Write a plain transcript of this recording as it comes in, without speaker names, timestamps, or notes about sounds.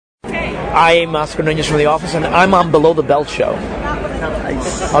I'm Oscar Nunez from The Office, and I'm on Below the Belt Show.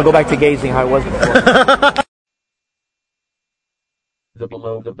 Nice. I'll go back to gazing how it was before. The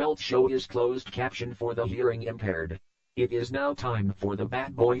Below the Belt Show is closed caption for the hearing impaired. It is now time for the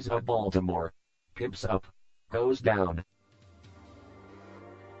Bad Boys of Baltimore. Pimps Up. Goes Down.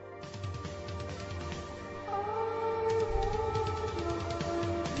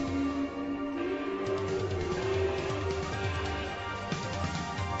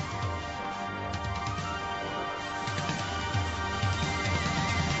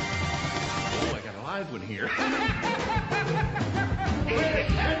 Oh, I got a live one here.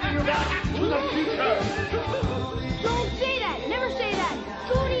 Don't say that! Never say that!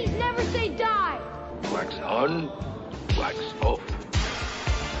 Goonies never say die! Wax on, wax off.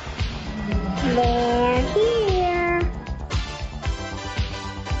 They're here!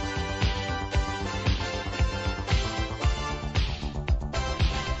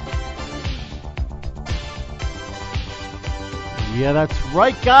 Yeah, that's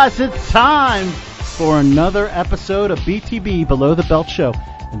right, guys. It's time for another episode of BTB Below the Belt Show.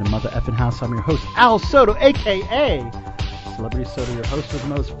 In the mother effing house, I'm your host, Al Soto, a.k.a. Celebrity Soto, your host with the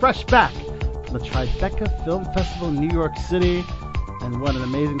most, fresh back from the Tribeca Film Festival in New York City. And what an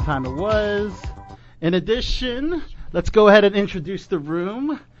amazing time it was. In addition, let's go ahead and introduce the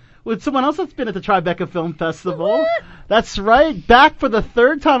room with someone else that's been at the Tribeca Film Festival. That's right. Back for the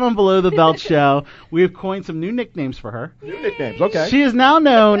third time on Below the Belt Show. We have coined some new nicknames for her. New nicknames, okay. She is now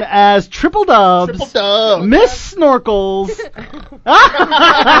known as Triple Dubs. Triple Dubs. Miss Snorkels.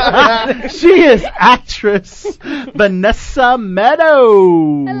 She is actress Vanessa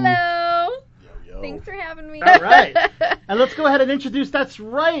Meadow. Hello. Yo. Thanks for having me. All right. And let's go ahead and introduce, that's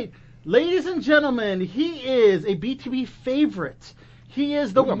right. Ladies and gentlemen, he is a BTB favorite. He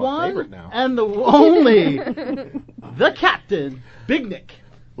is the Ooh, I'm a one favorite now. and the only, the captain, Big Nick.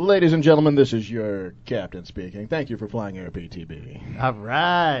 Ladies and gentlemen, this is your captain speaking. Thank you for flying Air PTB. All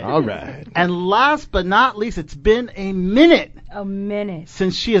right. All right. And last but not least, it's been a minute A minute.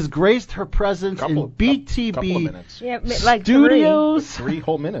 since she has graced her presence Couple in BTB of minutes. Yeah, like Studios. 3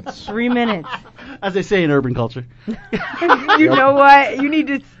 whole minutes. 3 minutes. As they say in urban culture. You know what? You need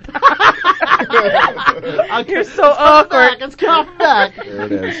to stop. You're so awkward. It's coming back. There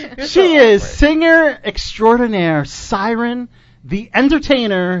it is. She is singer extraordinaire Siren, the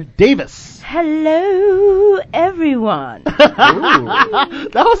entertainer Davis. Hello, everyone.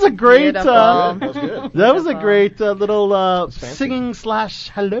 That was a great. Beautiful. That was good. That was a great little fancy. singing /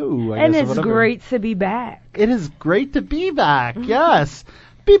 hello. I And guess, or it's whatever. great to be back. It is great to be back. Yes,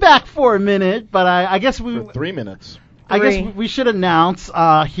 be back for a minute, but I guess we. For 3 minutes. I guess Three. we should announce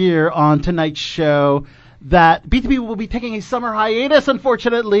here on tonight's show that BTB will be taking a summer hiatus,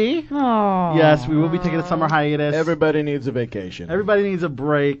 unfortunately. Oh. Yes, we will be taking a summer hiatus. Everybody needs a vacation. Everybody needs a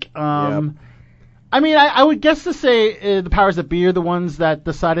break. Yep. I mean, I would guess to say the powers that be are the ones that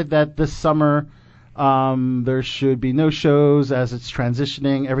decided that this summer there should be no shows as it's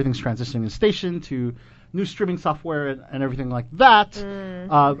transitioning. Everything's transitioning the station to new streaming software and everything like that. There's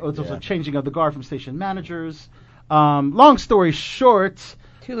also Yeah. changing of the guard from station managers. Long story short,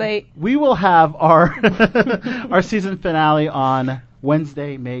 Too late. we will have our our season finale on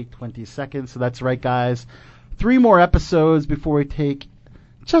Wednesday, May 22nd. So that's right, guys. 3 more episodes before we take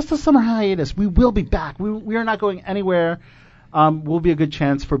just a summer hiatus. We will be back. We are not going anywhere. Will be a good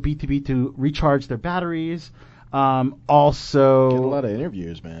chance for BTB to recharge their batteries. Also, Get a lot of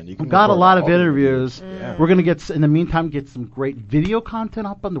interviews, man. You can got a record lot of all the interviews. Yeah. We're gonna get, in the meantime, get some great video content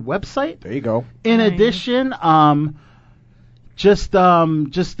up on the website. There you go. In Nice. addition, another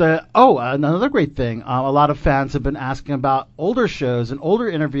great thing. A lot of fans have been asking about older shows and older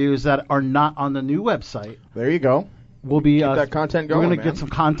interviews that are not on the new website. There you go. We'll be Keep that content We're going, gonna man. get some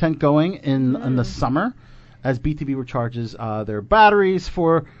content going in the summer, as BTB recharges their batteries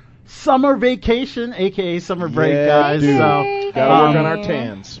for summer vacation, aka summer break, Yeah, guys. dude. So Gotta work on our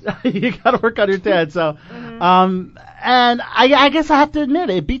tans. you gotta work on your tan. So, and I guess I have to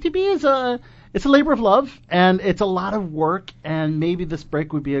admit it. BTB is it's a labor of love, and it's a lot of work, and maybe this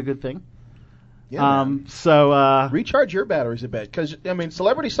break would be a good thing. Yeah, man. So Recharge your batteries a bit, because I mean,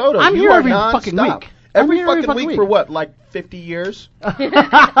 Celebrity Soda. I'm you here are every non-stop. fucking week. Every I'm here fucking week for what, like 50 years?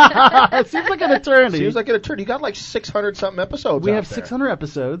 it seems like an eternity. Seems like an eternity. You got like 600 something episodes. We out have there. 600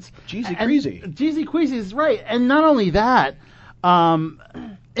 episodes. Jeezy And Queasy. Jeezy Queasy is right. And not only that,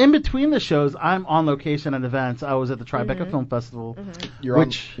 in between the shows, I'm on location at events. I was at the Tribeca Film Festival. You're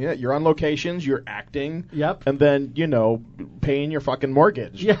on locations, you're acting. Yep. And then, paying your fucking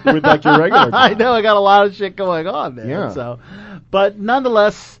mortgage with like your regular job. I know, I got a lot of shit going on, man. Yeah. So, but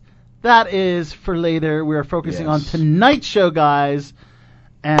nonetheless, that is for later. We are focusing on Yes. tonight's show, guys.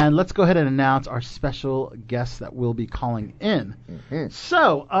 And let's go ahead and announce our special guest that will be calling in. Mm-hmm.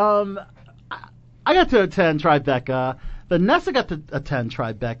 So, I got to attend Tribeca. Vanessa got to attend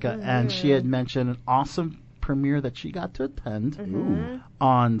Tribeca, and she had mentioned an awesome premiere that she got to attend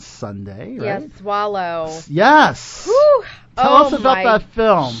on Sunday, right? Yes, Swallow. Yes. Whew. Tell us about that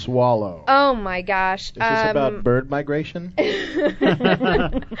film. Swallow. Oh my gosh. Is this about bird migration?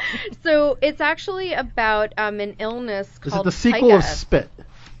 So it's actually about an illness Is called it the sequel pica. of Spit?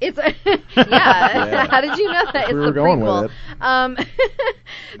 It's yeah. How did you know that? It's We were the going prequel. with Not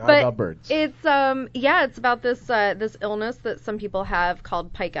but about birds. it's it's about this illness that some people have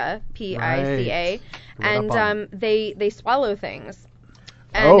called pica, Pica, Right and up on they swallow things,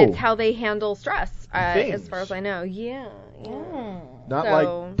 and it's how they handle stress, as Things. far as I know. Yeah. Not So-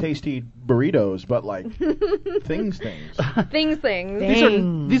 like tasty burritos, but like things. Things.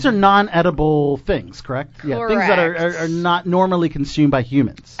 These are non-edible things, correct? Yeah, things that are not normally consumed by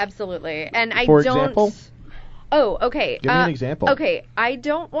humans. Absolutely. And I For don't. example? Oh, okay. Give me an example. Okay, I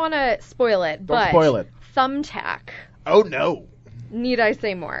don't want to spoil it, Don't but spoil it. Thumbtack. Oh no. Need I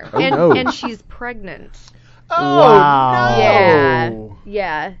say more? Oh, and no. and she's pregnant. Oh Wow. no.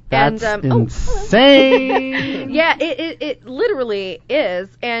 Yeah. That's and insane. yeah, it literally is.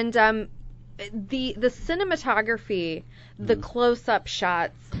 And the cinematography, the close-up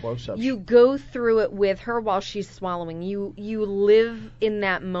shots, Close-up. you go through it with her while she's swallowing. You live in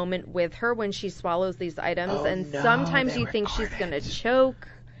that moment with her when she swallows these items, and sometimes you think she's gonna choke.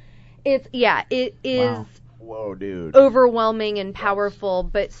 It is Wow. Whoa, dude. overwhelming and powerful,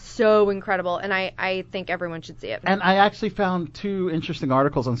 but so incredible, and I think everyone should see it. And I actually found two interesting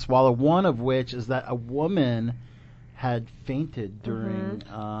articles on Swallow, one of which is that a woman had fainted during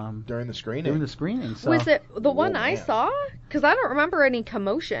During the screening. during the screening. So Was it the one I man. saw? Because I don't remember any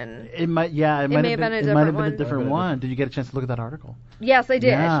commotion. It might, it might may have been a it might have different been a one. different one. Did you get a chance to look at that article? Yes, I did.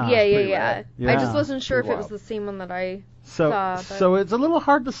 Yeah. Yeah. Yeah. I just wasn't sure if Pretty it was wild. the same one that I So, saw. But so it's a little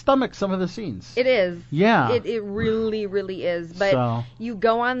hard to stomach some of the scenes. it is. Yeah. It really, really is. But So- you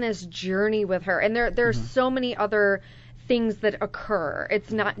go on this journey with her, and there's so many other things that occur.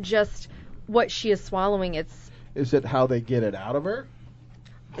 It's not just what she is swallowing. It's Is it how they get it out of her?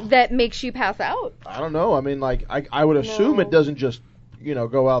 that makes you pass out. I don't know. I mean, like, I would assume No. it doesn't just,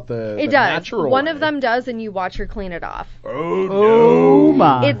 go out the It the does. natural One way. of them does, and you watch her clean it off. Oh, Oh no.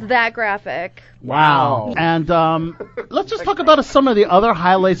 my! It's that graphic. Wow. And let's just talk about some of the other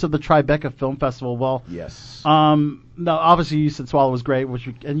highlights of the Tribeca Film Festival. Well, Yes. no, obviously you said Swallow was great,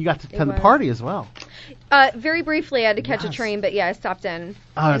 and you got to attend the was. party as well. Very briefly, I had to catch a train, but yeah, I stopped in.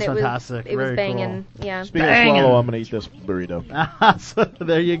 Oh, and that's fantastic. It was Very banging. Yeah. Speaking Bangin'. of Swallow, I'm going to eat this burrito. So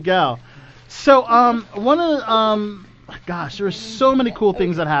there you go. So one of gosh, there were so many cool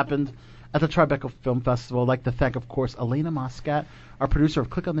things that happened at the Tribeca Film Festival. I'd like to thank, of course, Elena Moscat, our producer of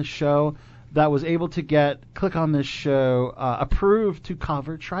Click on This Show, that was able to get Click on This Show approved to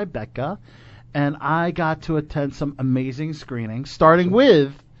cover Tribeca, and I got to attend some amazing screenings, starting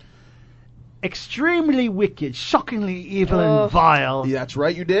with Extremely Wicked, Shockingly Evil and Vile. Yeah, that's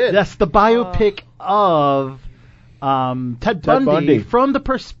right, you did. That's the biopic of Ted Bundy, Bundy. from the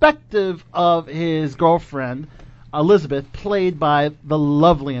perspective of his girlfriend, Elizabeth, played by the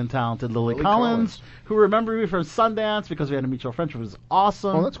lovely and talented Lily Collins, who remember me from Sundance because we had a mutual friend, which was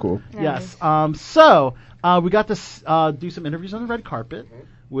awesome. Oh, that's cool. Yes. So we got to do some interviews on the red carpet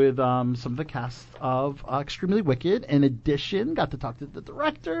with some of the cast of Extremely Wicked. In addition, got to talk to the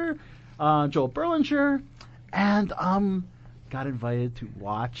director, Joel Berlinger, and got invited to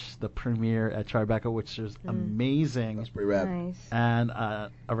watch the premiere at Tribeca, which was amazing. That's pretty rad. Nice. And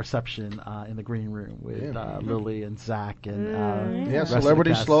a reception in the green room with Lily and Zach and Yeah, rest of the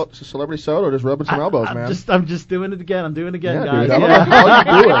celebrity cast. celebrity soda, just rubbing some elbows, I'm man. I'm just doing it again. I'm doing it again, Yeah, guys. dude, I'm gonna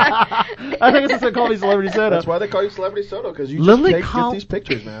call you do I think it's just gonna call me Celebrity Soda. That's why they call you celebrity soda, because you Lily just Col- get these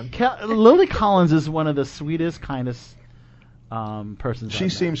pictures, man. Lily Collins is one of the sweetest, kindest persons. She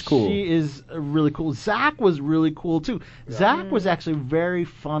I've met. seems cool. She is really cool. Zach was really cool too. Zach was actually very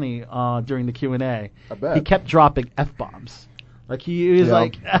funny during the Q&A. I bet. He kept dropping f-bombs. Like he was Yeah.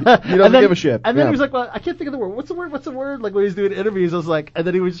 like, He doesn't give a shit. And then Yeah. he was like, well, I can't think of the word. What's the word? What's the word? Like when he's doing interviews, I was like, and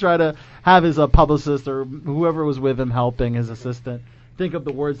then he was trying to have his publicist or whoever was with him helping his assistant think of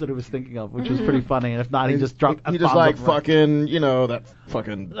the words that he was thinking of, which was pretty funny. And if not, he just dropped He just F-bombs like left and right.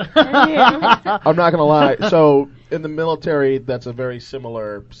 fucking, that fucking. I'm not gonna lie. So in the military, that's a very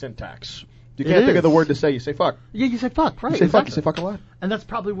similar syntax. You can't think of the word to say. You say fuck. Yeah, you say fuck, right? You say fuck. You exactly. say fuck a lot. And that's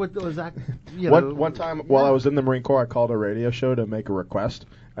probably what was that. You know, One time while I was in the Marine Corps, I called a radio show to make a request,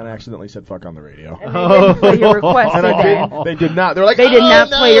 and I accidentally said fuck on the radio. And they didn't play your request, And did I they? did. They did not. They were like, They did not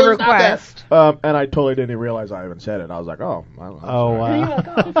no, play your stop that." request. And I totally didn't even realize I even said it. I was like, oh, I don't know. Oh,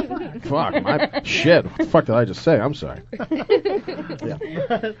 wow. Fuck. Shit. What the fuck did I just say? I'm sorry.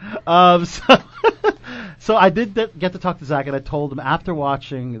 So I did get to talk to Zach, and I told him after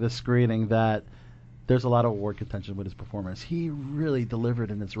watching the screening that there's a lot of award contention with his performance. He really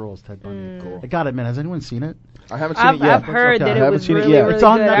delivered in his role as Ted Bundy. Cool. I gotta admit, has anyone seen it? I haven't seen it yet. I've heard Okay. that I it haven't was seen it really, yet. really It's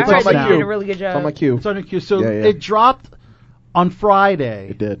on good. I Netflix heard now. that you did a really good It's on job. my queue. It's on your queue. So Yeah. it dropped on Friday.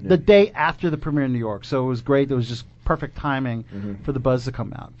 It did, yeah. The day after the premiere in New York. So it was great. It was just perfect timing Mm-hmm. for the buzz to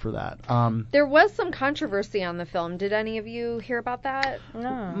come out for that. There was some controversy on the film. Did any of you hear about that?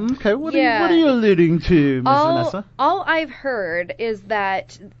 No. Okay, what Yeah. are you alluding to, Ms. Vanessa? All I've heard is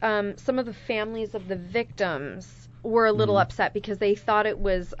that some of the families of the victims were a little upset because they thought it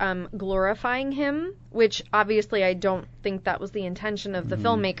was glorifying him, which obviously I don't think that was the intention of the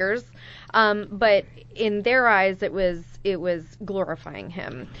filmmakers. But in their eyes, it was glorifying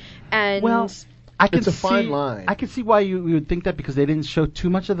him. And Well, I can It's a fine see, line. I can see why you would think that because they didn't show too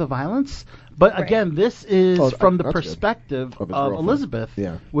much of the violence. But Right. again, this is Oh, from the that's good. perspective Of his of girlfriend. Elizabeth,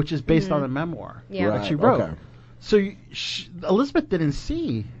 Yeah. which is based on a memoir Yeah. that she Right, wrote. okay. So Elizabeth didn't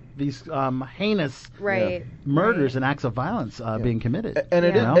see these heinous right. murders and acts of violence being committed. And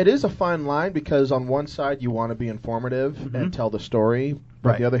it, you know? it is a fine line because on one side you want to be informative and tell the story, but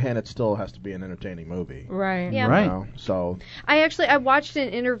on Right. the other hand it still has to be an entertaining movie. Right. Yeah. Right. You know? So I watched an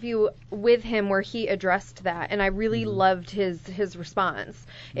interview with him where he addressed that, and I really loved his response.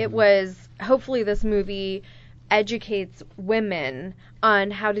 It was, hopefully this movie educates women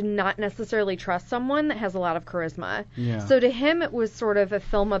on how to not necessarily trust someone that has a lot of charisma. Yeah. So to him, it was sort of a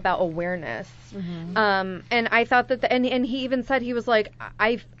film about awareness. And I thought that, and he even said, he was like,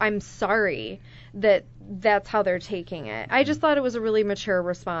 I'm sorry that that's how they're taking it. I just thought it was a really mature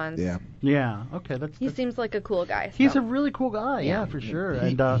response. yeah, Yeah. Okay. He seems like a cool guy. He's so. a really cool guy. Yeah, for sure.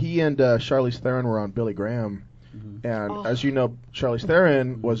 he And he and Charlize Theron were on Billy Graham. And as you know, Charlize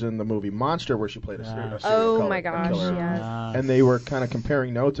Theron was in the movie Monster, where she played a serial Oh my gosh, killer. yes. And they were kind of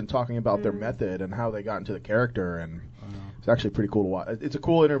comparing notes and talking about their method and how they got into the character, and it's actually pretty cool to watch. It's a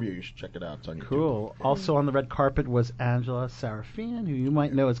cool interview. You should check it out. It's on YouTube. Cool. Also on the red carpet was Angela Sarafyan, who you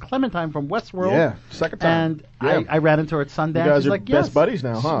might know as Clementine from Westworld. Yeah, second time. And Yeah. I ran into her at Sundance. You guys She's are like, best yes. buddies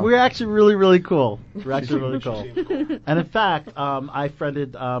now, huh? We're actually really, really cool. We're actually really cool. She seems cool. And in fact, I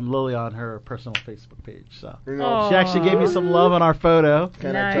friended Lily on her personal Facebook page. So You know, she actually gave me some love on our photo.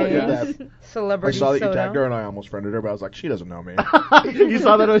 can I tell you Nice. that? I Celebrity saw that you soda. tagged her, and I almost friended her, but I was like, she doesn't know me. You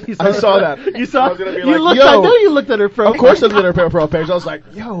saw that? I saw that. You saw? I was gonna be you like, looked, yo. I know you looked at her profile. Of course, I looked at her profile page. I was like,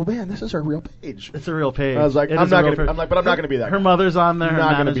 yo, man, this is her real page. It's a real page. I was like, It I'm is a not real gonna. page. I'm like, but I'm not gonna be that. Her guy. mother's on there. Her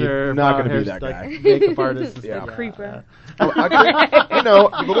Not gonna be- manager. not gonna be hair- that like, guy. Makeup artist. and Yeah. stuff. Creeper. You know,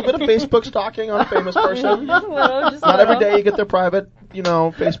 a little bit of Facebook stalking on a famous person. Just a little, just a Not every little. day you get their private,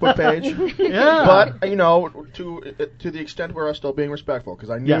 Facebook page. Yeah. But to the extent where I was still being respectful, because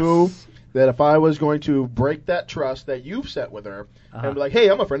I knew Yes. that if I was going to break that trust that you've set with her, and be like, hey,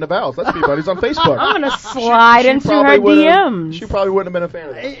 I'm a friend of Al's, let's be buddies on Facebook. I'm gonna slide into her probably would've- DMs. She probably wouldn't have been a fan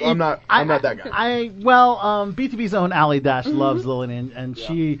of this. I'm not that guy. BTV's own Allie Dash loves Lillian, and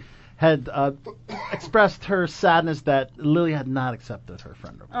she had expressed her sadness that Lily had not accepted her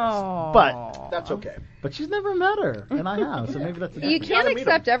friend request. Oh. But That's okay. she's never met her, and I have, so maybe that's a You difference. can't gotta meet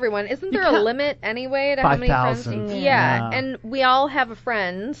accept everyone. Isn't there a can't- limit anyway to how many friends? 5,000. Yeah. Yeah. And we all have a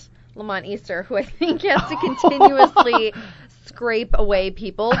friend, Lamont Easter, who I think has to continuously scrape away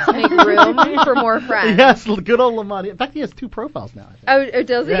people to make room for more friends. Yes, good old Lamont. In fact, he has 2 profiles now, I think. Oh,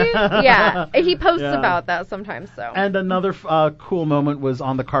 does he? Yeah. Yeah. He posts Yeah. about that sometimes, so. And another cool moment was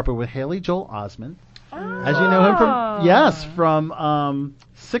on the carpet with Haley Joel Osment. As you know him from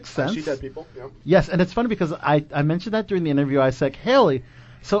Sixth Sense. See dead people. Yeah. Yes, and it's funny because I mentioned that during the interview. I said, Haley,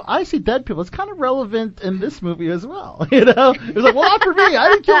 so I see dead people. It's kind of relevant in this movie as well. You know? It was like, well, not for me. I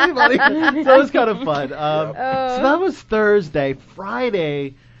didn't kill anybody. So it was kind of fun. So that was Thursday.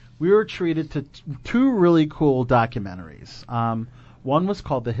 Friday, we were treated to 2 really cool documentaries. One was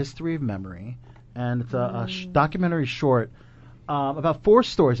called The History of Memory, and it's a documentary short about 4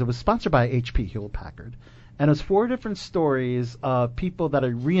 stories. It was sponsored by H.P. Hewlett-Packard, and it was 4 different stories of people that are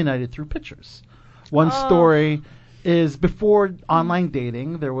reunited through pictures. One story is before online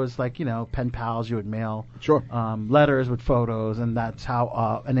dating. There was pen pals. You would mail Sure. letters with photos, and that's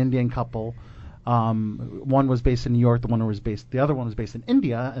how an Indian couple. One was based in New York. The other one was based in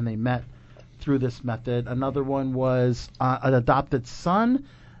India, and they met through this method. Another one was an adopted son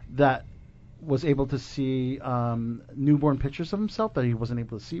that was able to see newborn pictures of himself that he wasn't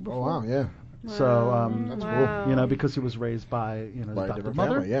able to see Oh before. wow, yeah. So That's wow. you know, because he was raised by his By a adopted different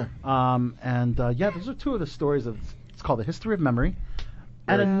mother. family, yeah. Yeah, those are two of the stories of. It's called The History of Memory,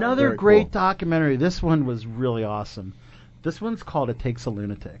 and Very- another very great cool. documentary. This one was really awesome. This one's called It Takes a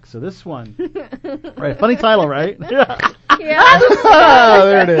Lunatic. So this one, right? Funny title, right? Yeah. Yeah. Ah,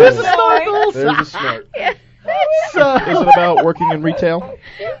 there it is. This is so cool. There's a snort. So, Is it about working in retail?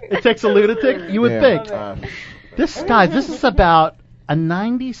 It Takes a Lunatic. You would think. This is about a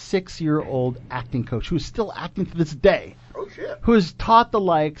 96-year-old acting coach who's still acting to this day. Oh shit. Who has taught the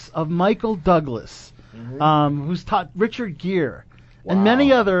likes of Michael Douglas, who's taught Richard Gere, and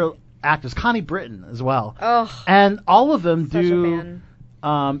many other actors, Connie Britton as well. Oh, And all of them such a do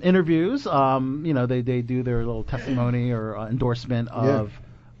fan. interviews. They do their little testimony or endorsement of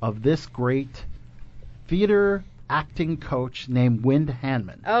this great theater acting coach named Wynn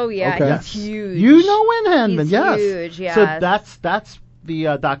Hanman. Oh yeah, Okay. he's huge. You know Wynn Hanman, He's yes. huge, yes. So that's the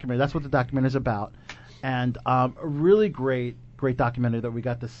documentary. That's what the documentary is about, and a really great documentary that we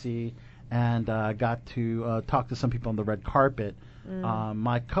got to see, and got to talk to some people on the red carpet.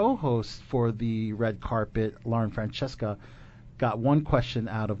 My co-host for the red carpet, Lauren Francesca, got one question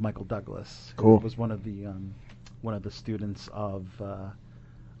out of Michael Douglas. Cool. Who was one of the students of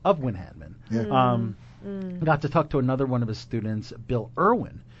Wynn Hanman. Yeah. Got to talk to another one of his students, Bill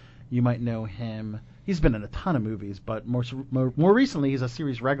Irwin. You might know him. He's been in a ton of movies, but more recently, he's a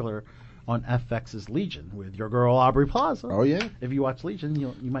series regular on FX's Legion with your girl Aubrey Plaza. Oh yeah. If you watch Legion,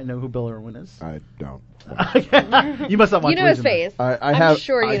 you might know who Bill Irwin is. I don't. You must not watch You know his Legion. face. I'm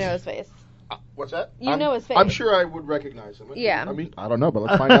sure you know his face. What's that? You know his face. I'm sure I would recognize him. Yeah. I mean, I don't know, but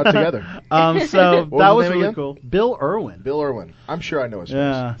let's find out together. So What that was was his name really again? cool. Bill Irwin. Bill Irwin. I'm sure I know his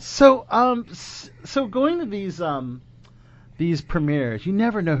Yeah. face. So going to these premieres, you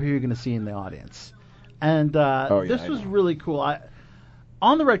never know who you're going to see in the audience, and this was really cool.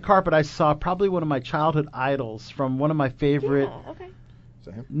 On the red carpet, I saw probably one of my childhood idols from one of my favorite Is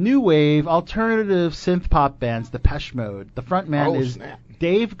that him? new wave alternative synth pop bands, Depeche Mode. The front man Oh, is snap.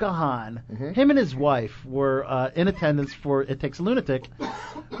 Dave Gahan. Mhm. Him and his wife were in attendance for It Takes a Lunatic,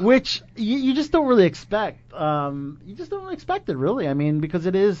 which you just don't really expect. You just don't really expect it, really. I mean, because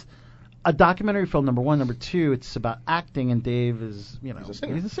it is a documentary film, number one. Number two, it's about acting, and Dave is, He's a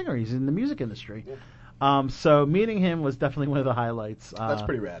singer. he's a singer. He's in the music industry. So meeting him was definitely one of the highlights. That's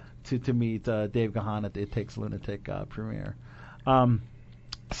pretty rad. To meet Dave Gahan at the It Takes a Lunatic premiere.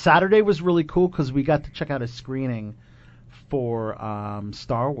 Saturday was really cool because we got to check out a screening for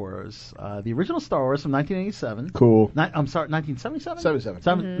Star Wars, the original Star Wars from 1987. Cool. I'm sorry, 1977.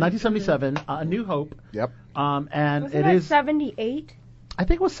 77. 1977. A New Hope. Yep. And Wasn't it that is. 78? I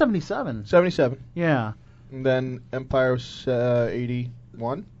think it was 77. 77. Yeah. And then Empire's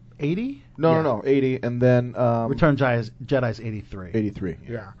 81. 80. No, 80. And then Return Jedi's 83. 83.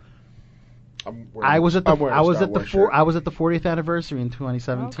 Yeah. I was at the I'm wearing a Star Wars shirt. I was at the 40th anniversary in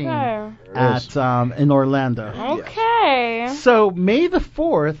 2017 Okay. at in Orlando. Okay. So May the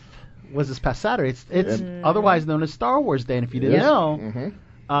 4th was this past Saturday. It's otherwise known as Star Wars Day, and if you didn't know,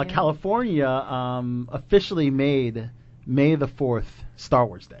 California officially made May the 4th Star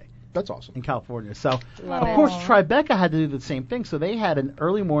Wars Day That's awesome. in California. So Love of it. course Tribeca had to do the same thing. So they had an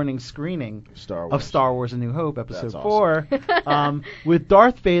early morning screening of Star Wars: A New Hope, Episode That's 4, with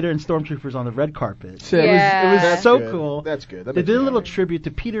Darth Vader and stormtroopers on the red carpet. Yeah. It was That's so good. cool. That's good. That They makes did a me little happy. tribute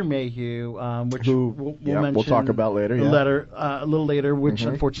to Peter Mayhew, which we'll mention. we'll talk about later. a Yeah. letter a little later, which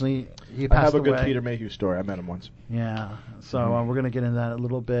unfortunately he I passed have a away. good Peter Mayhew story. I met him once. Yeah, so we're gonna get into that a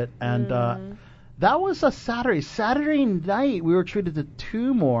little bit, and that was a Saturday. Saturday night, we were treated to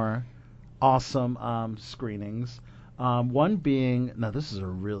two more awesome screenings. One being, now this is a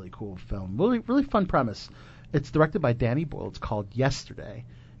really cool film, really fun premise. It's directed by Danny Boyle. It's called Yesterday,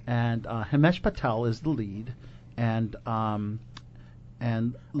 and Himesh Patel is the lead, and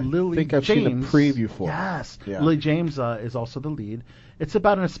Lily think I've James. seen the preview for it. Yes, Yeah. Lily James is also the lead. It's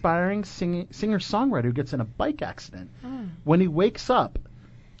about an aspiring singer-songwriter who gets in a bike accident. When he wakes up,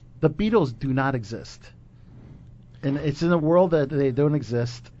 the Beatles do not exist. And it's in a world that they don't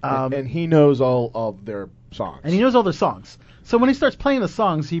exist. And he knows all of their songs. And he knows all their songs. So when he starts playing the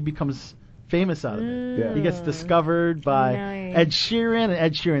songs, he becomes famous out of it. Yeah. He gets discovered by Nice. Ed Sheeran and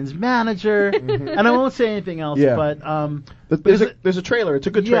Ed Sheeran's manager. And I won't say anything else, Yeah. but There's a trailer. It's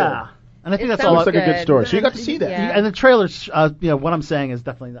a good trailer. yeah. And I think It that's sounds all. Looks like a good good. story. So you got to see that. Yeah. And the trailers, what I'm saying is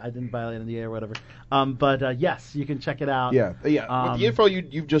definitely, I didn't violate NDA or whatever. But yes, you can check it out. Yeah. But the info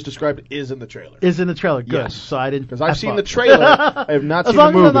you've just described is in the trailer. Is in the trailer. Good. Yes. So I didn't. Because I've F seen up. the trailer. I have not As seen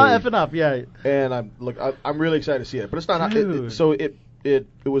long the as movie. I'm not effing up, yeah. And I'm really excited to see it. But it's not. Dude. So it it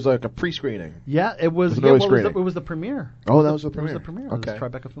was like a pre-screening. Yeah, it was. An Yeah, early well, screening. it was the premiere. Oh, that was the It premiere. was the premiere. Okay. It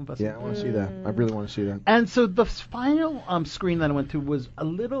was Tribeca Film Festival. Yeah, I want to see that. I really want to see that. And so the final screen that I went to was a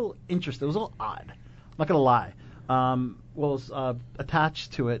little interesting. It was a little odd. I'm not gonna lie.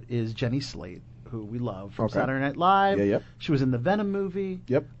 Attached to it is Jenny Slate, who we love from Okay. Saturday Night Live. Yeah, yep. She was in the Venom movie.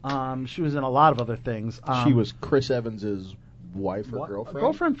 Yep. She was in a lot of other things. She was Chris Evans's wife or girlfriend.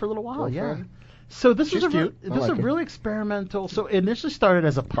 Girlfriend for a little while. Girlfriend. Yeah. So this She's was cute. I this is like a her. really experimental. So it initially started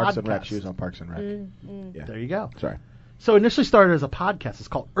as a Parks podcast. and Rec. She was on Parks and Rec. Yeah. There you go. Sorry. So it initially started as a podcast. It's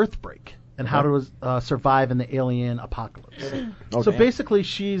called Earthbreak and how to survive in the alien apocalypse. Oh, So damn. basically,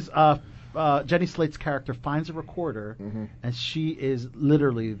 she's Jenny Slate's character finds a recorder, and she is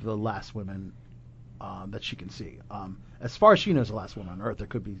literally the last woman that she can see. As far as she knows, the last woman on Earth. There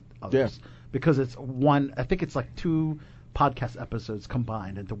could be others because it's one. I think it's like 2 podcast episodes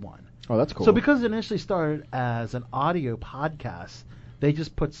combined into one. Oh, that's cool. So because it initially started as an audio podcast, they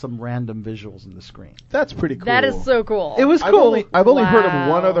just put some random visuals in the screen. That's pretty cool. That is so cool. It was I've cool. only heard of Wow.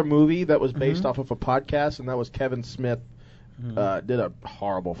 one other movie that was based off of a podcast, and that was Kevin Smith did a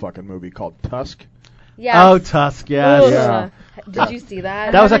horrible fucking movie called Tusk. Yes. Oh, Tusk, yes. Ugh. Yeah. Did you see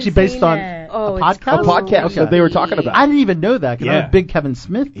that? That was haven't actually based seen on that. Oh, a it's podcast. A podcast that they were talking about. I didn't even know that because I'm Yeah. a big Kevin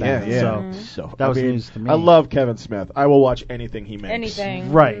Smith fan. Yeah. So that was news to me. I love Kevin Smith. I will watch anything he makes.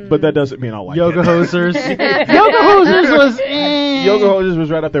 Anything. right. But that doesn't mean I'll like Yoga it. Hosers. Yoga Hosers was Yoga Hosers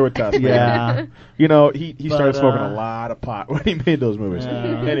was right up there with Tusk. man. Yeah. You know, he But, started smoking a lot of pot when he made those movies.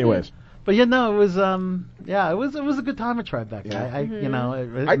 Yeah. Anyways, But it was it was a good time at Tribeca.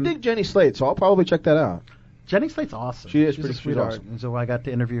 Yeah. I dig Jenny Slate, so I'll probably check that out. Jenny Slate's awesome. She is She's pretty- a she's sweetheart. awesome. And so I got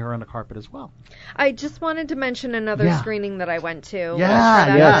to interview her on the carpet as well. I just wanted to mention another Yeah. screening that I went to. Yeah,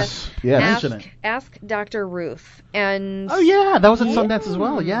 That yes. was Yes. Mention it. Ask Dr. Ruth. And Oh yeah, that was at Sundance as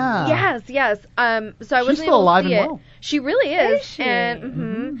well. Yeah. Yes. So I She's wasn't still able to alive see and it. well. She really is. Is she?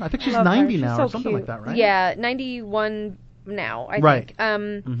 And I think she's love her. 90 She's now so or something like cute. that, right? yeah, 91 now, I Right.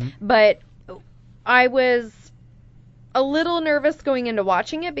 think. But I was a little nervous going into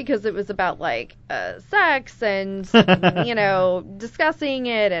watching it because it was about like sex and discussing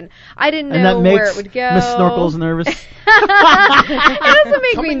it, and I didn't And know that makes where it would go. Miss Snorkels nervous. It doesn't make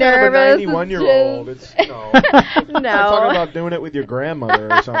me Coming out of a nervous. 91-year-old, It's it's no. just- no. Talking about doing it with your grandmother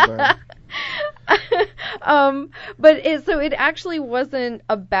or something. But it actually wasn't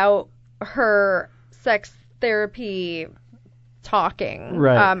about her sex therapy talking,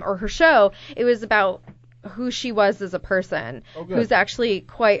 Right. or her show. It was about who she was as a person, Oh, good. who's actually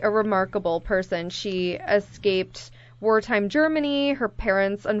quite a remarkable person. She escaped wartime Germany. Her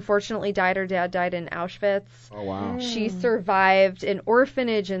parents unfortunately died. Her dad died in Auschwitz. Oh, wow. She survived an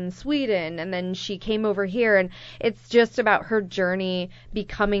orphanage in Sweden, and then she came over here, and it's just about her journey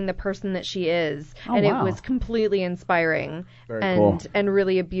becoming the person that she is. Oh, and wow. it was completely inspiring Very and cool. and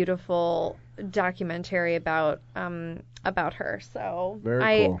really a beautiful documentary about her. So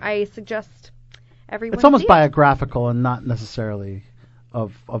Very cool. I suggest everyone It's almost see it. biographical and not necessarily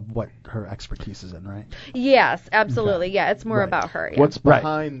of what her expertise is in, right? Yes, absolutely. Yeah, it's more Right. about her. Yeah. What's Right.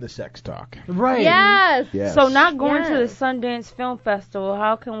 behind the sex talk? Right. Yes. Yes. So not going to the Yes. Sundance Film Festival,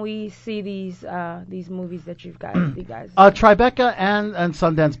 how can we see these movies that you guys? Tribeca and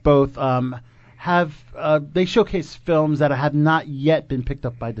Sundance both have they showcase films that have not yet been picked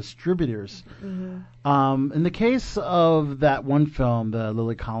up by distributors. In the case of that one film, the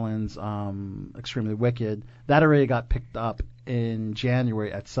Lily Collins Extremely Wicked, that already got picked up in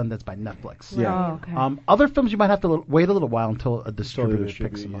January at Sundance by Netflix. Yeah. Oh, okay. Other films you might have to wait a little while until a distributor picks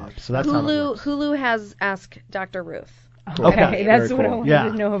distribute, them yeah. up. So that's how it Hulu works. Hulu has Ask Dr. Ruth. Okay. that's Very what I cool. wanted Yeah.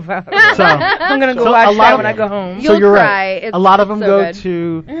 to know about. So, I'm gonna go So watch a lot that of- when I go home. You'll you're cry. right. It's A lot of them so go good.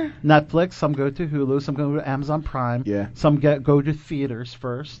 to Netflix, some go to Hulu, some go to Amazon Prime. Yeah. Some go to theaters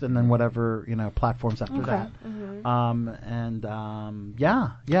first, and then whatever platforms after that.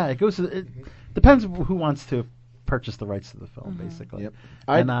 It goes. It depends who wants to purchase the rights to the film, basically. Yep.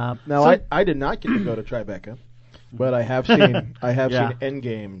 I did not get to go to Tribeca, but I have seen Yeah. seen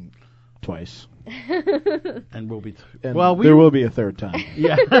Endgame twice. And we'll be. And Well, there will be a third time.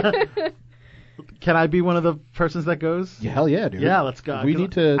 Yeah. Can I be one of the persons that goes? Yeah, hell yeah, dude. Yeah, let's go. We 'Cause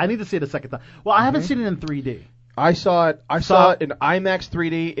need to. I need to see it a second time. Well, I haven't seen it in 3D. I saw it. I saw it in IMAX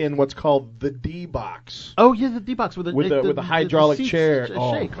 3D in what's called the D box Oh yeah, the D-box with the with the hydraulic seats chair. shake,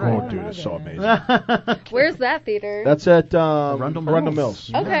 oh, right? dude, it's so amazing. Where's that theater? That's at Arundel Arundel Mills.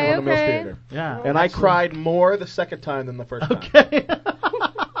 Mills. Okay, Arundel Mills okay. Theater. Yeah. And I cried more the second time than the first time. Okay.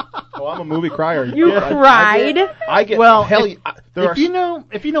 Oh, I'm a movie crier. You I- cried? I get Well, hell. if- If you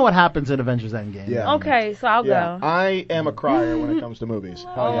know what happens in Avengers Endgame. Yeah. Okay, so I'll Yeah, go. I am a crier when it comes to movies.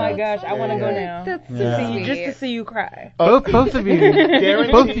 Oh my gosh, I want to go now. That's so Yeah. sweet. Just to see you cry. Both of you,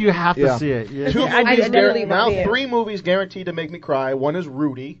 Guaranteed. both of you have to Yeah. see it. Yeah. 2 I movies definitely now will see it. 3 movies guaranteed to make me cry. One is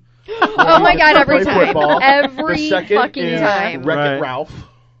Rudy. Oh my god, every Play time. football. Every the second fucking is time. Wreck-It Right. Ralph.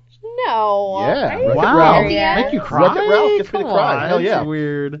 No. Yeah, Wreck-It Wow, Ralph. Yeah. make you cry. Wreck-It Ralph gets me to Come cry. on, Hell that's yeah.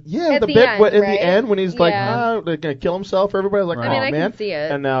 weird. Yeah, At the the bit end, in right? the end when he's like, Yeah. they're gonna kill himself. Everybody's like, Right. oh I mean, I man. can see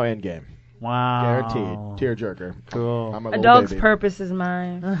it. And now Endgame, Wow. guaranteed, tearjerker. Cool. I'm a A little dog's baby. purpose is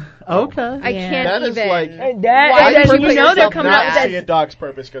mine. Okay. I Yeah. can't That is even. like- Why That, would you put know they're yourself coming not out with See a that. dog's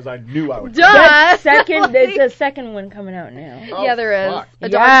purpose because I knew I would. Duh. That second, there's a second one coming out now. Oh, Yeah, there is. fuck. A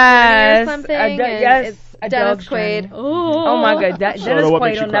dog's Yes, journey or something. a do- and yes, it's a Dennis dog's Quaid. journey. Oh my god, Dennis So what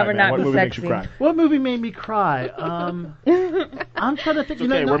makes Quaid you will cry, never man? not What be movie makes sexy. you cry? What movie made me cry? I'm trying to think.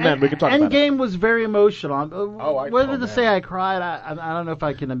 It's okay, we're men, we can talk about it. Endgame was very emotional. Whether oh, to say man. I cried, I don't know if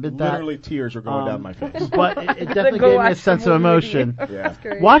I can admit that. Literally tears are going down my face. But it definitely Go gave me watch a sense the of movie. emotion. Yeah.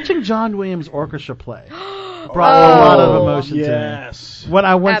 Great. Watching John Williams orchestra play brought a lot of emotion to me. Yes. When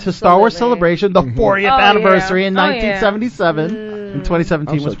I went to Star Wars Absolutely. Celebration, the 40th Oh, anniversary yeah. in Oh, yeah. 1977, in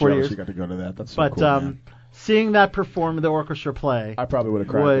 2017 I'm so was 4 jealous years. you got to go to that. That's so But cool, man. seeing that perform the orchestra play I probably would have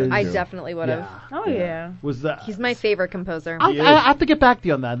cried. was- then, I too. definitely would have. Oh yeah. was that. He's my favorite composer. I have to get back to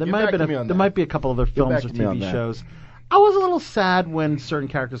you on that. There Get might have back been to me on there that. might be a couple other films back or to me on TV that. shows. I was a little sad when certain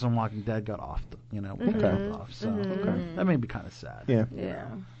characters on Walking Dead got off. Mm-hmm. Killed off. So that made me kind of sad. Yeah. Yeah.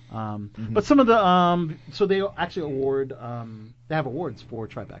 But some of the so they actually award they have awards for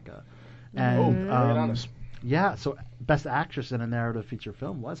Tribeca, and Lay it on us. yeah, so best actress in a narrative feature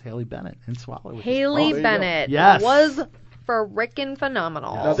film was Haley Bennett in Swallow. which is Haley there you go. Bennett Yes. was frickin'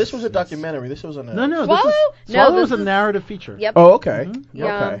 phenomenal. Now this was a documentary. This was a No, Swallow? This is, No, Swallow this was a is- narrative feature. Yep. Oh, okay.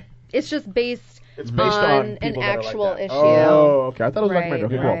 Yeah. Okay. It's just based, It's based on on an people that are like actual that. issue. Oh, okay. I thought it was Right,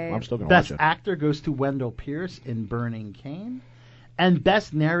 documentary. Okay, right. cool. I'm still gonna Best watch it. actor goes to Wendell Pierce in Burning Cane, and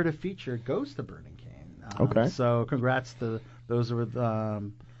best narrative feature goes to Burning Cane. Okay. So congrats to those who were.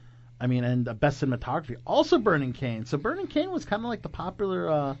 And best cinematography also Burning Cane. So Burning Cane was kind of like the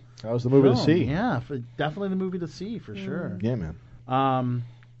popular. That was the movie to film. see. Yeah, definitely the movie to see for sure. Yeah, man.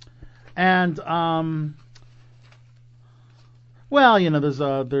 Well, there's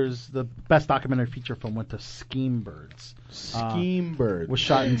the best documentary feature film went to Scheme Birds. Scheme Bird. Was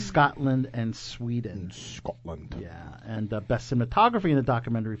shot in Scotland and Sweden. in Scotland. Yeah, and best cinematography in the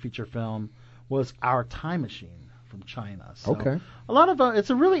documentary feature film was Our Time Machine from China. So Okay. a lot of it's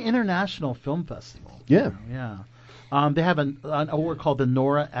a really international film festival. Yeah. Yeah. They have an award called the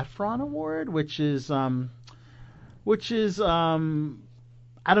Nora Ephron Award, which is I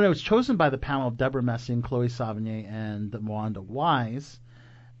don't know. It's chosen by the panel of Deborah Messing, Chloe Savigny, and Wanda Wise,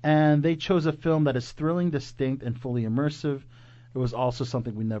 and they chose a film that is thrilling, distinct, and fully immersive. It was also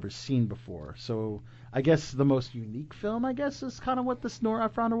something we'd never seen before. So I guess the most unique film, is kind of what this Nora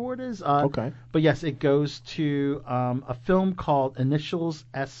Ephron Award is. Okay. But yes, it goes to a film called Initials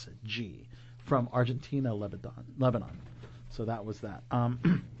SG from Argentina, Lebanon. So that was that.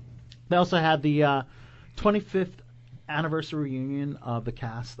 They also had the 25th anniversary reunion of the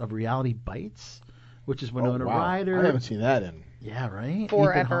cast of Reality Bites, which is Winona wow. Ryder. I haven't seen that in Yeah, right.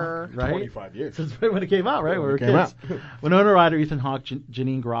 Forever. Ethan Hawke, right? 25 years. Since when it came out, right? When We it were came kids. Winona Ryder, Ethan Hawke,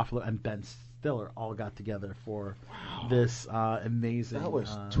 Janine Garofalo, and Ben Stiller all got together for this amazing. That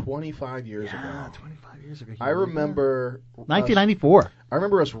was 25 years ago. 25 years ago. I remember 1994. I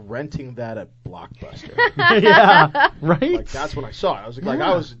remember us renting that at Blockbuster. Yeah, right. Like that's when I saw it. I was like,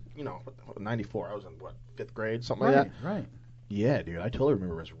 I was, 94. I was in what, 5th grade, something like that. Right. Yeah, dude, I totally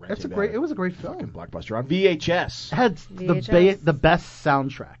remember us renting. It was a great film. fucking Blockbuster on VHS. Had VHS. the best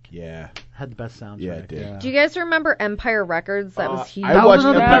soundtrack. Yeah. Had the best soundtrack. Yeah, it did. Do you guys remember Empire Records? That was huge. I That watched was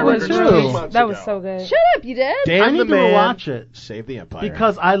another Empire one, Records too. 2 months That was ago. so good. Shut up, you did? Dan I the need to Man watch it Save the Empire.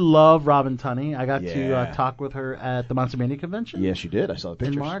 because I love Robin Tunney. I got to Yeah. talk with her at the Monster Mania convention. Yes, you did. I saw the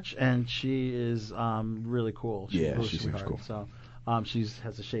pictures. in March, and she is really cool. She's Yeah, a really she seems sweetheart. cool. So she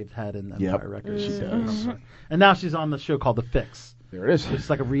has a shaved head in Yep. Empire Records. She Mm-hmm. does. And now she's on the show called The Fix. There it is. It's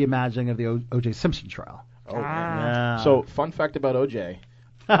like a reimagining of the O.J. Simpson trial. Oh, man. Yeah. So, fun fact about OJ.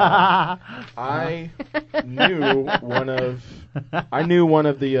 I knew one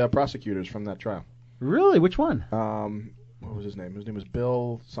of the prosecutors from that trial. Really? Which one? What was his name? His name was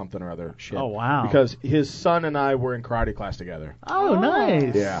Bill something or other. Shit. Oh, wow. Because his son and I were in karate class together. Oh,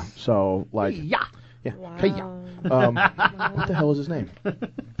 nice. Yeah. So like. Yeah. Yeah. Wow. Hey-ya. What the hell is his name?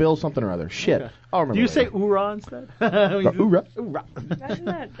 Bill something or other. Shit. I'll remember. Do you say later. oorah instead? Oorah.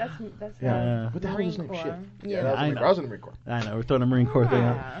 Oorah. That's Yeah. What the hell is his name? Marine Shit. Corps. Yeah, that was I in the Marine Corps. I was in the Marine Corps. I know, we're throwing a Marine Corps thing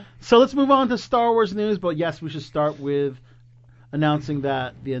out. So let's move on to Star Wars news, but yes, we should start with announcing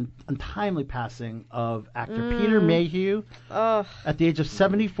that the untimely passing of actor Peter Mayhew at the age of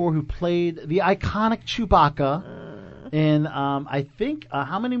 74, who played the iconic Chewbacca in, I think,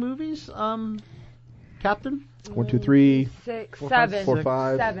 how many movies, Captain? 1, 2, 3, 6, 4, 7, 4,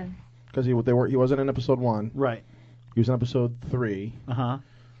 5. 7. Because he wasn't in episode 1. Right. He was in episode 3. 4,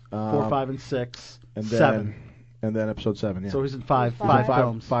 5, and 6. And 7. And then episode 7. Yeah. So he's in five Five.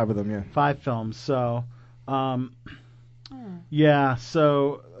 films. 5 of them. Yeah. 5 films. So, yeah.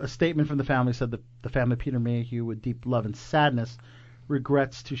 So a statement from the family said that the family of Peter Mayhew, with deep love and sadness,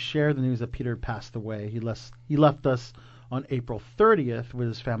 regrets to share the news that Peter passed away. He left us on April 30th with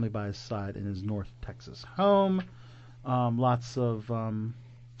his family by his side in his North Texas home. Lots of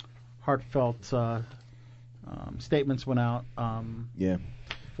heartfelt statements went out Yeah.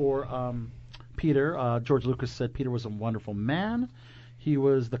 for Peter. George Lucas said Peter was a wonderful man. He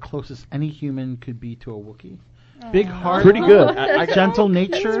was the closest any human could be to a Wookiee. Big heart, Pretty good. I gentle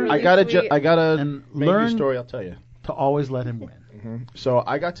nature, I got a and Mayhew learn story. I'll tell you. to always let him win. So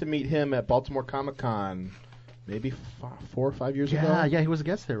I got to meet him at Baltimore Comic Con, maybe 4 or 5 years ago. Yeah, he was a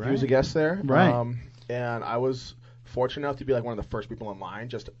guest there, right? He was a guest there, Right. And I was fortunate enough to be like one of the first people in line.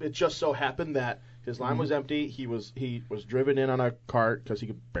 It just so happened that his line was empty. He was driven in on a cart because he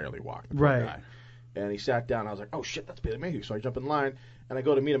could barely walk. The poor Right. guy. And he sat down. I was like, oh shit, that's Peter Mayhew. So I jump in line and I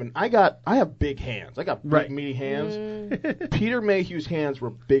go to meet him. And I have big hands. I got big Right. meaty hands. Peter Mayhew's hands were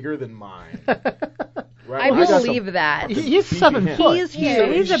bigger than mine. Right? I got some believe that. He's beefy 7 hands. foot. He's Yeah,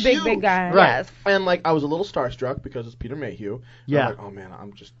 huge. he's a big huge. guy. Right. Yes. And like I was a little starstruck because it's Peter Mayhew. And Yeah. I'm like, oh man,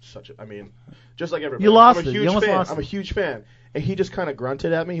 I'm just just like everybody. You lost I'm a it. You huge almost fan. lost I'm a it. huge fan. And he just kind of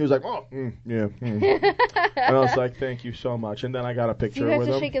grunted at me. He was like, oh, yeah. And I was like, thank you so much. And then I got a picture You got with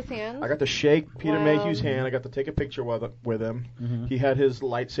to him. shake his hand. I got to shake Peter Wow. Mayhew's hand. I got to take a picture with him. He had his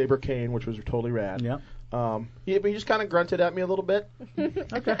lightsaber cane, which was totally rad. Yep. But he just kind of grunted at me a little bit.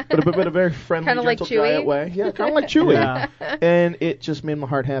 Okay. But a very friendly, Kinda like gentle, quiet Chewie? way. Yeah, kind of like Chewie. Yeah. And it just made my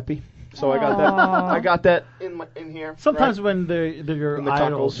heart happy. So I got that in here. Sometimes right? when they're your In the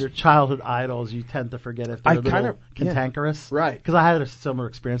idols, tuckles. your childhood idols, you tend to forget if they're I a little kinda- yeah. cantankerous. Right. Because I had a similar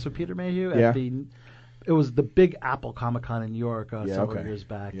experience with Peter Mayhew. Yeah. It was the Big Apple Comic Con in New York several okay. years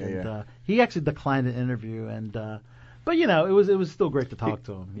back, Yeah, and yeah. he actually declined an interview. But it was still great to talk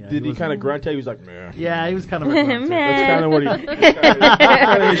to him. Yeah, Did he was- kind of grunt at you? He was like, meh. Yeah, he was kind of a grunter. That's kind of what he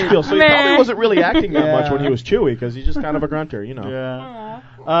kind of his feel. So he probably wasn't really acting that much when he was Chewy because he's just kind of a grunter, you know. Yeah.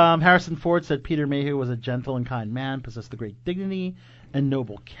 Harrison Ford said Peter Mayhew was a gentle and kind man, possessed a great dignity and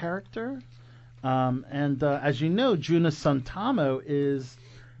noble character. As you know, Juna Santamo is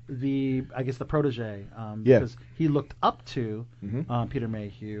the protege, because he looked up to Peter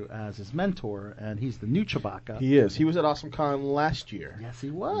Mayhew as his mentor, and he's the new Chewbacca. He is. He was at Awesome Con last year. Yes,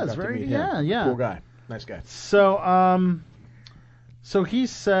 he was. Got to Very, meet him. yeah. Cool guy. Nice guy. So he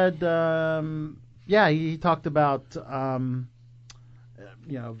said, he talked about,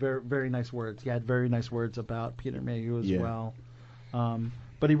 very, very nice words. He had very nice words about Peter Mayhew as well.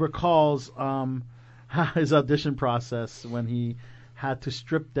 But he recalls his audition process when he had to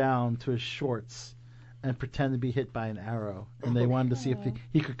strip down to his shorts and pretend to be hit by an arrow, and they wanted to see if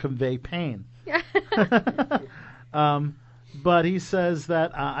he could convey pain. But he says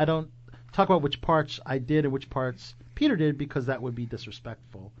that I don't talk about which parts I did and which parts Peter did because that would be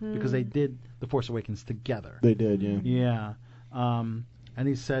disrespectful, because they did The Force Awakens together. They did, yeah. Yeah. And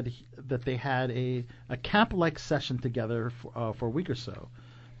he said that they had a camp-like session together for a week or so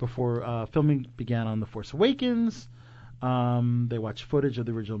before filming began on The Force Awakens. They watched footage of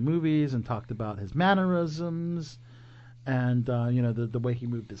the original movies and talked about his mannerisms and the way he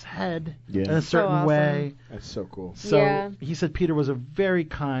moved his head in a certain awesome. way. That's so cool. So he said Peter was a very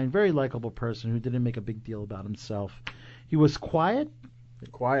kind, very likable person who didn't make a big deal about himself. He was quiet.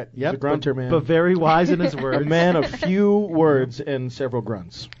 Quiet. He's Yep, a grunter, man. but very wise in his A words. man of few words and several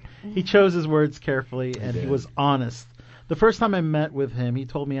grunts. He chose his words carefully, and he was honest. The first time I met with him, he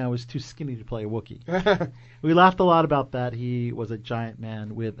told me I was too skinny to play a Wookiee. We laughed a lot about that. He was a giant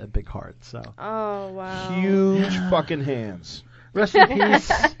man with a big heart. So Oh wow. Huge fucking hands. rest in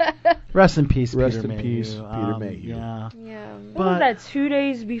peace. Rest in peace, Rest Peter in Mayhew. peace, Peter Mayhew. Yeah, Yeah. What was that? 2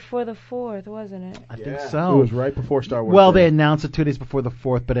 days before the 4th, wasn't it? I think It so. was right before Star Wars. Well, Day. they announced it 2 days before the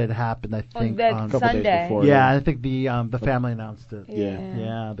 4th, but it happened, I think, that on couple days Sunday. before. Yeah, I think the family announced it. Yeah.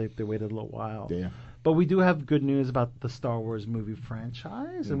 Yeah, they waited a little while. Yeah. But we do have good news about the Star Wars movie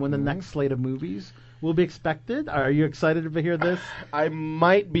franchise and when the next slate of movies will be expected. Are you excited to hear this? I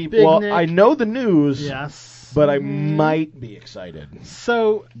might be. Big Well, Nick. I know the news. Yes. But I might be excited,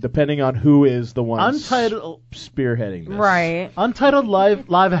 So, depending on who is the one Untitled- spearheading this. Right. untitled live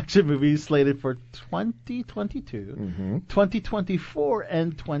action movies slated for 2022, Mm-hmm. 2024,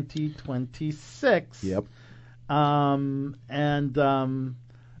 and 2026. Yep.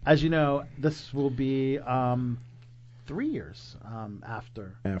 As you know, this will be 3 years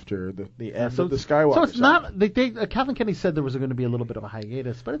after. After the end So of the it's- Skywalker. So it's saga. not. Calvin Kennedy said there was going to be a little bit of a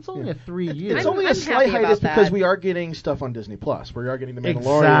hiatus, but it's only a 3 years. It's I'm- only a I'm slight happy hiatus about because that. we are getting stuff on Disney Plus. We are getting The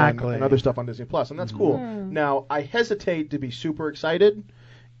Mandalorian Exactly. and other stuff on Disney Plus, and that's cool. Now, I hesitate to be super excited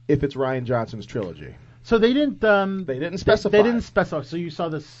if it's Ryan Johnson's trilogy. So they didn't. They didn't specify. They didn't specify. So you saw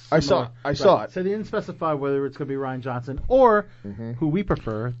this. I saw it. So they didn't specify whether it's going to be Ryan Johnson or Mm-hmm. who we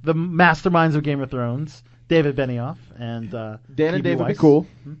prefer, the masterminds of Game of Thrones, David Benioff and Dan and T.B. Dave would be Weiss. cool.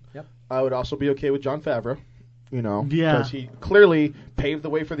 Yep. I would also be okay with Jon Favreau. Yeah. Because he clearly paved the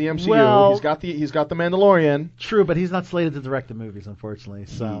way for the MCU. Well- he's got the Mandalorian. True, but he's not slated to direct the movies, unfortunately.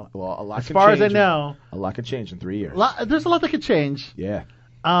 So Well, a lot as can far as I change know, a lot can change in 3 years. there's a lot that could change. Yeah.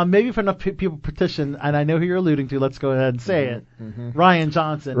 Maybe if enough people petition, and I know who you're alluding to. Let's go ahead and say it. Ryan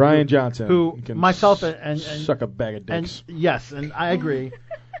Johnson. Ryan Johnson. Who can myself and suck a bag of and dicks. yes, and I agree.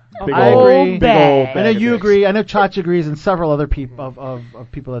 Big I old- agree. big old I bag know of you dicks. agree. I know Chach agrees, and several other people of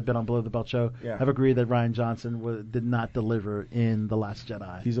people that have been on Below the Belt show Yeah. have agreed that Ryan Johnson did not deliver in The Last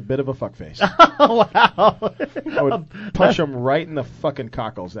Jedi. He's a bit of a fuckface. Oh, wow. I would punch him right in the fucking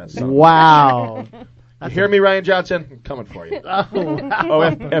cockles. That son. Wow. You hear me, Ryan Johnson? I'm coming for you. Oh, wow. Oh,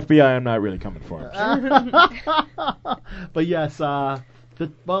 FBI, I'm not really coming for him. But yes,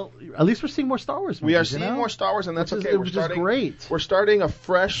 well, at least we're seeing more Star Wars movies. We are you seeing know? more Star Wars, and that's Which is- okay. which is great. We're starting a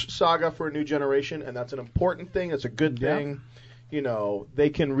fresh saga for a new generation, and that's an important thing. That's a good Yeah. thing. You know, they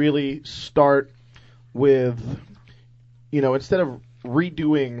can really start with, instead of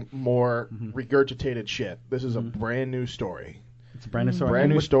redoing more regurgitated shit, this is a brand new story. It's a brand new story. Brand And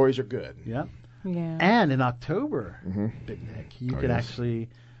new with- stories are good. Yeah. Yeah. And in October, Big Nick, you Oh, can yes. actually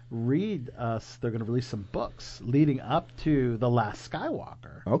read us. They're going to release some books leading up to The Last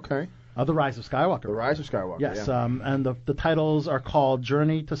Skywalker. Okay. The Rise of Skywalker. The Rise of Skywalker. Yes, Yeah. and the titles are called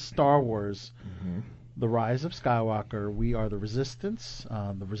Journey to Star Wars, The Rise of Skywalker, We Are the Resistance,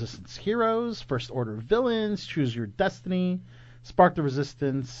 The Resistance Heroes, First Order Villains, Choose Your Destiny, Spark the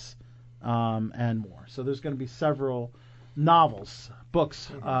Resistance, and more. So there's going to be several novels, books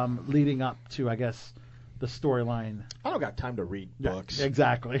leading up to, I guess, the storyline. I don't got time to read books. Yeah,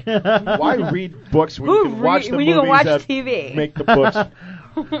 exactly. Why read books when Who you can watch the when movies you can watch that TV? make the books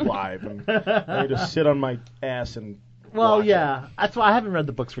live? And I just sit on my ass and Well, watch yeah, that's why I haven't read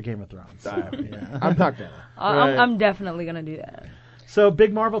the books for Game of Thrones. it. Yeah. I'm not gonna. Right. I'm definitely gonna do that. So,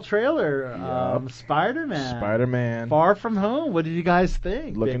 big Marvel trailer, Yup. Spider-Man. Spider-Man. Far From Home. What did you guys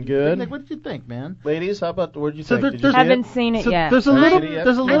think? Looking Big- good. Big Nick, what did you think, man? Ladies, how about what did you So think? there- Did you there's- see Haven't it? seen it So yet. there's a Haven't little, seen it yet?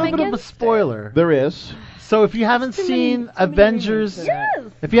 there's a little I'm bit of a against it. spoiler. There is. So if you haven't seen Avengers,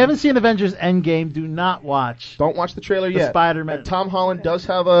 if you haven't seen Avengers Endgame, do not watch. Don't watch the trailer The yet. Spider-Man. And Tom Holland does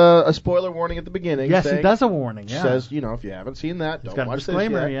have a spoiler warning at the beginning. Yes, saying, he does a warning. Yeah, Says, if you haven't seen that, he's don't got a watch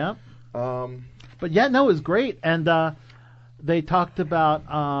disclaimer. this yet. Yeah, but yeah, no, it was great, and they talked about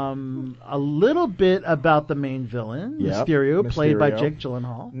a little bit about the main villain, Yep, Mysterio, played by Mysterio. Jake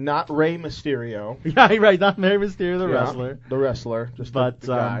Gyllenhaal. Not Rey Mysterio. Yeah, right, not Mary Mysterio, the Yeah, wrestler. The wrestler. Just But,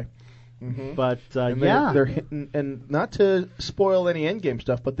 the guy. Mhm. But And yeah, they're hinting, and not to spoil any Endgame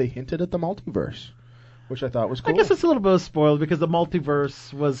stuff, but they hinted at the multiverse, which I thought was cool. I guess it's a little bit spoiled because the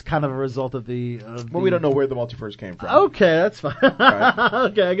multiverse was kind of a result of the. Well, we don't know where the multiverse came from. Okay, that's fine.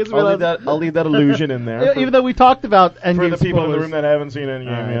 Okay, I guess I'll leave that illusion in there. Even though we talked about Endgame for the people in the spoilers. room that haven't seen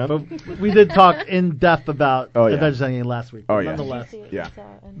Endgame All right, yet. but we did talk in depth about Oh, yeah. Avengers Endgame last week. Oh, yeah. Nonetheless. Yeah.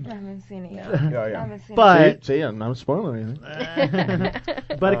 I haven't seen it yet. Yeah, yeah. I haven't seen But See, I'm not spoiling anything.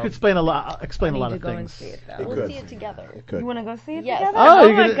 but it could explain a lot. Explain I a lot need of to go and things. see it, though. It We'll could. see it together. It it. could. You want to go see it Yes. together? Oh, Oh,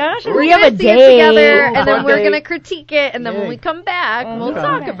 you're my gonna- gosh. We're We gonna have a see it day. together, and then we're Monday. gonna critique it, and then when Yay. we come back, we'll Okay.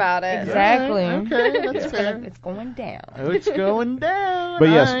 talk about it. Exactly. Okay, that's It's fair. gonna- It's going down. Oh, it's going down. But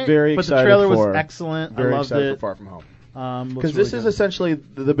yes, all right. very But the excited trailer for- was excellent. Very I loved excited it. for Far From Home. Looks Because really this is good. essentially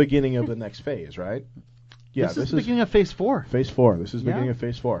the beginning of the next phase, right? Yeah, this is the beginning of Phase 4. Phase 4. This is the Yeah. beginning of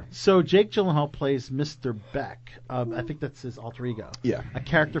Phase 4. So Jake Gyllenhaal plays Mr. Beck. I think that's his alter ego. Yeah. A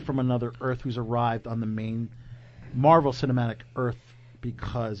character from another Earth who's arrived on the main Marvel Cinematic Earth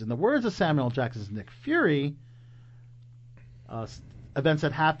because, in the words of Samuel L. Jackson's Nick Fury, events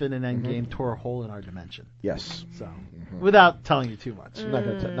that happened in Endgame tore a hole in our dimension. Yes. So, without telling you too much. Not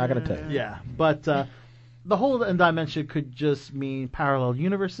gonna tell you. Yeah, but the whole dimension could just mean parallel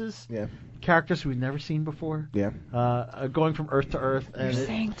universes. Yeah. Characters we've never seen before. Yeah. Going from Earth to Earth, and You're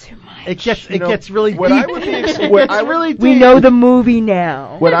saying too much. it gets really what deep. I would be really deep. We know the movie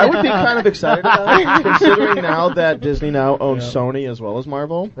now. What I would be kind of excited about, considering now that Disney now owns Sony as well as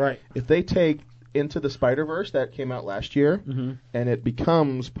Marvel, Right. if they take Into the Spider-Verse that came out last year, and it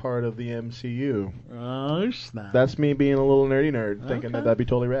becomes part of the MCU. Oh snap! That's me being a little nerdy nerd, thinking that'd be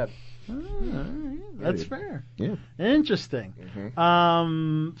totally rad. That's fair. Yeah. Interesting.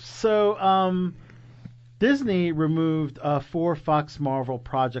 So Disney removed 4 Fox Marvel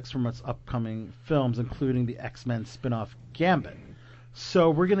projects from its upcoming films, including the X-Men spin-off Gambit. So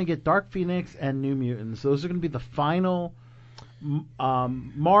we're going to get Dark Phoenix and New Mutants. Those are going to be the final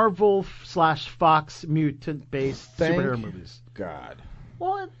Marvel/Fox mutant-based superhero movies. God.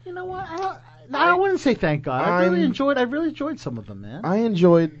 Well, you know what? I wouldn't say thank God. I really enjoyed some of them, man. I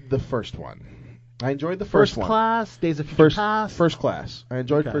enjoyed the first one. I enjoyed the first one. Class, Days of Future Past. First Class. I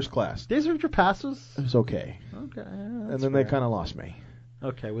enjoyed First Class. Days of Future Past was It was okay. okay. And then they kind of lost me.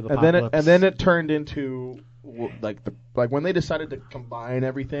 Okay, with And Apocalypse. then it turned into like when they decided to combine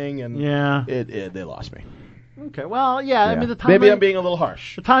everything and they lost me. Okay, well, yeah. I mean, the timeline, maybe I'm being a little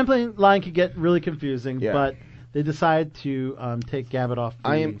harsh. The timeline could get really confusing, Yeah. but they decided to take Gambit off.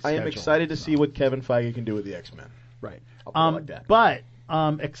 I am excited to see what Kevin Feige can do with the X-Men. Right. I'll put it like that. But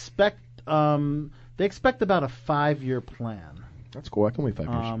they expect about a 5-year plan. That's cool. I can wait 5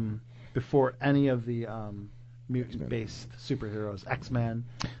 years. Before any of the mutant-based superheroes, X-Men,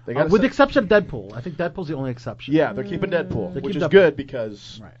 They with the exception of Deadpool. I think Deadpool's the only exception. Yeah, they're keeping Deadpool, They which keep is Deadpool. good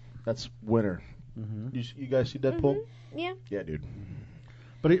because Right. that's winter. You guys see Deadpool? Yeah. Yeah, dude.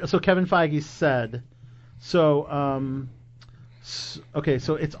 But so Kevin Feige said, so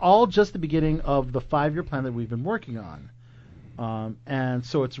it's all just the beginning of the 5-year plan that we've been working on, and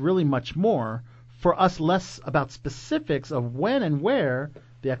so it's really much more for us, less about specifics of when and where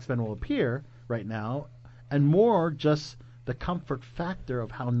the X-Men will appear right now, and more just the comfort factor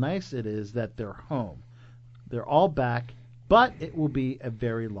of how nice it is that they're home. They're all back, but it will be a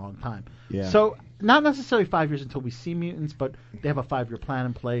very long time. Yeah. So not necessarily 5 years until we see mutants, but they have a 5-year plan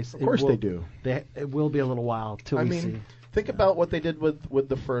in place. Of course they do. It will be a little while till we see. Think about what they did with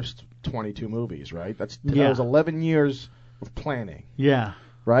the first 22 movies, right? That Yeah. was 11 years of planning, Yeah.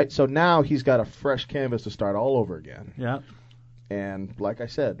 right? So now he's got a fresh canvas to start all over again. Yeah. And like I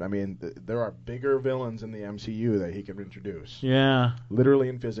said, I mean, there are bigger villains in the MCU that he can introduce, Yeah. literally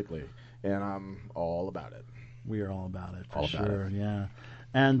and physically, and I'm all about it. We are all about it, for All about sure. Yeah.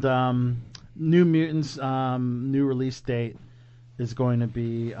 And New Mutants, new release date is going to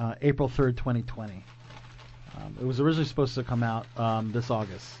be April 3rd, 2020. It was originally supposed to come out this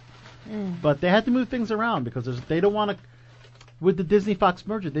August. But they had to move things around because they don't want to, with the Disney-Fox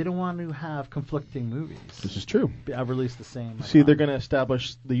merger, they don't want to have conflicting movies. This is true. Released the same. See, they're going to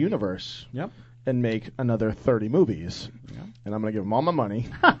establish the universe Yep. and make another 30 movies. And I'm going to give them all my money.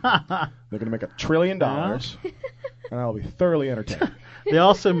 They're going to make $1 trillion, and I'll be thoroughly entertained. They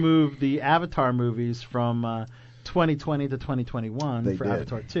also moved the Avatar movies from 2020 to 2021 They for did.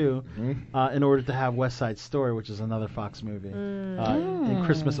 Avatar 2 in order to have West Side Story, which is another Fox movie, in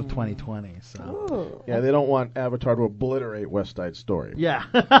Christmas of 2020. So Yeah, they don't want Avatar to obliterate West Side Story. yeah,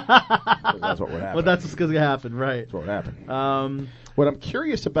 That's what would happen. well, that's what's going to happen, right? That's what would happen. What I'm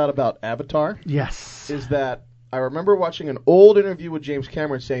curious about Avatar Yes. is that I remember watching an old interview with James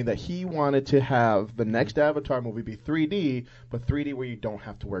Cameron saying that he wanted to have the next Avatar movie be 3D, but 3D where you don't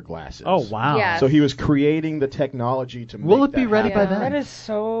have to wear glasses. Oh wow. Yes. So he was creating the technology to make Will it be that ready by happen. then? That is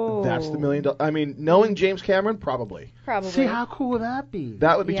so. That's the $1 million. I mean, knowing James Cameron, probably. Probably. See, how cool would that be?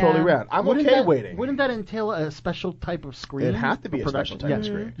 That would be Yeah. totally rad. I'm Wouldn't okay that, waiting. Wouldn't that entail a special type of screen? It'd have to be for a special production? type of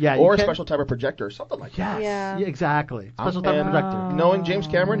Yeah. screen. Yeah, you or a can't- special type of projector or something like that. Yes. Yeah. Exactly. Special type of And projector. knowing James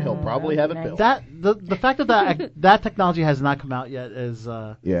Cameron, he'll probably have it built. That the fact that that technology has not come out yet is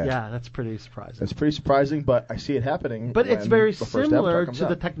Yeah. that's pretty surprising. That's pretty surprising, but I see it happening. But it's when very the first similar Avatar comes to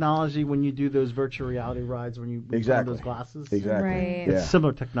the out. technology when you do those virtual reality rides when you Exactly. wear those glasses. Exactly. Right. Yeah. It's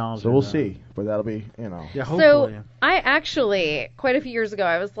similar technology. So we'll though. see, but that'll be, Yeah, So hopefully. I actually, quite a few years ago,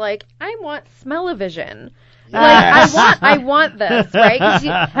 I was like, I want smell-o-vision. Yes. Like I want this, right? 'Cause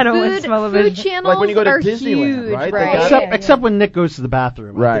I don't want food smell-o-vision. channels Like when you go to are Disneyland, huge, right? They right? got- Except when Nick goes to the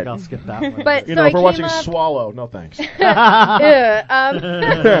bathroom. I Right. think I'll skip that one. But you so know, if I we're watching came up, Swallow, no thanks. No, Yeah,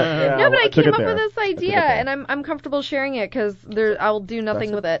 but I I took came it up there. with this I took it idea, there. and I'm comfortable sharing it because I'll do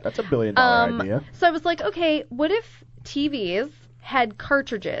nothing with it. That's a $1 billion idea. So I was like, okay, what if TVs had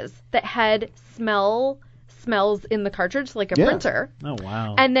cartridges that had smell smells in the cartridge like a Yeah. printer. Oh,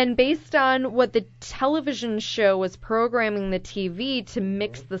 wow. And then based on what the television show was programming the TV to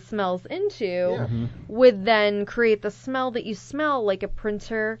mix the smells into, would then create the smell that you smell like a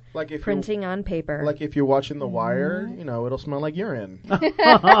printer Like if printing on paper. Like if you're watching The Wire, it'll smell like urine. Or if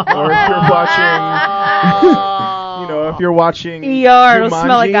you're watching, if you're watching ER, it'll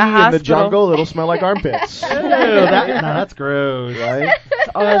smell like a Jumanji in the hospital. jungle, it'll smell like armpits. Ew, that's gross. Right?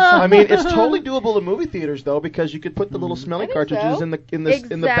 I mean, it's totally doable in movie theaters though, because you could put the little smelling cartridges so. in the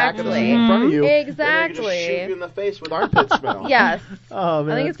back of the seat in front of you. And then you just shoot you in the face with armpit smell. Yes. Oh,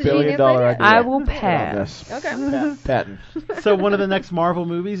 man. I think it's a $1 genius billion idea. I will pass. Okay. Patent. So one of the next Marvel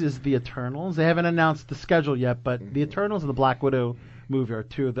movies is The Eternals. They haven't announced the schedule yet, but The Eternals and the Black Widow movie are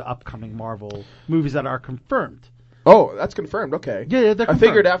two of the upcoming Marvel movies that are confirmed. Oh, that's confirmed. Okay. Yeah, they're I confirmed.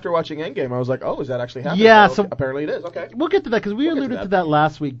 figured after watching Endgame, I was like, oh, is that actually happening? Yeah, Oh, so- okay. Apparently it is. Okay. We'll get to that because we We'll get to alluded that. to that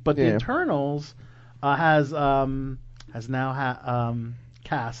last week. But The Yeah. Eternals has now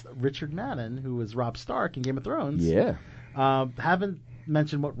cast Richard Madden, who was Robb Stark in Game of Thrones. Yeah. Haven't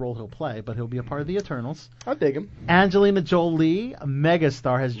mentioned what role he'll play, but he'll be a part of The Eternals. I'll dig him. Angelina Jolie, a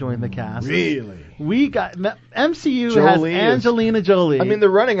megastar, has joined the cast. Really? We got MCU Jolie has Angelina Jolie. I mean, they're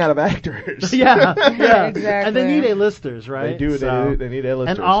running out of actors. yeah, yeah, Exactly. and they need A-listers, right? They do. So- They need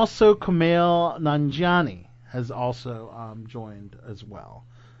A-listers. And also Kumail Nanjiani has also joined as well.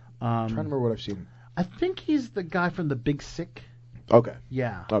 I'm trying to remember what I've seen. I think he's the guy from The Big Sick. Okay.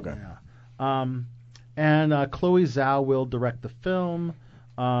 Yeah. Okay. Yeah. And Chloe Zhao will direct the film,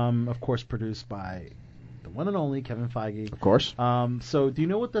 of course produced by the one and only Kevin Feige. Of course. So do you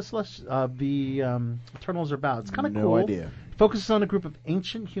know what the Eternals are about? It's kind of No cool. idea. It focuses on a group of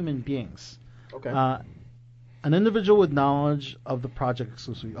ancient human beings. Okay. An individual with knowledge of the project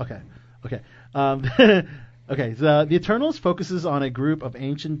exclusively. Okay. Okay. So the Eternals focuses on a group of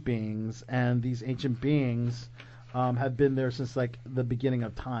ancient beings, and these ancient beings have been there since like the beginning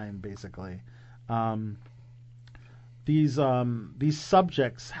of time, basically. These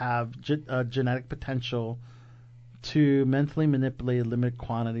subjects have genetic potential to mentally manipulate limited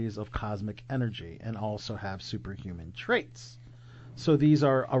quantities of cosmic energy, and also have superhuman traits. So these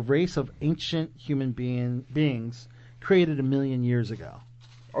are a race of ancient human beings created 1 million years ago.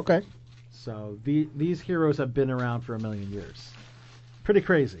 Okay. So these heroes have been around for 1 million years. Pretty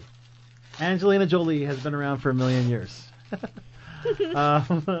crazy. Angelina Jolie has been around for 1 million years.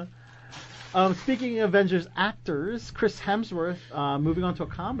 Speaking of Avengers actors, Chris Hemsworth, moving on to a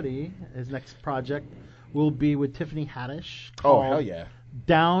comedy, his next project will be with Tiffany Haddish. Oh, called hell yeah.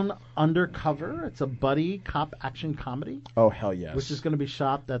 Down Undercover. It's a buddy cop action comedy, Oh, hell yes. which is going to be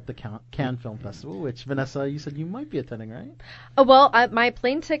shot at the Cannes Film Festival, which, Vanessa, you said you might be attending, right? Oh, well, my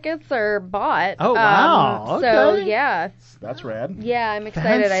plane tickets are bought. Oh, wow. So, Okay. yeah. That's rad. Yeah, I'm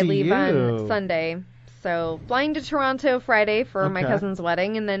excited. I Fancy leave you. on Sunday. So, flying to Toronto Friday for my Okay. cousin's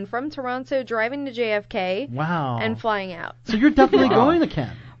wedding, and then from Toronto, driving to JFK Wow. and flying out. So you're definitely Wow. going to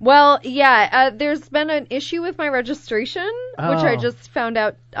Cannes. Well, yeah, there's been an issue with my registration, which I Oh. just found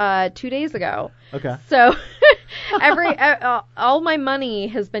out 2 days ago. Okay. So, all my money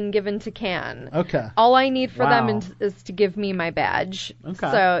has been given to Cannes. Okay. All I need for Wow. them is to give me my badge.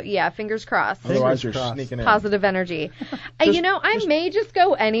 Okay. So, yeah, fingers crossed. Otherwise, Fingers you're crossed. sneaking in. Positive energy. I may just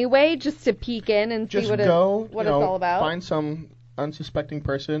go anyway, just to peek in and Just see what go. it's all about. Find some unsuspecting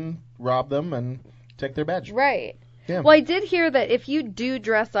person, rob them, and take their badge. Right. Yeah. Well, I did hear that if you do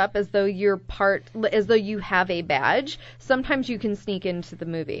dress up as though as though you have a badge, sometimes you can sneak into the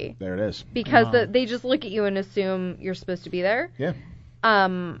movie There it is. because Wow. they just look at you and assume you're supposed to be there. Yeah.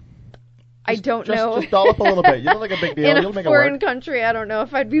 I don't know. Just doll up a little bit. You don't like a big deal. In You'll a make it foreign work. country, I don't know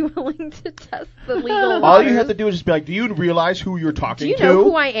if I'd be willing to test the legal All you waters. have to do is just be like, do you realize who you're talking Do you to? know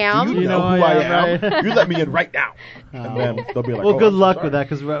who I am? Do you know who I am? right? You let me in right now. And then they'll be like, Well, oh, good I'm luck sorry. with that,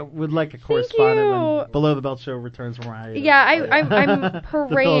 because we'd like a correspondent you. when Below the Belt Show returns from hiatus. Yeah, I'm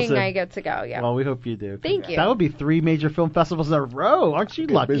praying Dawson. I get to go. Yeah. Well, we hope you do. Thank you. That would be 3 major film festivals in a row. Aren't you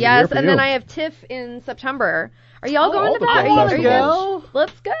lucky? busy. Yes, year for and then you. I have TIFF in September. Are y'all going all to the that? film Are you festivals.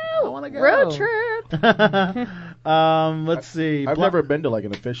 Let's go. I wanna go. Road trip. Let's see. I've never been to like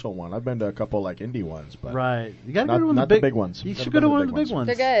an official one. I've been to a couple like indie ones, but Right. You gotta Not- go to one not of the the big ones. You Never should been go to to one the of the big big ones.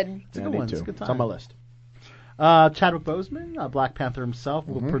 They're good. It's a yeah, I good need one. to. It's a good It's time. on my list. Chadwick Boseman, Black Panther himself,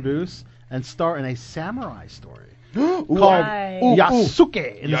 will produce and star in a samurai story called Nice.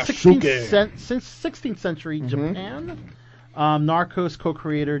 Yasuke in the Yasuke. 16th century Japan. Narcos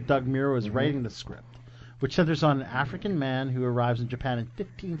co-creator Doug Muro is writing the script, which centers on an African man who arrives in Japan in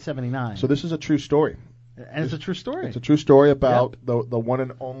 1579. So this is a true story. And it's a true story. It's a true story about the one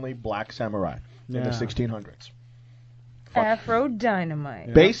and only black samurai in Yeah. the 1600s. Afro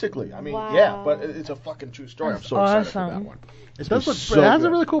Dynamite. Basically, I mean, Wow. yeah, but it's a fucking true story. I'm so excited for that awesome. one. It does look. so It has a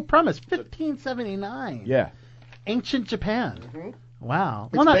good. really cool premise. 1579. Yeah, Ancient Japan. Wow.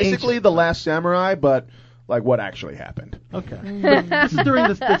 it's basically the Last Samurai, but like what actually happened. Okay. But this is during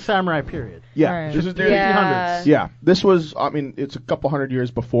the samurai period. Yeah, Right. this is during Yeah. Yeah, this was. I mean, it's a couple hundred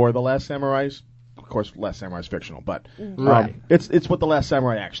years before the Last Samurais. Of course, Last Samurai is fictional, but Right. it's what the Last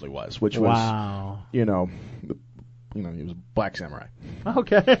Samurai actually was, which was Wow. he was Black Samurai.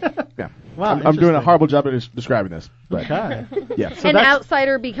 Okay. Yeah. Wow. I'm doing a interesting. horrible job of describing this, but Okay. yeah. So An that's-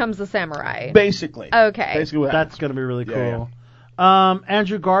 outsider becomes a samurai. Basically. Okay. Basically what That's going to be really Yeah, cool.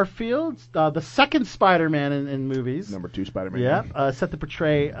 Andrew Garfield, the second Spider-Man in movies. number 2 Spider-Man. Yeah, set to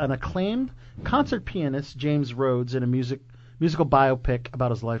portray an acclaimed concert pianist, James Rhodes, in a musical biopic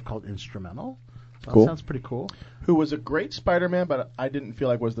about his life called Instrumental. So Cool. That sounds pretty cool. Who was a great Spider-Man, but I didn't feel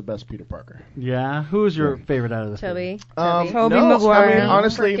like was the best Peter Parker. Yeah. Who's your favorite out of the three? Toby. Tobey no, Maguire. I mean,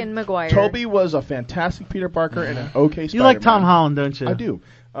 honestly, Frickin' Maguire. Toby was a fantastic Peter Parker and an okay Spider-Man. You like Tom Holland, don't you? I do.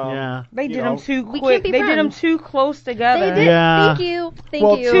 Yeah. They you did know, them too We quick. can't be They did them friends. too close together. They did. Yeah. Thank you. Thank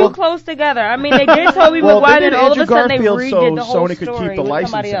Well, you. Too close together. I mean, they did Tobey Well, Maguire, they did then all of Andrew a sudden they Garfield redid so the whole Sony could story keep the with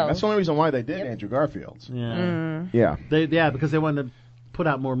licensing. somebody else. That's the only reason why they did Andrew Garfield's. Yeah. Yeah. Because they wanted to put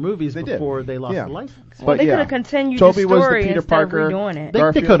out more movies They did. before they lost Yeah. the license. But They yeah. could have continued Toby the was the story Peter instead Parker. of redoing it. They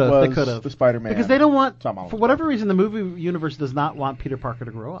Garfield could have. They was could have. the Spider-Man. Because they don't want, Tom Holland. for whatever reason, the movie universe does not want Peter Parker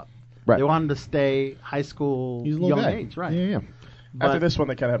to grow up. Right. They want him to stay high school, He's a little young guy. age, right? Yeah. But After this one,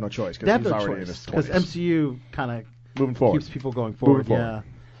 they kind of have no choice they have because he's no already in choice his because 20s. MCU kind of Moving forward. keeps people going forward. Moving forward.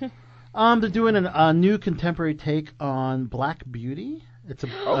 Yeah. They're doing a new contemporary take on Black Beauty. It's a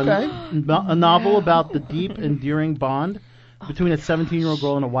novel about the deep, enduring bond between a 17-year-old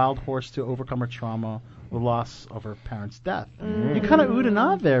girl and a wild horse to overcome her trauma, the loss of her parents' death. You kind of oohed and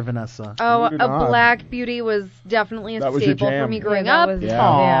ahhed there, Vanessa. Oh, Believe it or a not. Black Beauty was definitely a That was your staple for jam. me growing Yeah, up. that was-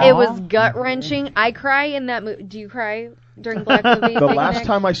 Yeah. It was gut wrenching. I cry in that movie. Do you cry during Black Movie? The last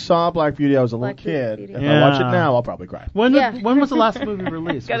time I saw Black Beauty, I was a little Black kid. Beauty. If I watch Yeah. it now, I'll probably cry. When Yeah. when was the last movie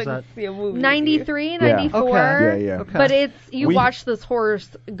released? Was Gotta that see a movie. 93, Yeah. 94. Okay. Yeah. okay? But it's you We- watch this horse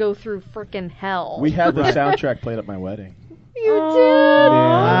go through frickin' hell. We had the soundtrack played at my wedding. You did.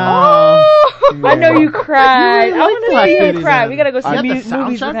 Wow. I know you cried. You really I like want to Black see him Beauty cry. then. We gotta go I see had the movies with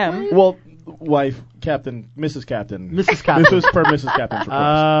soundtrack him. played? Well, wife, Captain, Mrs. Captain. Mrs. Captain. This was for Mrs. Captain's request.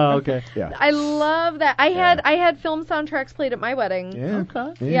 Oh, okay. Yeah. I love that. I had film soundtracks played at my wedding. Yeah.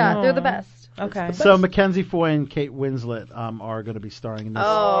 Okay. Yeah, they're the best. Okay. So Mackenzie Foy and Kate Winslet are going to be starring in this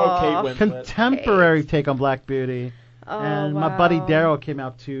Oh, Kate Winslet. contemporary take on Black Beauty. Oh, And wow. my buddy Daryl came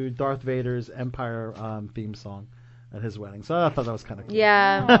out to Darth Vader's Empire theme song at his wedding. So I thought that was kind of cool.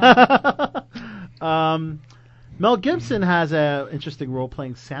 Yeah. Mel Gibson has an interesting role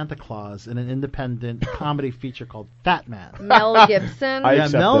playing Santa Claus in an independent comedy feature called Fat Man. Mel Gibson. I Yeah,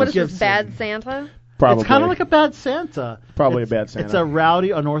 accept Mel What this. is this, Gibson. Bad Santa? Probably. It's kind of like a bad Santa. Probably a It's- bad Santa. It's a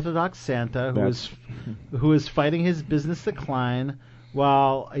rowdy, unorthodox Santa That's- who is fighting his business decline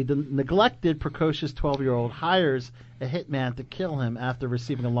while a neglected, precocious 12-year-old hires a hitman to kill him after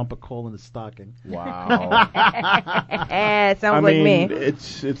receiving a lump of coal in his stocking. Wow. Sounds I like mean, me.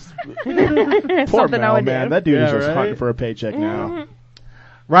 it's poor Something I Mel, would man. do. That dude is Yeah, just right? hunting for a paycheck now.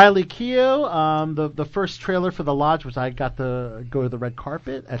 Riley Keough, the first trailer for The Lodge, which I got to go to the red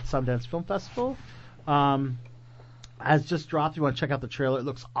carpet at Sundance Film Festival, has just dropped. You want to check out the trailer? It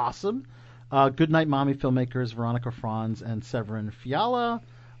looks awesome. Goodnight Mommy filmmakers Veronica Franz and Severin Fiala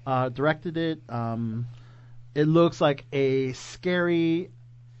directed it. It looks like a scary,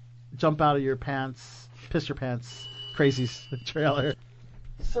 jump out of your pants, piss your pants, crazy trailer.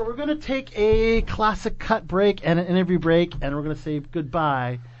 So we're going to take a classic cut break and an interview break, and we're going to say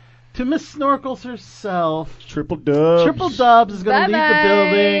goodbye to Miss Snorkels herself. Triple Dubs. Triple Dubs is going to leave the Bye-bye.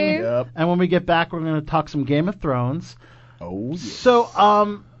 building. Yep. And when we get back, we're going to talk some Game of Thrones. Oh, yes. So,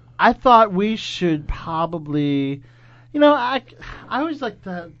 I thought we should probably, I always like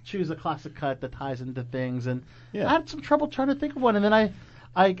to choose a classic cut that ties into things, and Yeah. I had some trouble trying to think of one, and then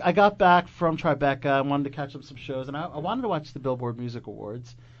I got back from Tribeca. I wanted to catch up some shows, and I wanted to watch the Billboard Music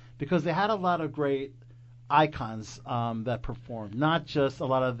Awards because they had a lot of great icons that performed, not just a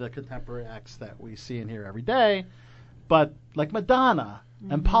lot of the contemporary acts that we see in here every day, but like Madonna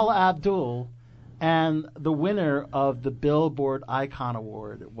and Paula Abdul. And the winner of the Billboard Icon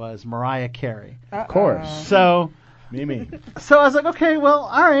Award was Mariah Carey. Of course. So Mimi. I was like, okay, well,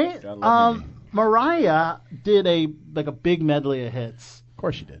 all right. Gotta love Mimi. Mariah did a big medley of hits. Of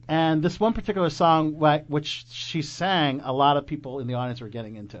course you did. And this one particular song, which she sang, a lot of people in the audience were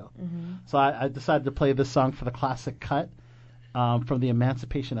getting into. Mm-hmm. So I decided to play this song for the classic cut from the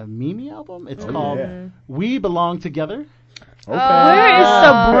Emancipation of Mimi album. It's called yeah. We Belong Together. Okay. Where is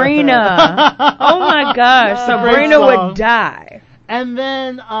Sabrina? Oh my gosh, Sabrina would die. And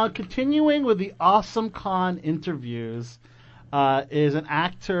then continuing with the Awesome Con interviews is an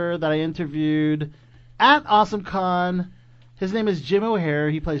actor that I interviewed at Awesome Con. His name is Jim O'Hare.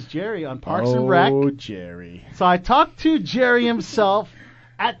 He plays Jerry on Parks and Rec. Oh, Jerry. So I talked to Jerry himself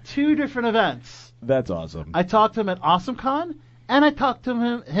at 2 different events. That's awesome. I talked to him at Awesome Con, and I talked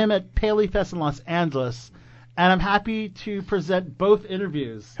to him at Paley Fest in Los Angeles. And I'm happy to present both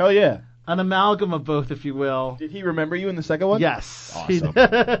interviews. Hell yeah. An amalgam of both, if you will. Did he remember you in the second one? Yes. Awesome.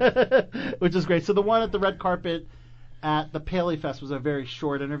 Which is great. So the one at the red carpet at the Paley Fest was a very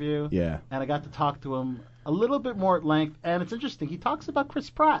short interview. Yeah. And I got to talk to him a little bit more at length. And it's interesting. He talks about Chris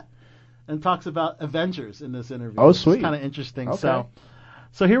Pratt and talks about Avengers in this interview. Oh, sweet. It's kind of interesting. Okay.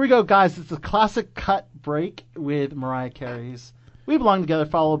 So here we go, guys. It's a classic cut break with Mariah Carey's We Belong Together,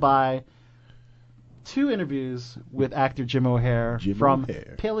 followed by 2 interviews with actor Jim O'Hare from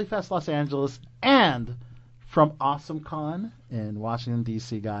Paley Fest Los Angeles and from Awesome Con in Washington,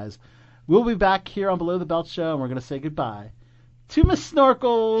 D.C., guys. We'll be back here on Below the Belt Show, and we're going to say goodbye to Miss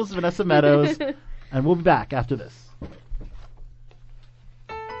Snorkels, Vanessa Meadows, and we'll be back after this.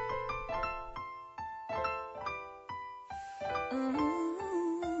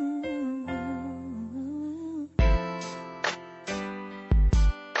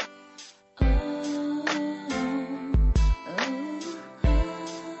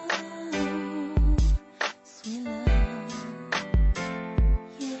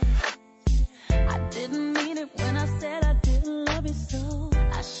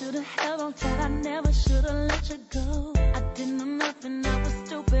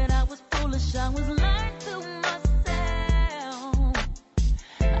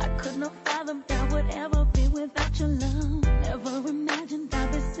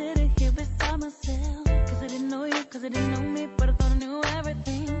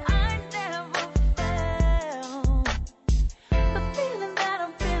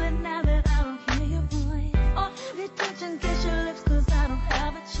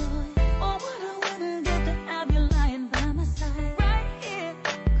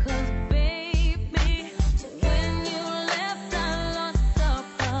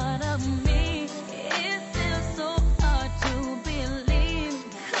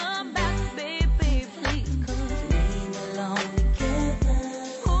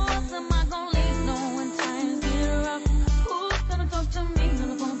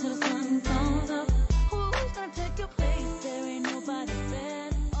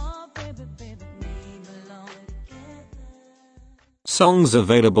 Songs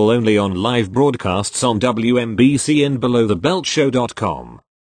available only on live broadcasts on WMBC and BelowTheBeltShow.com.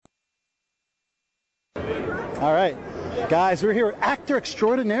 All right. Guys, we're here with actor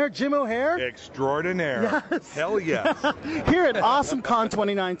extraordinaire Jim O'Hare. Extraordinaire. Yes. Hell yes. Here at Awesome Con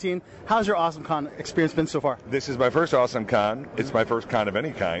 2019. How's your Awesome Con experience been so far? This is my first Awesome Con. It's my first con of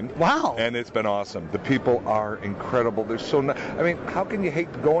any kind. Wow. And it's been awesome. The people are incredible. They're so I mean, how can you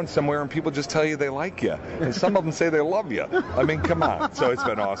hate going somewhere and people just tell you they like you? And some of them say they love you. I mean, come on. So it's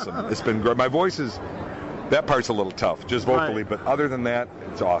been awesome. It's been great. My voice is... That part's a little tough, just vocally, but other than that,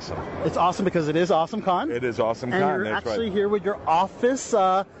 it's awesome. It's awesome because it is Awesome Con. It is Awesome and Con, you're that's actually right. here with your Office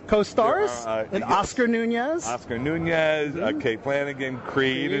co-stars, and yes. Oscar Nunez. Oscar Nunez, Kate Flanagan,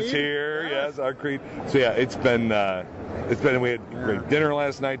 Creed is here, yes, our Creed. So yeah, we had great dinner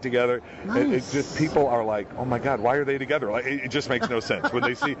last night together. Nice. It's just, people are like, oh my God, why are they together? Like, it just makes no sense. When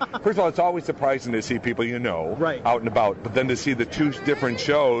they see, first of all, it's always surprising to see people out and about, but then to see the 2 different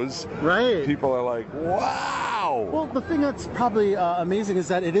shows, people are like, wow. Well, the thing that's probably amazing is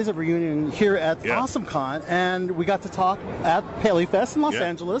that it is a reunion here at Awesome Con, and we got to talk at Paley Fest in Los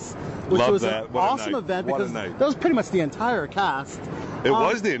Angeles, which Love was that. an What a awesome night. event What a because night. that was pretty much the entire cast. It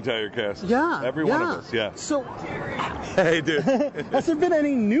was the entire cast. Yeah. Every one of us, yeah. So, hey, dude. has there been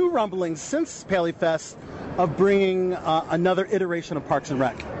any new rumblings since Paley Fest of bringing another iteration of Parks and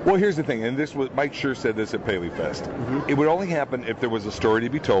Rec? Well, here's the thing, and this was Mike Schur said this at Paley Fest. It would only happen if there was a story to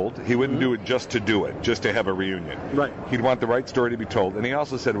be told. He wouldn't do it just to do it, just to have a reunion. Right. He'd want the right story to be told. And he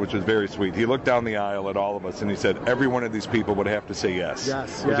also said, which was very sweet, he looked down the aisle at all of us and he said, every one of these people would have to say yes.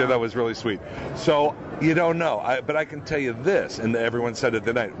 Yes, Which I yeah. thought was really sweet. So, you don't know. But I can tell you this, and everyone said it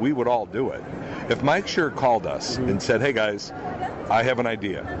tonight, we would all do it. If Mike Schur called us and said, hey guys, I have an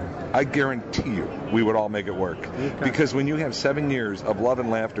idea, I guarantee you we would all make it work. Because when you have 7 years of love and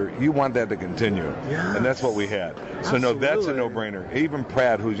laughter, you want that to continue. Yes. And that's what we had. So no, that's a no-brainer. Even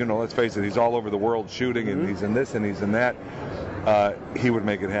Pratt, who's, let's face it, he's all over the world shooting and he's in this and he's in that. he would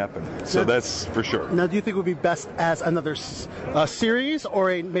make it happen. So that's for sure. Now, do you think it would be best as another series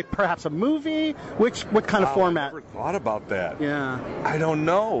or perhaps a movie? What kind of format? I never thought about that. Yeah. I don't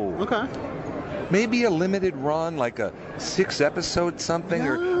know. Okay. Maybe a limited run, like a 6-episode something,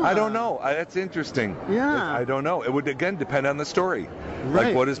 or I don't know. That's interesting. Yeah. I don't know. It would again depend on the story. Right.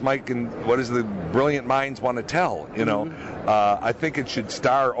 Like what does Mike and what does the brilliant minds want to tell? You know, I think it should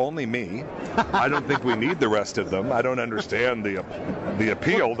star only me. I don't think we need the rest of them. I don't understand the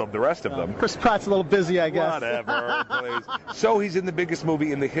appeal of the rest of them. Chris Pratt's a little busy, I guess. Whatever, please. So he's in the biggest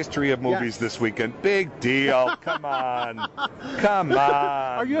movie in the history of movies this weekend. Big deal. Come on. Come on.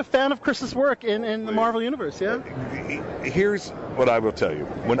 Are you a fan of Chris's work in the Marvel Universe, yeah? Here's what I will tell you.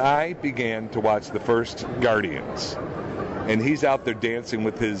 When I began to watch the first Guardians, and he's out there dancing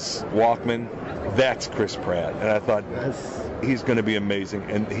with his Walkman, that's Chris Pratt. And I thought, he's going to be amazing,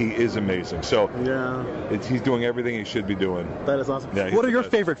 and he is amazing. So he's doing everything he should be doing. That is awesome. Yeah, what are your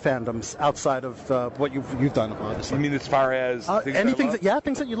favorite fandoms outside of what you've done, obviously? I mean, as far as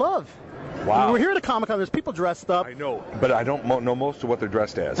things that you love. Wow. We're here at a Comic-Con. There's people dressed up. I know, but I don't know most of what they're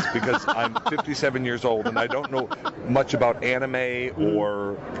dressed as because I'm 57 years old and I don't know much about anime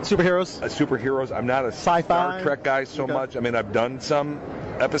or superheroes. I'm not a sci-fi Star Trek guy so much. I mean, I've done some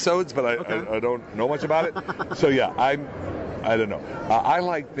episodes, but I don't know much about it. So yeah, I don't know. I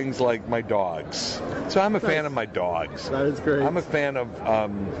like things like my dogs. So I'm a fan of my dogs. That is great. I'm a fan of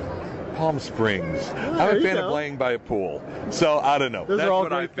Palm Springs. I'm a fan of playing by a pool. So I don't know. That's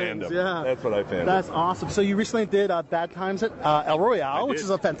what I fandom. Yeah. That's what I fandom. That's awesome. So you recently did Bad Times at El Royale, which is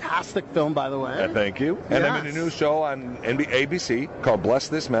a fantastic film, by the way. Thank you. And I'm in a new show on ABC called Bless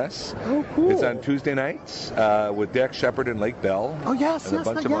This Mess. Oh, cool. It's on Tuesday nights with Dax Shepard and Lake Bell. Oh, yes. And a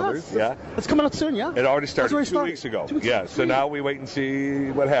bunch of others. Yeah. It's coming out soon, yeah? It already started 2 weeks ago. So now we wait and see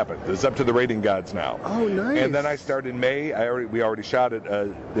what happens. It's up to the rating gods now. Oh, nice. And then I start in May. We already shot it.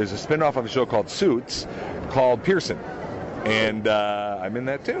 There's a spin-off of a show called Suits called Pearson. And I'm in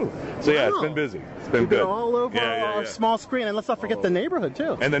that too. So yeah, it's been busy. It's been good. All over our small screen, and let's not forget The Neighborhood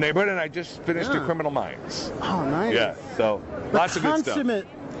too. And The Neighborhood, and I just finished a Criminal Minds. Oh, nice. Yeah, so lots of good stuff. Consummate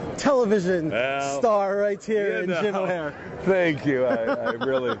television star right here in Jim O'Heir. Thank you. I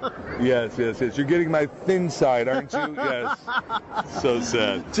really, yes. You're getting my thin side, aren't you? Yes. So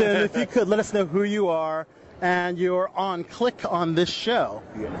sad. Jim, if you could let us know who you are and you're on Click on this show,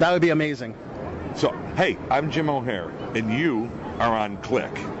 that would be amazing. So, hey, I'm Jim O'Heir, and you are on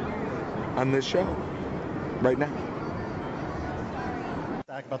Click on this show right now.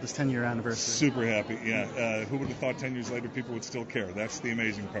 Back about this 10-year anniversary. Super happy, yeah. Who would have thought 10 years later people would still care? That's the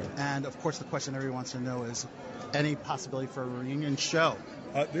amazing part. And, of course, the question everyone wants to know is any possibility for a reunion show?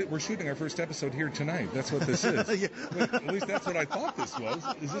 We're shooting our first episode here tonight. That's what this is. Wait, at least that's what I thought this was.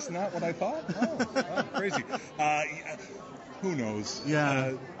 Is this not what I thought? Oh, crazy. Who knows?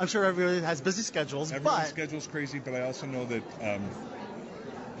 Yeah, I'm sure everybody has busy schedules. Everyone's schedule's crazy, but I also know that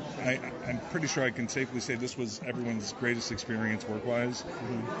I'm pretty sure I can safely say this was everyone's greatest experience work-wise,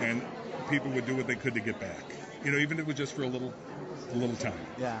 and people would do what they could to get back. You know, even if it was just for a little time.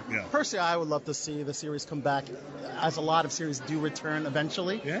 Yeah. Personally, I would love to see the series come back, as a lot of series do return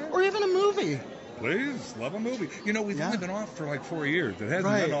eventually. Yeah. Or even a movie. Please, love a movie. You know, we've only been off for like 4 years. It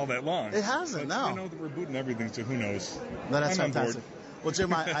hasn't been all that long. It hasn't, but you know that we're booting everything, so who knows? That's I'm fantastic. on board. Well,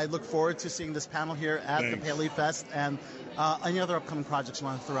 Jim, I look forward to seeing this panel here at the Paley Fest. And any other upcoming projects you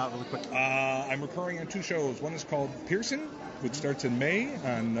want to throw out really quick? I'm recurring on 2 shows. One is called Pearson, which starts in May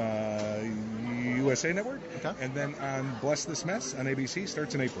on USA Network. Okay. And then on Bless This Mess on ABC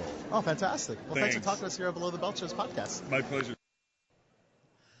starts in April. Oh, fantastic. Well, thanks for talking to us here at Below the Belt Show's podcast. My pleasure.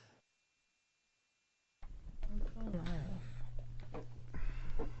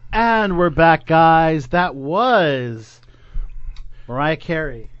 And we're back, guys. That was Mariah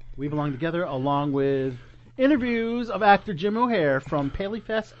Carey. We Belong Together, along with interviews of actor Jim O'Heir from Paley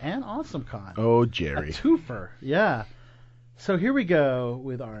Fest and AwesomeCon. Oh, Jerry. A twofer, yeah. So here we go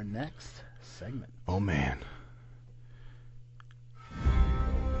with our next segment. Oh, man.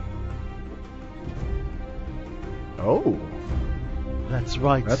 Oh. That's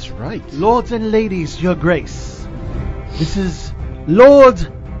right. That's right. Lords and ladies, your grace. This is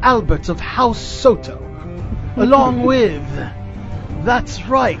Lord Albert of House Soto, along with, that's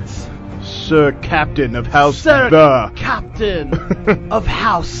right, Sir Captain of House Sir Captain of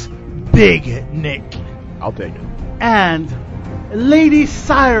House Big Nick. I'll take it. And Lady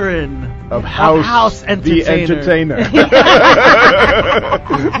Siren of House Entertainer. The Entertainer.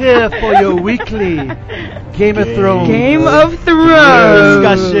 Here for your weekly Game of Thrones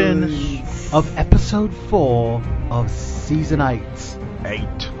discussion of episode 4 of season 8.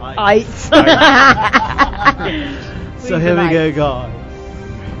 So here we go,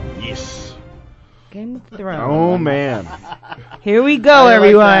 guys. Yes. Game of Thrones. Oh, man. Here we go, I like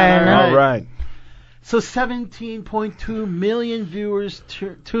everyone. that. All right. So 17.2 million viewers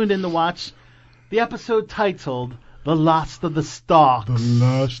tuned in to watch the episode titled "The Last of the Stalks." The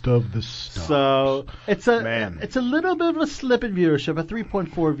Last of the Stalks. So it's a little bit of a slip in viewership, a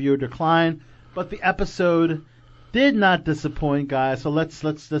 3.4 viewer decline, but the episode did not disappoint, guys. So let's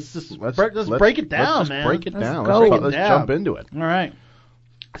break it down, man. Break it down. Go. Let's jump into it. All right.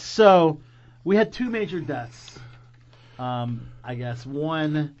 So we had two major deaths. I guess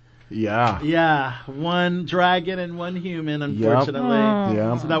one. Yeah. One dragon and one human, unfortunately.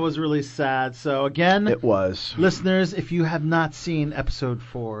 Yep. So that was really sad. So again, it was. Listeners, if you have not seen episode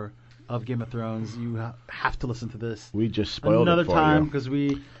 4 of Game of Thrones, you have to listen to this. We just spoiled another it for time you. because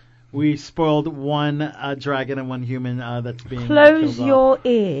we spoiled one dragon and one human that's being Close killed your off.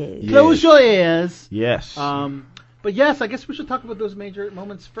 ears. Yes. Close your ears. Yes. But yes, I guess we should talk about those major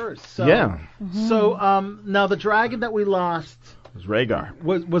moments first. So, Yeah. So now the dragon that we lost It was Rhaegar.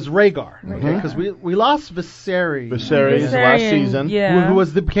 was Rhaegar, because we lost Viserys. Viserys last season. Yeah. Who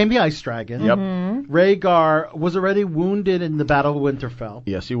became the ice dragon. Yep. Rhaegar was already wounded in the Battle of Winterfell.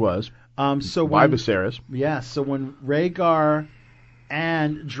 Yes, he was. So Why when, Viserys? yeah, so when Rhaegar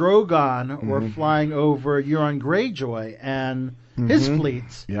and Drogon were flying over Euron Greyjoy and his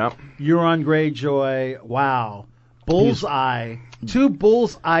fleets, Yep. Euron Greyjoy, wow, bullseye, two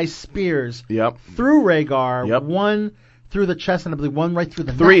bullseye spears Yep. through Rhaegar, Yep. one through the chest and I believe one right through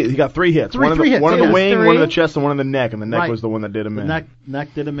the Three. neck. He got 3 hits. Three One in hits, the yeah. wing, Three? one in the chest, and one in the neck. And the neck Right. was the one that did him The in. neck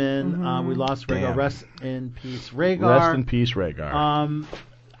did him in. We lost Rhaegar. Damn. Rest in peace, Rhaegar. Rest in peace, Rhaegar.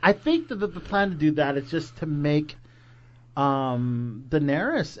 I think that the plan to do that is just to make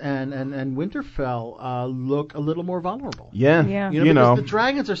Daenerys and Winterfell look a little more vulnerable. Yeah. Yeah. You know, because the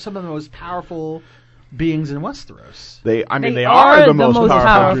dragons are some of the most powerful beings in Westeros. They They are are the most powerful.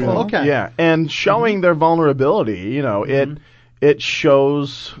 powerful. Okay. Yeah, and showing their vulnerability, it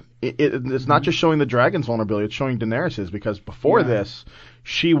shows. It's not just showing the dragon's vulnerability; it's showing Daenerys's, because before this,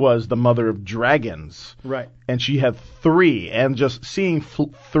 she was the mother of dragons, Right. and she had 3, and just seeing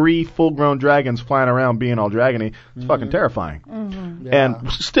 3 full-grown dragons flying around being all dragony, it's fucking terrifying. Yeah.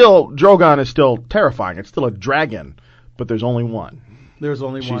 And still, Drogon is still terrifying. It's still a dragon, but there's only one. There's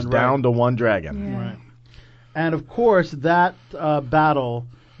only one. She's down to one dragon. Right. And of course, that battle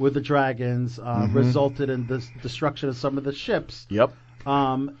with the dragons resulted in the destruction of some of the ships. Yep.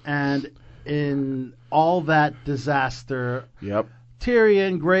 And in all that disaster, Yep.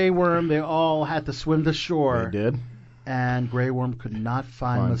 Tyrion, Grey Worm, they all had to swim to shore. They did. And Grey Worm could not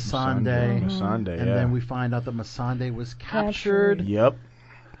find Missandei. Missandei, And yeah. then we find out that Missandei was captured. Yep.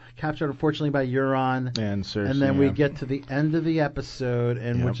 Captured, unfortunately, by Euron. And Cersei. And then we yeah. get to the end of the episode,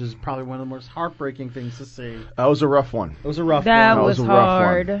 and Yep. which is probably one of the most heartbreaking things to see. That was a rough one. It was a rough That one. was a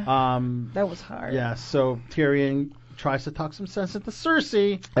rough one. hard. That was hard. Yeah, so Tyrion tries to talk some sense into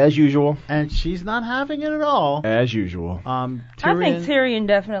Cersei, As usual. and she's not having it at all. As usual. I think Tyrion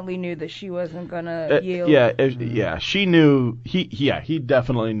definitely knew that she wasn't gonna yield. Yeah, she knew. He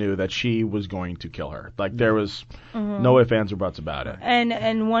definitely knew that she was going to kill her. Like there was no ifs, ands, or buts about it.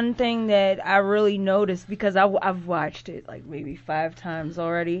 And one thing that I really noticed, because I've watched it like maybe 5 times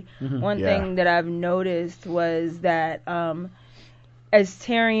already. One Yeah. thing that I've noticed was that as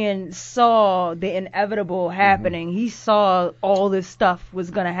Tyrion saw the inevitable happening, he saw all this stuff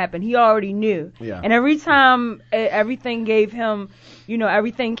was going to happen. He already knew. Yeah. And every time everything gave him,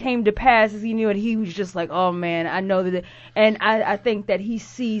 everything came to pass as he knew it, he was just like, oh man, I know that. And I think that he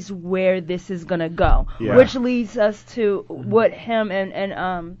sees where this is going to go, Yeah. which leads us to what him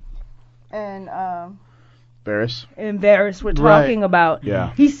and Varys were talking about.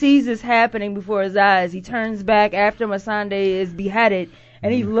 Yeah. He sees this happening before his eyes. He turns back after Missandei is beheaded,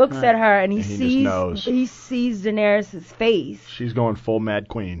 and he looks at her, and he just sees knows. Daenerys' face, She's going full Mad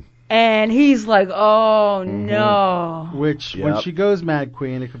Queen. and he's like, "Oh no!" Which, when Yep. she goes Mad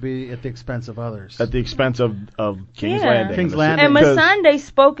Queen, it could be at the expense of others. At the expense of King's Yeah. Landing. King's Landing. And Because Missandei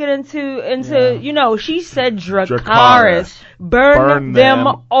spoke it into Yeah. she said Dracarys, Dracarys. burn them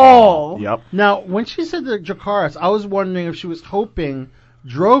them all. Yep. Now, when she said the Dracarys, I was wondering if she was hoping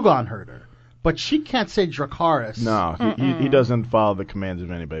Drogon heard her. But she can't say Dracarys. No, he doesn't follow the commands of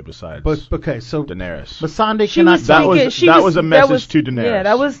anybody besides But, okay, so Daenerys. Missandei She cannot was That speaking, was- she that was was a that message was- to Daenerys. Yeah,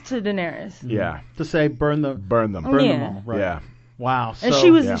 that was to Daenerys. Yeah. to say burn them Burn them. all. Right. Yeah. Wow. And so- she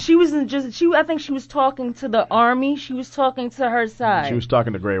was yeah. she wasn't just I think she was talking to the army. She was talking to her side. She was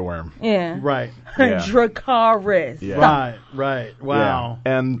talking to Grey Worm. yeah. Right. Yeah. Dracarys. Yeah. Right. Wow.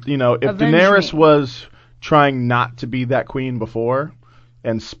 Yeah. And, if Avenge Daenerys me. was trying not to be that queen before,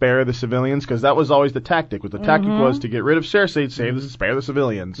 and spare the civilians, because that was always the tactic. The tactic was to get rid of Cersei, spare the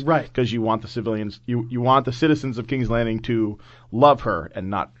civilians, right? Because you want the civilians, you want the citizens of King's Landing to love her and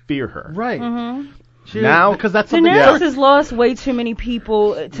not fear her, right? Now, because that's Daenerys has lost way too many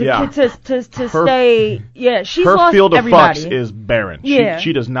people to stay. Yeah, she's her lost field of everybody. fucks is barren. Yeah.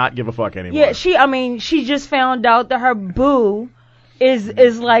 She does not give a fuck anymore. Yeah, she just found out that her boo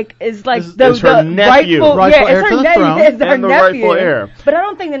is like her the nephew. rightful heir to the throne. It's her and the nephew. rightful heir. But I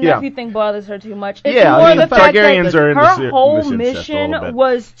don't think the nephew thing bothers her too much. It's Yeah, more I mean, the fact Targaryens that are into her whole this incest a little mission bit.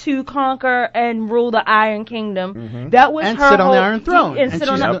 was to conquer and rule the Iron Kingdom. That was and her sit on whole, the Iron Throne. And sit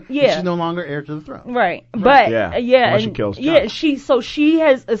on the, she's no longer heir to the throne. Right. But Unless she kills Jon. she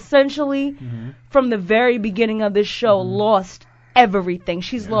has essentially from the very beginning of this show lost everything.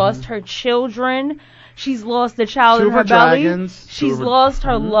 She's lost her children. She's lost the child Two in of her her belly. dragons. She's lost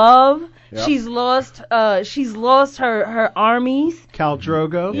her love. Yep. She's lost her armies. Khal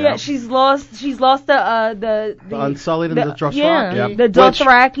Drogo. Yeah, she's lost the Unsullied and the Dothraki. Yeah, the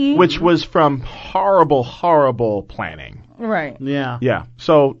Dothraki. Which was from horrible planning. Right. Yeah. Yeah.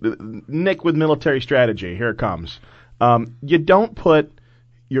 So Nick with military strategy, here it comes. You don't put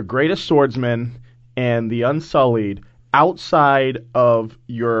your greatest swordsman and the Unsullied outside of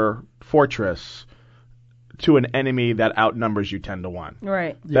your fortress to an enemy that outnumbers you 10-1.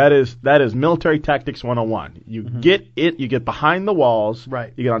 Right. That is military tactics 101. You get behind the walls.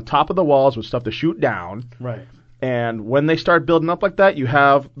 Right. You get on top of the walls with stuff to shoot down. Right. And when they start building up like that, you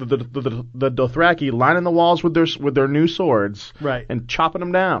have the Dothraki lining the walls with their new swords, right, and chopping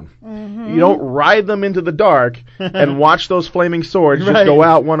them down. You don't ride them into the dark and watch those flaming swords just go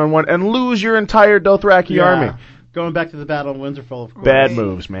out one-on-one and lose your entire Dothraki army. Going back to the battle in Winterfell, of course. Bad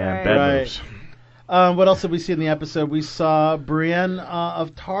moves, man. Bad moves. What else did we see in the episode? We saw Brienne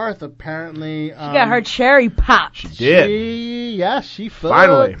of Tarth apparently. She got her cherry popped. She did. She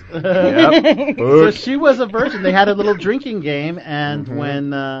finally. Yep. So she was a virgin. They had a little drinking game, and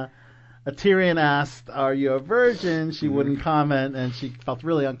when Tyrion asked, "Are you a virgin?" she wouldn't comment, and she felt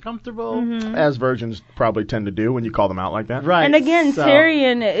really uncomfortable. As virgins probably tend to do when you call them out like that. Right. And again,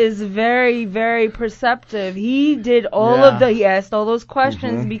 Tyrion is very, very perceptive. He did he asked all those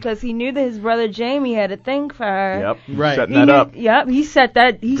questions because he knew that his brother Jaime had a thing for her. Yep. Right. Setting that up. Yep. He set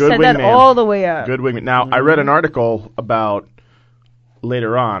that. He Good set that wingman. all the way up. Good wingman. Now, I read an article about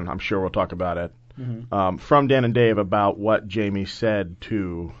later on. I'm sure we'll talk about it from Dan and Dave about what Jaime said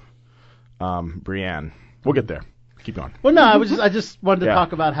to Brienne. We'll get there. Keep going. Well, no, I just wanted to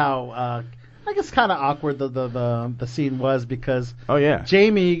talk about how I guess kind of awkward the scene was because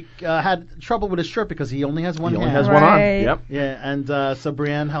Jaime had trouble with his shirt because he only has one hand. He only has one arm. Yep. Yeah, and so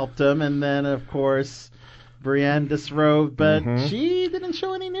Brienne helped him, and then of course Brienne disrobed, but she didn't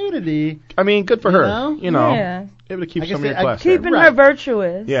show any nudity. I mean, good for her. You know, yeah. able to keep some of your class. Keeping her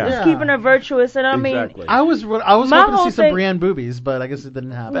virtuous. Yeah. Just keeping her virtuous, and I mean, I was hoping to see some Brienne boobies, but I guess it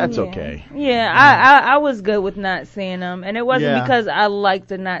didn't happen. That's okay. Yeah, I was good with not seeing them, and it wasn't because I like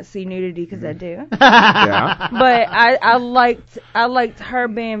to not see nudity, because I do. Yeah. But I liked her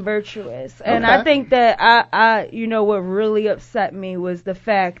being virtuous, and I think that I what really upset me was the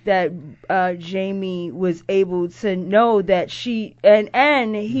fact that Jaime was able to know that she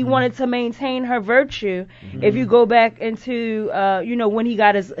and he wanted to maintain her virtue. If you go back into when he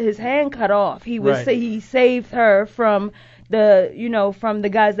got his hand cut off, he saved her from the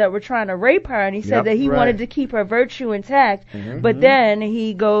guys that were trying to rape her, and he said that he wanted to keep her virtue intact, but then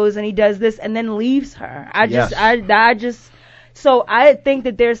he goes and he does this and then leaves her. So I think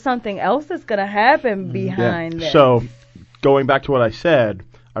that there's something else that's going to happen behind this. So going back to what I said,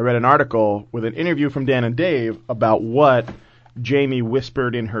 I read an article with an interview from Dan and Dave about what Jaime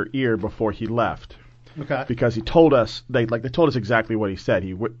whispered in her ear before he left. Okay. Because he told us they told us exactly what he said.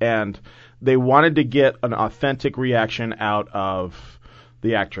 And they wanted to get an authentic reaction out of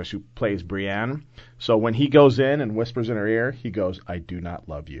the actress who plays Brienne. So when he goes in and whispers in her ear, he goes, "I do not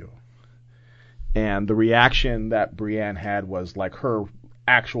love you." And the reaction that Brienne had was like her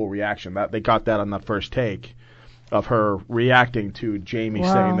actual reaction. That they got that on the first take of her reacting to Jaime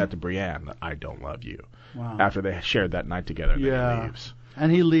saying that to Brienne, "I don't love you." Wow. After they shared that night together, and then he leaves.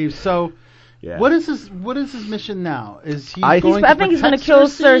 And he leaves. So. Yeah. What is his mission now? Is he I think he's going to kill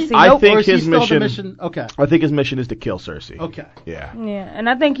Cersei. I think his mission. Okay. I think his mission is to kill Cersei. Okay. Yeah. Yeah, and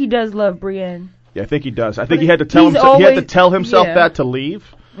I think he does love Brienne. Yeah, I think he does. I think he had to tell himself that to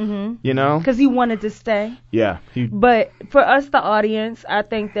leave. Mm-hmm. You know, because he wanted to stay. Yeah. But for us, the audience, I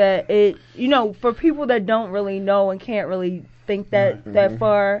think that for people that don't really know and can't really think that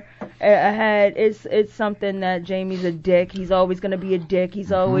far ahead. It's something that Jaime's a dick. He's always gonna be a dick.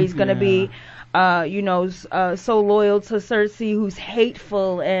 He's always gonna be, so loyal to Cersei, who's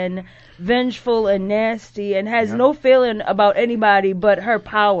hateful and vengeful and nasty, and has no feeling about anybody but her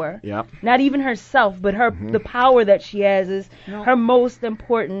power. Yep. Not even herself, but the power that she has is her most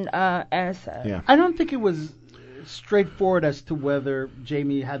important asset. Yeah. I don't think it was straightforward as to whether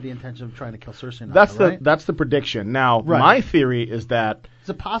Jaime had the intention of trying to kill Cersei or not. That's the prediction. Now, my theory is that is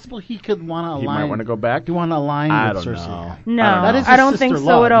it possible he could want to align? He might want to go back. Do you want to align I with don't Cersei? know. No, that is I don't think so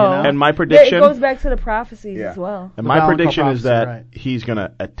love, at all. You know? And my prediction, it goes back to the prophecies as well. And The my Valonqar prediction is that prophecy, he's going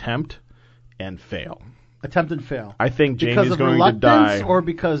to attempt and fail. Attempt and fail. I think because Jaime's of going to reluctance die. or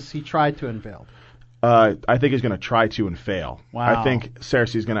because he tried to and failed. I think he's going to try to and fail. Wow. I think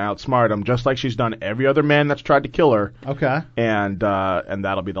Cersei's going to outsmart him, just like she's done every other man that's tried to kill her. Okay. And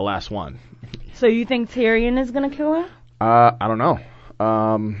that'll be the last one. So you think Tyrion is gonna kill her? I don't know.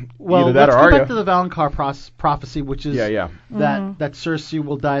 Well, either that let's or go Arya. back to the Valonqar prophecy, which is that Cersei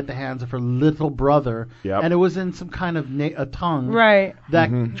will die at the hands of her little brother, and it was in some kind of a tongue, right?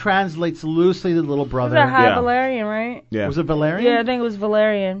 That translates loosely to little brother. Was that High Valerian, right? Yeah. Was it Valerian? Yeah, I think it was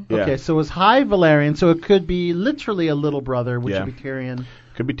Valerian. Yeah. Okay, so it was High Valerian, so it could be literally a little brother, which would be Tyrion.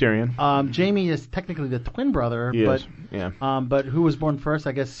 Could be Tyrion. Jaime is technically the twin brother, He but is, yeah. But who was born first?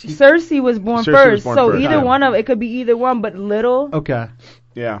 I guess Cersei was born Cersei first, was born so first, either yeah. one of it could be either one, but little. Okay.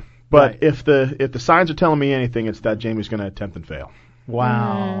 Yeah. But if the signs are telling me anything, it's that Jaime's going to attempt and fail.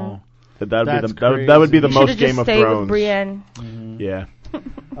 Wow. That would be the You most should've Game just of stayed Thrones. with Brienne. Yeah.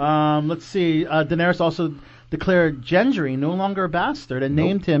 Let's see. Daenerys also declared Gendry no longer a bastard and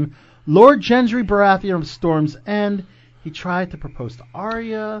named him Lord Gendry Baratheon of Storm's End. He tried to propose to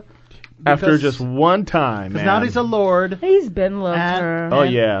Arya. After just one time, Because man. now he's a lord. He's been loved her. Oh,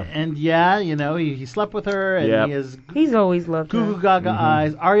 yeah. And he slept with her, and Yep. he has He's always loved goo her. goo gaga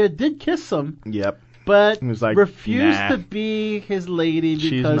eyes. Arya did kiss him, Yep. but He was like, refused nah. to be his lady She's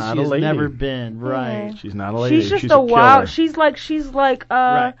because not she's a lady. never been. Right. She's not a lady. She's just a a wild.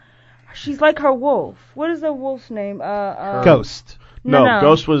 killer. She's like her wolf. What is the wolf's name? Ghost. No, No.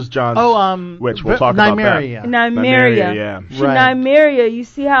 Ghost was John's witch. We'll talk about that. Nymeria. Nymeria. Yeah. Nymeria, you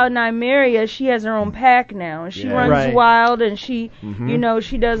see how Nymeria, she has her own pack now, and she Yeah. runs Right. wild, and she,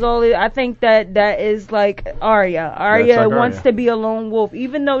 she does all the. I think that is like Arya. Arya like wants Arya. to be a lone wolf,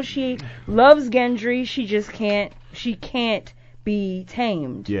 even though she loves Gendry. She just can't. She can't be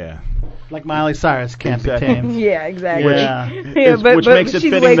tamed. Yeah. Like Miley Cyrus can't Exactly. be tamed. Yeah, exactly. Yeah. Which makes it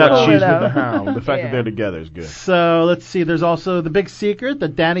she's fitting way that cooler, she's though. with the Hound. The fact Yeah. that they're together is good. So let's see. There's also the big secret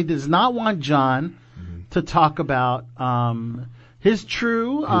that Dany does not want Jon to talk about his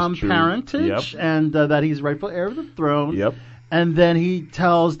true parentage and that he's rightful heir of the throne. Yep. And then he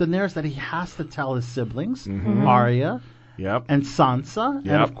tells Daenerys that he has to tell his siblings, Arya Yep. and Sansa, and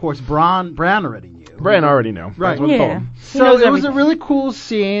Yep. of course Bran already knew. Bran already knew. Right. That's what I told Yeah. him. He So knows it was a everything. really cool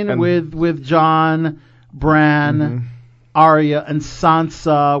scene And- with Jon, Bran, Arya, and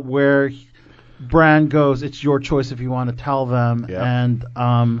Sansa, where Bran goes, "It's your choice if you want to tell them," Yeah. and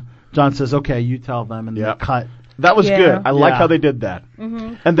Jon says, "Okay, you tell them," and Yeah. they cut. That was Yeah. good. I like Yeah. how they did that.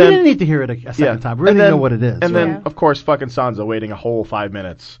 Mhm. And We then didn't need to hear it a second time. We already know what it is. And right? then, of course, fucking Sansa waiting a whole 5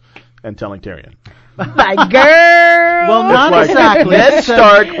 minutes and telling Tyrion. My girl. Well, not Like, exactly. Ned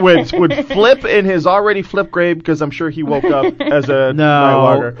Stark would flip in his already flip grave because I'm sure he woke up as a Night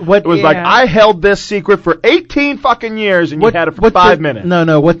Walker. What- It was like, I held this secret for 18 fucking years and you had it for 5 minutes.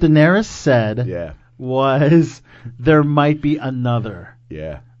 No. What Daenerys said Yeah. was there might be another.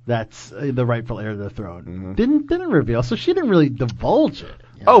 Yeah. That's the rightful heir to the throne. Didn't reveal, so she didn't really divulge it.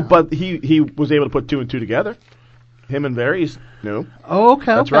 Oh, but he was able to put 2 and 2 together. Him and Varys knew. Oh, okay.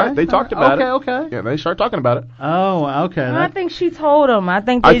 That's okay. right. They talked about it. Okay. Yeah, they started talking about it. Oh, okay. I think she told him. I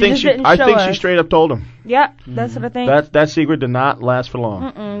think they I think just she. didn't I show think us. she straight up told him. Yeah, that's what I think. That secret did not last for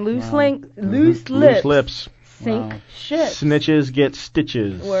long. Loose Loose lips. Sink ship. Snitches get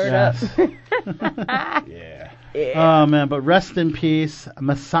stitches. Word Yes. up. Oh man, but rest in peace,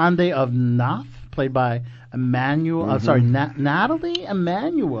 Missandei of Nath, played by Emmanuel. Sorry, Natalie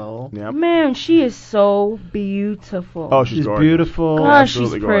Emmanuel. Yep. Man, she is so beautiful. Oh, She's gorgeous. beautiful. Gosh, she's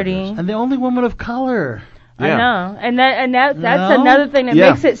Absolutely pretty. gorgeous. And the only woman of color. I Yeah. know, and that's No? another thing that Yeah.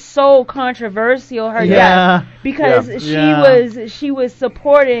 makes it so controversial. Her Yeah. death, because Yeah. she was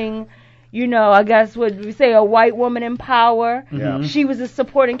supporting, I guess what we say, a white woman in power. Yeah. She was a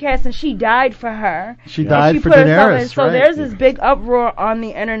supporting cast, and she died for her. She And died she for put herself in. Daenerys, So right? there's this big uproar on the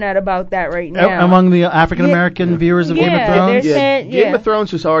internet about that right now. Among the African American viewers of Game of Yeah, Thrones. they're saying- Game of Thrones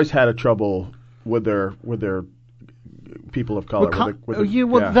has always had a trouble with their people of color.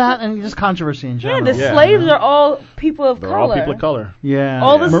 That and just controversy in Yeah, general. the slaves are all people of They're color. all people of color. Yeah.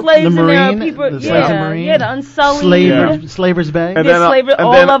 All the slaves in there are Marine, people. the slaves in Marine. Yeah, the Unsullied. Slavers Bay. And then,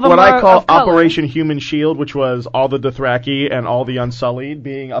 what I call Operation Human Shield, which was all the Dothraki and all the Unsullied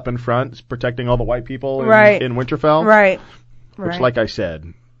being up in front, protecting all the white people in Winterfell. Right. Which, like I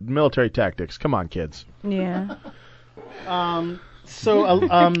said, military tactics. Come on, kids. Yeah.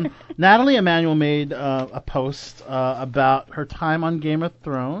 Natalie Emanuel made a post about her time on Game of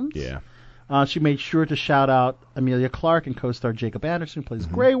Thrones. Yeah. She made sure to shout out Emilia Clarke and co-star Jacob Anderson, who plays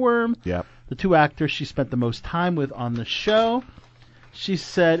Grey Worm. Yep. The two actors she spent the most time with on the show. She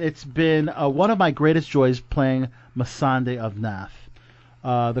said, it's been one of my greatest joys playing Missandei of Nath,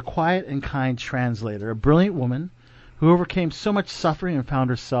 the quiet and kind translator, a brilliant woman who overcame so much suffering and found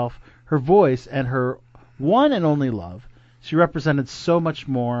herself, her voice, and her one and only love. She represented so much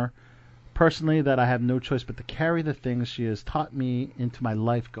more personally that I have no choice but to carry the things she has taught me into my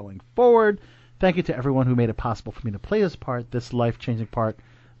life going forward. Thank you to everyone who made it possible for me to play this part, this life-changing part.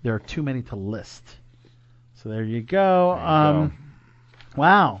 There are too many to list. So there you go.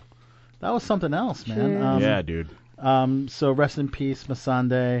 Wow. That was something else, man. Yeah, dude. So rest in peace,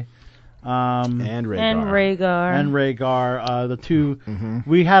 Missandei. And Rhaegar. The two.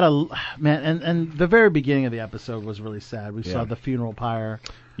 We had and the very beginning of the episode was really sad. We saw the funeral pyre.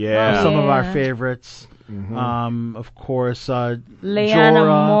 Yeah. Some of our favorites. Of course,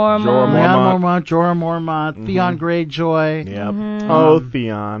 Lyanna Mormont, Jorah Mormont, Theon Greyjoy. Yep. Oh,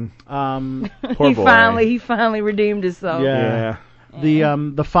 Theon. Poor boy. He finally redeemed himself. Yeah.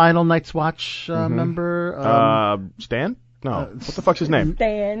 The final Night's Watch member. Stan? No. What the fuck's his name?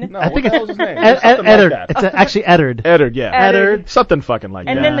 Stan. No, I think what the hell's his name? Eddard. Like it's actually Eddard. Eddard, yeah. Eddard. Something fucking like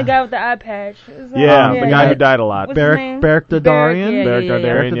that. And then the guy with the eye patch. The guy who died a lot. Beric Dondarrion.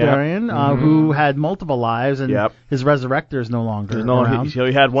 Beric Dondarrion, who had multiple lives, and his resurrector is no longer around.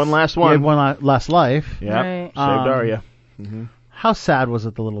 He had one last one. He had one last life. Yeah. Right. Saved Arya. How sad was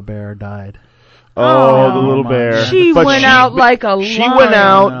it the little bear died? Oh, the little bear. She went out like a lion. She went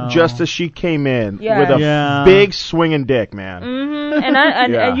out just as she came in with a big swinging dick, man.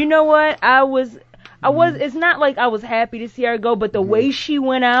 And you know what? I was. It's not like I was happy to see her go, but the way she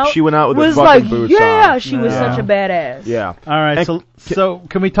went out. She went out with was the fucking like, boots on. She was such a badass. Yeah. All right. So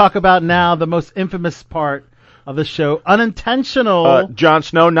can we talk about now the most infamous part of the show? Unintentional. Jon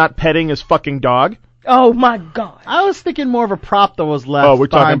Snow not petting his fucking dog. Oh my God! I was thinking more of a prop that was left. Oh, we're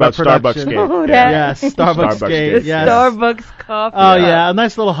talking about Starbucks Gate. Oh, yes, Starbucks Gate. Yes. Starbucks coffee. Oh yeah, a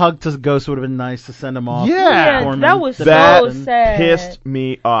nice little hug to Ghost would have been nice to send him off. Yeah, that was so sad. Pissed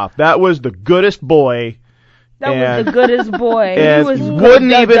me off. That was the goodest boy. That was the goodest boy. And he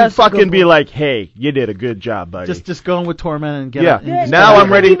wouldn't even fucking be like, "Hey, you did a good job, buddy." Just going with Torment and get. Yeah. Now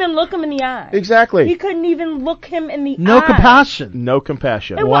I'm ready. He couldn't even look him in the eye. Exactly. He couldn't even look him in the eye. No compassion. No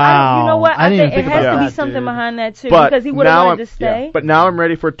compassion. Wow. You know what? I didn't think think it has about to be that, something behind that too, but because he would have wanted to stay. Yeah. But now I'm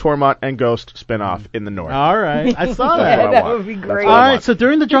ready for Tormont and Ghost spinoff in the north. All right, I saw that. That would be great. All right, so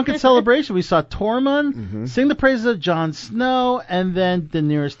during the drunken celebration, we saw Tormund sing the praises of Jon Snow, and then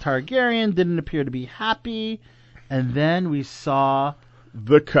Daenerys Targaryen didn't appear to be happy. And then we saw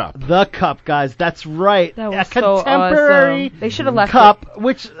the cup. The cup, guys. That's right. That was a contemporary awesome. They should have left cup,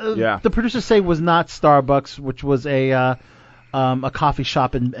 which the producers say was not Starbucks, which was a coffee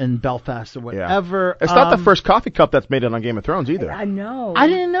shop in Belfast or whatever. It's not the first coffee cup that's made it on Game of Thrones either. I know. I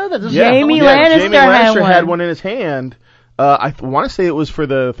didn't know that. Jamie Lannister had one in his hand. I want to say it was for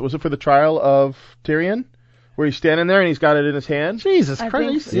the trial of Tyrion? Where he's standing there and he's got it in his hand. Jesus Christ, are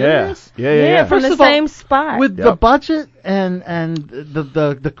you serious? Yeah. From the same spot. With the budget and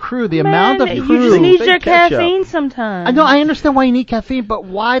the crew, the amount of crew. You just need your caffeine sometimes. I know, I understand why you need caffeine, but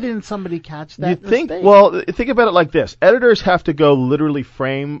why didn't somebody catch that? Well, think about it like this. Editors have to go literally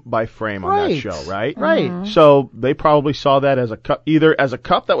frame by frame on that show, right? Right. So they probably saw that as a cup, either as a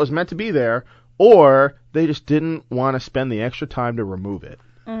cup that was meant to be there, or they just didn't want to spend the extra time to remove it.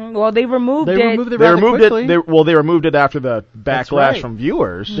 Well, they removed it. They removed it. They removed it after the backlash from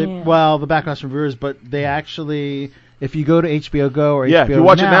viewers. Well, the backlash from viewers, but they actually, if you go to HBO Go or HBO if you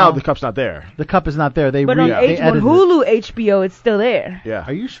watch it now, the cup's not there. The cup is not there. But on Hulu HBO, it's still there. Yeah.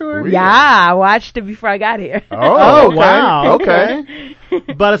 Are you sure? Really? Yeah, I watched it before I got here. Oh, wow. Okay.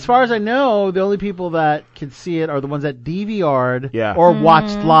 But as far as I know, the only people that can see it are the ones that DVR'd or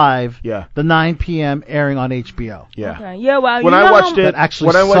watched live the 9 p.m. airing on HBO. Yeah. Okay. Yeah, well, when I watched it, that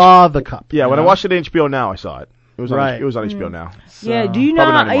actually saw the cup. Yeah, when I watched it on HBO Now, I saw it. It was right. on HBO Now. So, yeah, do you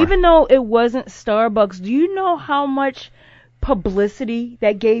know, even though it wasn't Starbucks, do you know how much publicity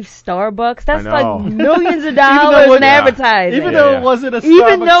that gave Starbucks. That's I know. like millions of dollars in advertising. Even though it wasn't a Starbucks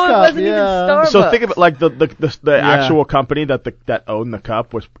Even though it cup, wasn't even Starbucks. So think of it like the actual company that owned the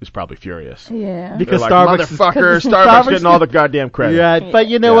cup is probably furious. Yeah. Because They're Starbucks like, motherfucker, Starbucks getting all the goddamn credit. Right, but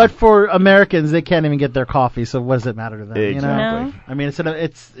you know what? For Americans, they can't even get their coffee, so what does it matter to them? Exactly. You know? No. I mean,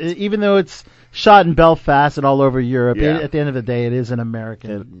 it's even though it's shot in Belfast and all over Europe, Yeah. at the end of the day, it is an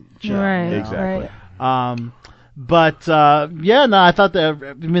American show. Right. you know? Exactly. Right. But I thought that.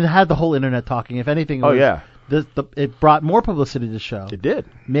 I mean, it had the whole internet talking. If anything, it Oh, was- yeah. it brought more publicity to the show. It did.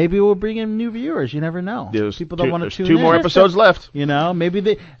 Maybe we'll bring in new viewers. You never know. There's People don't want to there's tune 2 in. more episodes left. You know,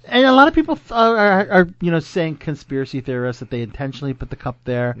 maybe and a lot of people are saying conspiracy theorists that they intentionally put the cup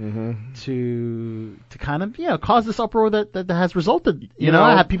there to kind of cause this uproar that has resulted. You know,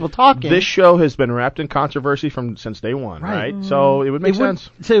 have people talking. This show has been wrapped in controversy since day one, right? So it would make sense.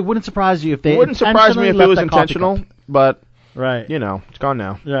 So it wouldn't surprise you if they. It wouldn't surprise me if it was intentional, but right, it's gone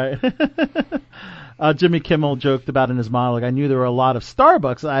now. Right. Jimmy Kimmel joked about in his monologue, I knew there were a lot of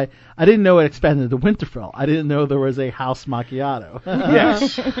Starbucks. I didn't know it expanded to Winterfell. I didn't know there was a house macchiato.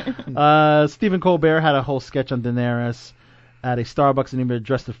 Yes. Stephen Colbert had a whole sketch on Daenerys at a Starbucks, and he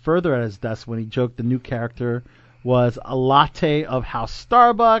addressed it further at his desk when he joked the new character was a latte of House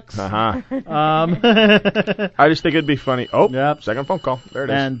Starbucks. I just think it'd be funny. Oh, yep. Second phone call. There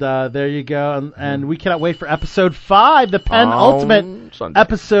it is. And there you go. And we cannot wait for episode 5, the penultimate Sunday.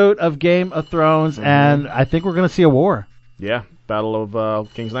 episode of Game of Thrones. And I think we're going to see a war. Yeah, Battle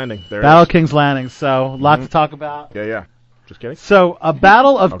of King's Landing. There Battle it of King's Landing. So, lots to talk about. Yeah. Just kidding. So, a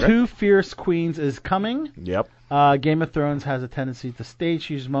battle of Okay. 2 fierce queens is coming. Yep. Game of Thrones has a tendency to stage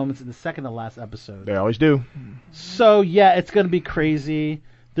huge moments in the second to last episode. They always do. So, yeah, it's going to be crazy.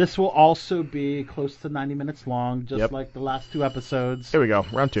 This will also be close to 90 minutes long, just like the last 2 episodes. Here we go.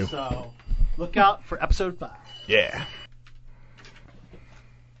 Round 2. So, look out for episode 5. Yeah.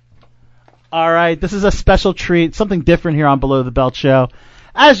 All right, this is a special treat, something different here on Below the Belt Show.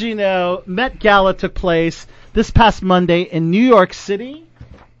 As you know, Met Gala took place this past Monday in New York City,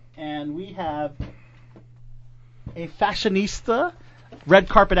 and we have a fashionista, red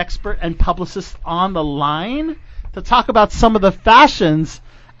carpet expert, and publicist on the line to talk about some of the fashions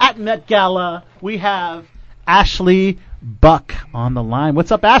at Met Gala. We have Ashley Buck on the line.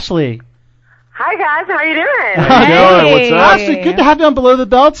 What's up, Ashley? Hi, guys. How are you doing? Good. What's up? Ashley, good to have you on Below the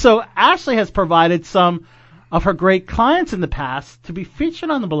Belt. So Ashley has provided some of her great clients in the past to be featured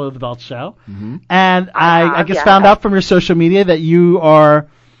on the Below the Belt show. And I guess found out from your social media that you are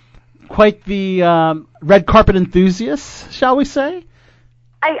quite the red carpet enthusiast, shall we say?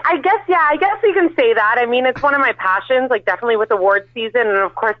 I guess we can say that. I mean, it's one of my passions, like definitely with awards season, and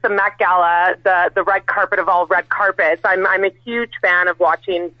of course the Met Gala, the red carpet of all red carpets. I'm a huge fan of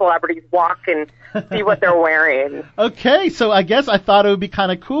watching celebrities walk and see what they're wearing. Okay, so I guess I thought it would be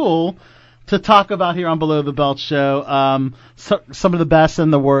kind of cool to talk about here on Below the Belt show some of the best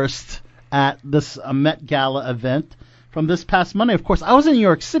and the worst at this Met Gala event from this past Monday. Of course, I was in New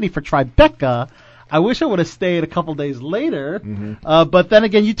York City for Tribeca. I wish I would have stayed a couple days later, but then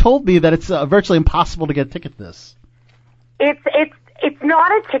again, you told me that it's virtually impossible to get a ticket to this. It's not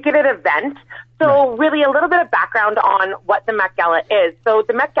a ticketed event, so really a little bit of background on what the Met Gala is. So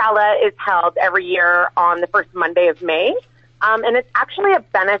the Met Gala is held every year on the first Monday of May, and it's actually a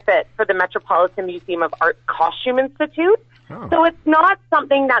benefit for the Metropolitan Museum of Art's Costume Institute. So it's not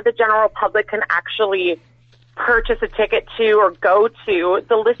something that the general public can actually purchase a ticket to or go to.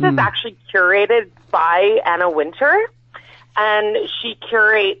 The list is actually curated by Anna Winter, and she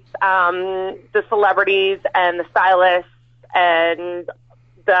curates the celebrities and the stylists and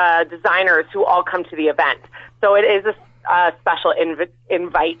the designers who all come to the event. So it is a special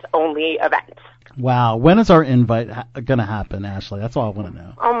invite-only event. Wow. When is our invite going to happen, Ashley? That's all I want to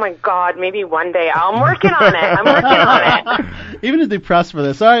know. Oh, my God. Maybe one day. I'm working on it. Even to do press for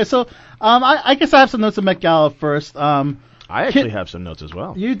this. All right, so I guess I have some notes on Met Gala first. I actually have some notes as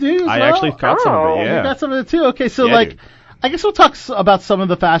well. You do? I actually caught some of it, yeah. You got some of it too? Okay, so dude. I guess we'll talk about some of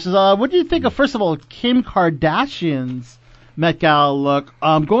the fashions. What do you think of, first of all, Kim Kardashian's Met Gala look?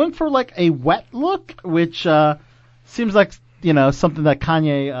 Going for like a wet look, which seems like, something that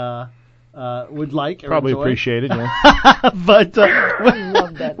Kanye would like or probably enjoy. appreciated, yeah. But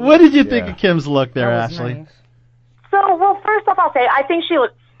what did you think of Kim's look there, Ashley? Nice. So, well, first off, I'll say I think she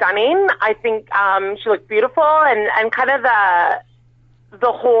looked stunning. I think she looked beautiful, and kind of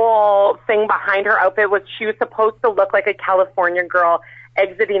the whole thing behind her outfit was she was supposed to look like a California girl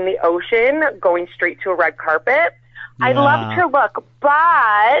exiting the ocean, going straight to a red carpet. Yeah. I loved her look,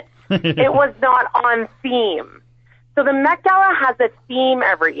 but it was not on theme. So the Met Gala has a theme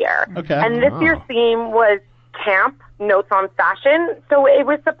every year. Okay. And this year's theme was camp notes on fashion. So it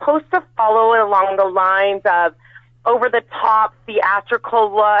was supposed to follow along the lines of over-the-top,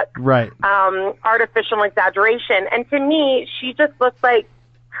 theatrical look, Right. Artificial exaggeration. And to me, she just looked like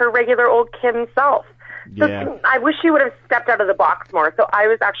her regular old Kim self. So Yeah. I wish she would have stepped out of the box more. So I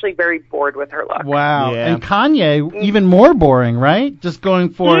was actually very bored with her look. Wow. Yeah. And Kanye, even more boring, right? Just going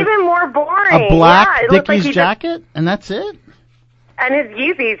for Even more boring. a black yeah, it looked like Dickies he jacket, and that's it? and his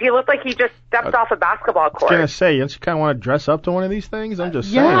Yeezys, he looked like he just stepped off a basketball I was court. gonna say, don't you kind of want to dress up to one of these things? I'm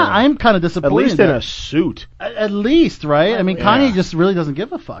just saying. Yeah, I'm kind of disappointed. At least in that- a suit. At least, right? I mean, Yeah. Kanye just really doesn't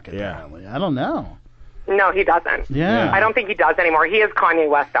give a fuck, Yeah. apparently. I don't know. No, he doesn't. Yeah. I don't think he does anymore. He is Kanye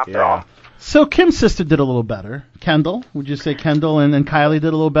West after all. So Kim's sister did a little better. Kendall, would you say Kendall and Kylie did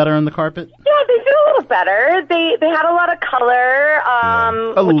a little better on the carpet? Yeah, they did a little better. They had a lot of color,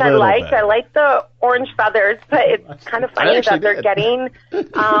 A which I little liked. bit. I liked the orange feathers, but it's kind of funny actually that they're did. getting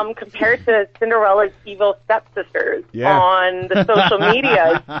compared to Cinderella's evil stepsisters Yeah. on the social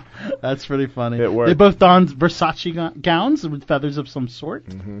media. That's pretty funny. It worked. They both donned Versace gowns with feathers of some sort.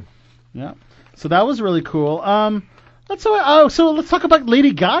 Mm-hmm. Yeah. So that was really cool. So let's talk about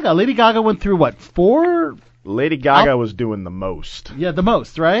Lady Gaga. Lady Gaga went through what, 4? Lady Gaga was doing the most. Yeah, the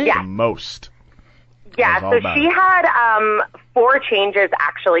most, right? Yeah. The most. Yeah, It was all so about she it. had 4 changes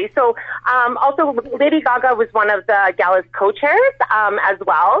actually. So also Lady Gaga was one of the gala's co-chairs as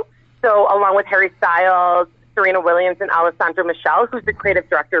well. So along with Harry Styles, Serena Williams, and Alessandra Michele, who's the creative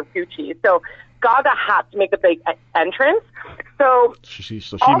director of Gucci. So Gaga had to make a big entrance. So She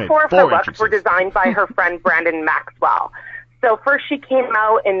all made 4 of her 4 looks entrances. were designed by her friend Brandon Maxwell. So first she came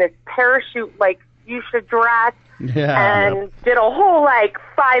out in this parachute-like fuchsia dress and did a whole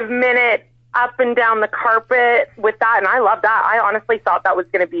 5-minute up and down the carpet with that, and I love that. I honestly thought that was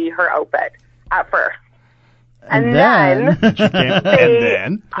going to be her outfit at first. And then they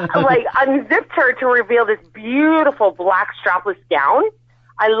unzipped her to reveal this beautiful black strapless gown.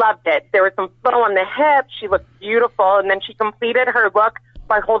 I loved it. There was some flow on the hip. She looked beautiful, and then she completed her look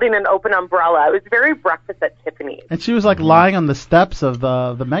by holding an open umbrella. It was very Breakfast at Tiffany's. And she was lying on the steps of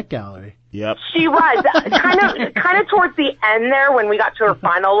the Met Gallery. Yep. She was kind of towards the end there when we got to her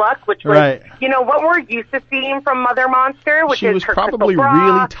final look, which was Right. What we're used to seeing from Mother Monster, which She is was her probably crystal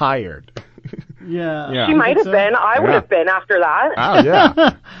bra. really tired. Yeah. She might have been. I would have been after that. Oh,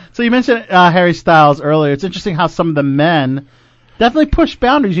 yeah. So you mentioned Harry Styles earlier. It's interesting how some of the men definitely push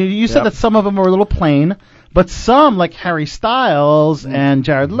boundaries. You said that some of them were a little plain, but some, like Harry Styles and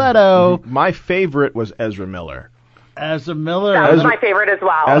Jared Leto. My favorite was Ezra Miller. Ezra Miller. That was my favorite as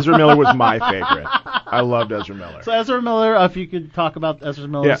well. Ezra Miller was my favorite. I loved Ezra Miller. So Ezra Miller, if you could talk about Ezra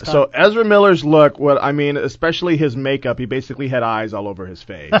Miller's Yeah, stuff. so Ezra Miller's look, especially his makeup, he basically had eyes all over his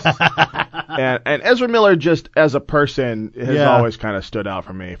face. and Ezra Miller, just as a person, has always kind of stood out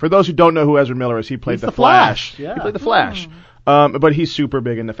for me. For those who don't know who Ezra Miller is, he played He's the the Flash. Yeah. He played the Flash. But he's super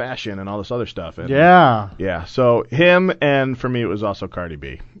big into fashion and all this other stuff. And, Yeah. Yeah, so him, and for me it was also Cardi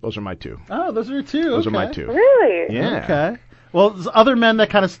B. Those are my 2. Oh, those are your 2. Those are my okay. 2. Really? Yeah. Okay. Well, other men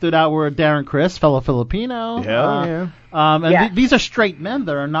that kind of stood out were Darren Criss, fellow Filipino. Hell yeah. And Yeah. these are straight men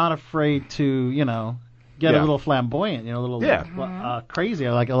that are not afraid to, get a Yeah. little flamboyant, a little Yeah. crazy,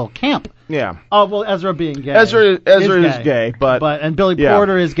 or like a little camp. Yeah. Oh, well, Ezra being gay. Ezra is gay, but and Billy yeah.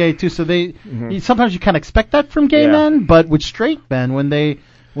 Porter is gay too. So sometimes you kind of expect that from gay men, but with straight men, when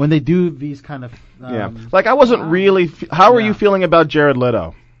they do these kind of I wasn't really. How are you feeling about Jared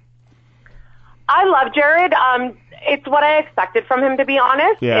Leto? I love Jared. It's what I expected from him, to be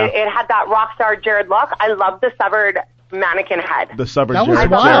honest. Yeah. It had that rock star Jared look. I love the severed mannequin head. The severed That was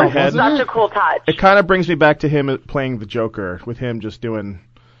Jared, wild, Jared head. wasn't Such a cool touch. It kind of brings me back to him playing the Joker, with him just doing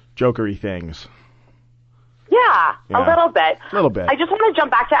Jokery things. Yeah, Yeah. a little bit. A little bit. I just want to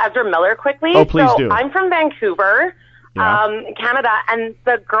jump back to Ezra Miller quickly. Oh, please so do. I'm from Vancouver, Yeah. Canada, and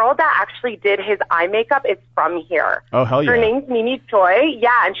the girl that actually did his eye makeup is from here. Oh, hell yeah. Her name's Mimi Choi.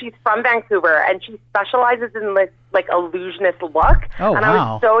 Yeah, and she's from Vancouver, and she specializes in this illusionist look. Oh, and I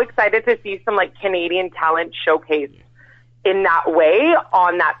wow. was so excited to see some Canadian talent showcased in that way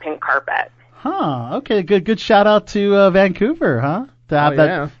on that pink carpet. Huh. Okay. Good shout out to Vancouver, huh? To have that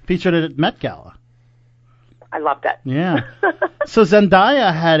yeah. featured at Met Gala. I loved it. Yeah. So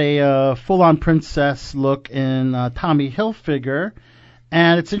Zendaya had a full-on princess look in Tommy Hilfiger,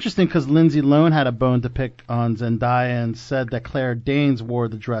 and it's interesting because Lindsay Lohan had a bone to pick on Zendaya and said that Claire Danes wore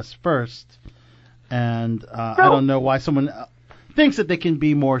the dress first, and I don't know why someone thinks that they can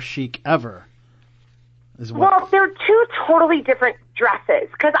be more chic ever. Well, they're 2 totally different dresses.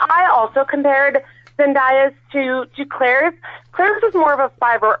 Because I also compared Zendaya's to Claire's. Claire's was more of a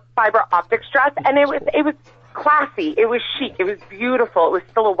fiber optics dress, and it was classy. It was chic. It was beautiful. It was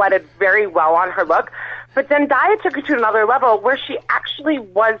silhouetted very well on her look. But Zendaya took it to another level where she actually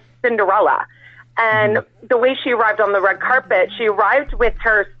was Cinderella. And the way she arrived on the red carpet, she arrived with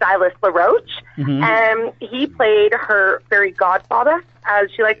her stylist LaRoche, and he played her fairy godfather, as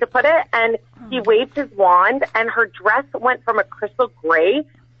she liked to put it, and he waved his wand, and her dress went from a crystal gray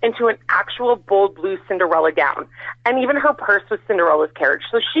into an actual bold blue Cinderella gown. And even her purse was Cinderella's carriage.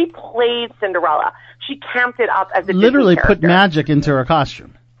 So she played Cinderella. She camped it up as a Literally Disney put character. magic into her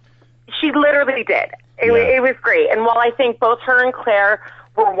costume. She literally did. It was great. And while I think both her and Claire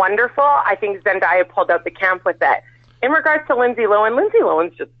were wonderful, I think Zendaya pulled out the camp with it. In regards to Lindsay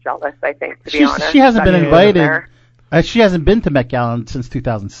Lohan's just jealous, I think, to be honest. She hasn't been That's invited. there. She hasn't been to Met Gala since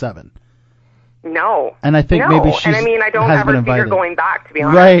 2007. No. And I think no. maybe she's And I mean, I don't has ever been see her invited. going back, to be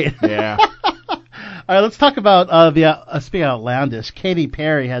honest. Right. Yeah. All right, let's talk about speaking of outlandish. Katy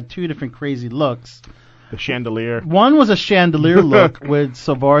Perry had two different crazy looks. The chandelier. One was a chandelier look with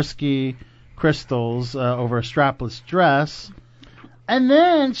Swarovski crystals over a strapless dress. And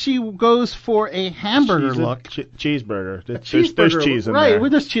then she goes for a hamburger look. Cheeseburger. There's Cheeseburger cheese in right, there.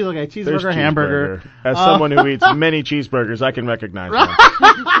 with this cheese, okay, cheeseburger, There's hamburger. As someone who eats many cheeseburgers, I can recognize them.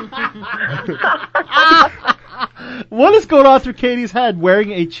 What is going on through Katie's head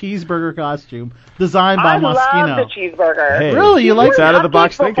wearing a cheeseburger costume designed by I Moschino? love the cheeseburger. Hey, Really? You like it's out of the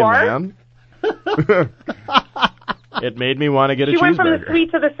box thinking, before? man. It made me want to get a She cheeseburger. went from the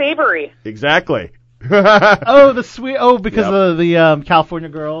sweet to the savory. Exactly. Oh, the sweet. Oh, because Yep. of the California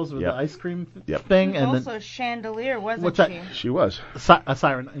girls with Yep. the ice cream Yep. thing, She was and also a chandelier, wasn't what's that? she? She was. A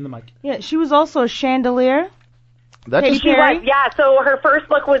siren in the mic. Yeah, she was also a chandelier. That Katy just, She Perry? was, yeah. So her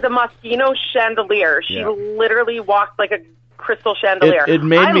first look was a Moschino chandelier. She Yeah. literally walked like a crystal chandelier. it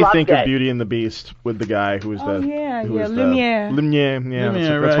made I me loved think it. of Beauty and the Beast with the guy who was Oh, the yeah, who yeah, was Lumiere. The, Lumiere, yeah,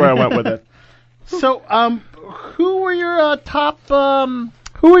 Lumiere, that's right. where I went with it. So, who were your top?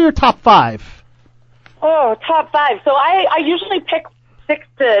 Who were your top five? Oh, top five. So I usually pick 6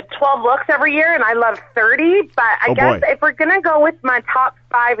 to 12 looks every year, and I love 30. But I guess boy. if we're gonna go with my top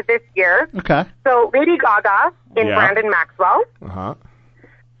 5 this year, Okay. so Lady Gaga in Yeah. Brandon Maxwell, Uh-huh.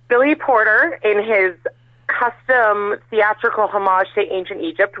 Billy Porter in his custom theatrical homage to ancient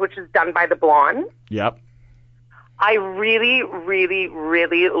Egypt, which is done by the Blonde. Yep. I really, really,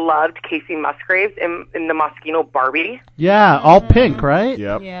 really loved Casey Musgraves in the Moschino Barbie. Yeah, all pink, right?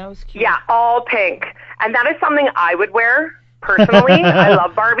 Yep. Yeah, it was cute. Yeah, all pink. And that is something I would wear personally. I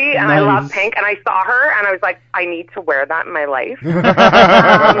love Barbie and I love Nice. pink. And I saw her and I was like, I need to wear that in my life.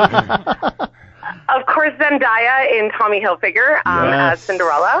 Of course, Zendaya in Tommy Hilfiger as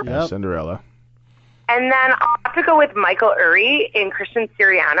Cinderella. Yep. Cinderella. And then I'll have to go with Michael Urie in Christian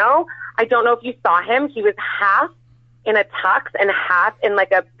Siriano. I don't know if you saw him. He was half in a tux and half in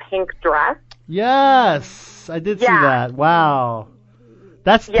like a pink dress. Yes, I did see Yeah. that. Wow,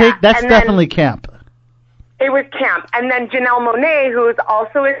 that's Yeah, that's and definitely camp. It was camp. And then Janelle Monáe, who is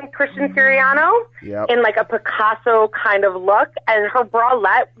also in Christian Siriano, Yep. in like a Picasso kind of look. And her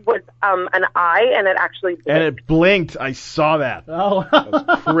bralette was an eye, and it actually blinked. And it blinked. I saw that. Oh,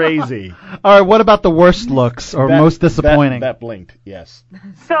 That's crazy. All right. What about the worst looks or most disappointing? That blinked. Yes.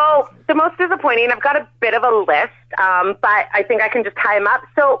 So the most disappointing, I've got a bit of a list, but I think I can just tie them up.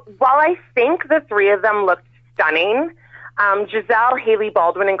 So while I think the three of them looked stunning, Giselle, Haley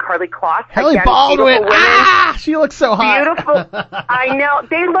Baldwin, and Carly Kloss. Haley again, Baldwin. beautiful women. Ah, she looks so hot. Beautiful. I know.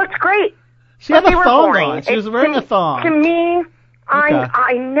 They looked great. She had but a they were thong boring. on. She was wearing a thong. To me, Okay.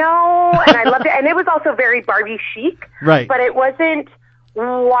 I know, and I loved it. And it was also very Barbie chic. Right. But it wasn't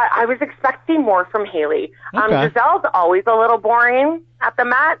what I was expecting more from Haley. Okay. Giselle's always a little boring at the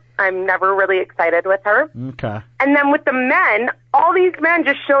Met. I'm never really excited with her. Okay. And then with the men, all these men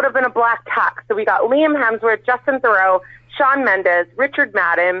just showed up in a black tux. So we got Liam Hemsworth, Justin Theroux, Shawn Mendes, Richard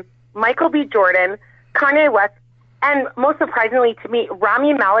Madden, Michael B. Jordan, Kanye West, and most surprisingly to me,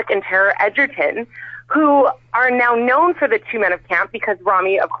 Rami Malek and Tara Edgerton, who are now known for the Two Men of Camp because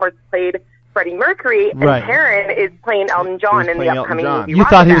Rami, of course, played Freddie Mercury, and Right. Taryn is playing Elton John in the playing upcoming Elton movie. John. You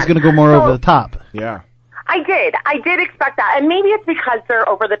thought he was Rocketman. going to go more So, over the top. Yeah. I did expect that. And maybe it's because they're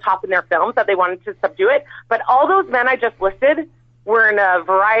over the top in their films that they wanted to subdue it. But all those men I just listed were in a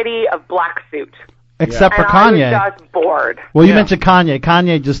variety of black suit. Except for and Kanye. I was just bored. Well, you mentioned Kanye.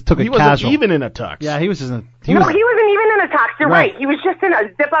 Kanye just took He it wasn't casual. even in a tux. Yeah, he was just in. He wasn't even in a tux. You're Right. right. He was just in a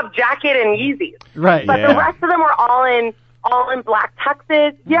zip-up jacket and Yeezys. Right. But Yeah. the rest of them were all in black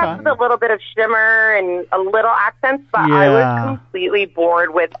tuxes. Yes, Okay. with a little bit of shimmer and a little accents. But I Yeah. was completely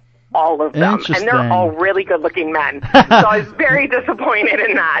bored with all of them, and Interesting. they're all really good-looking men. So I was very disappointed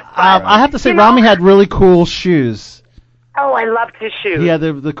in that. But, I have to say, you know, Rami had really cool shoes. Oh, I loved his shoes. He had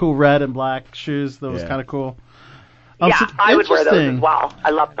the cool red and black shoes. That was Yeah. kind of cool. Yeah, I would wear those interesting. as well. I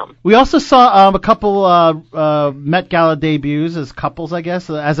love them. We also saw a couple Met Gala debuts as couples, I guess,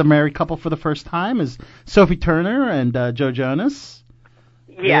 as a married couple for the first time, as Sophie Turner and Joe Jonas.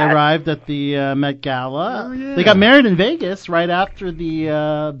 They Yes. arrived at the Met Gala. Oh, yeah. They got married in Vegas right after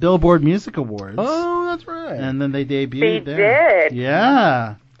the Billboard Music Awards. Oh, that's right. And then they debuted They there. did.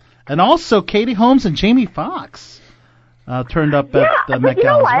 Yeah. And also Katie Holmes and Jamie Foxx turned up at the but Met you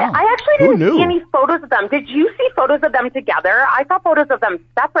know Gala what? as well. I actually Who didn't knew? see any photos of them. Did you see photos of them together? I saw photos of them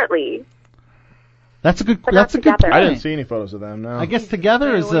separately. That's a good. But That's not a good together. point. I didn't see any photos of them. No. I guess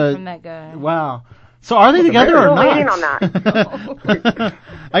together is Stay away a from that guy. wow. So are they together or Still not? waiting on that.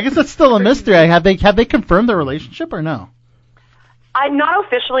 I guess that's still a mystery. Have they confirmed their relationship or no? Not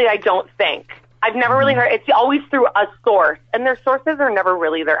officially, I don't think. I've never really heard. It's always through a source, and their sources are never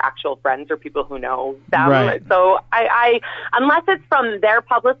really their actual friends or people who know them. Right. So I unless it's from their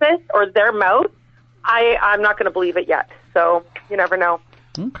publicist or their mouth, I'm not going to believe it yet. So you never know.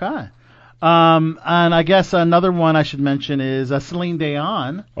 Okay. And I guess another one I should mention is Celine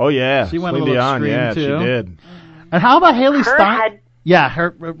Dion. Oh yeah, She went a Celine little Dion. extreme, Yeah, too. she did. And how about Haley Her Stein? head- Yeah,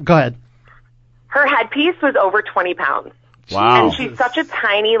 her. Go ahead. Her headpiece was over 20 pounds. Wow. And she's such a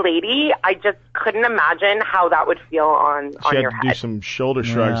tiny lady. I just couldn't imagine how that would feel on She had your to head. do some shoulder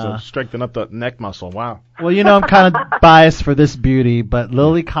shrugs Yeah. to strengthen up the neck muscle. Wow. Well, I'm kind of biased for this beauty, but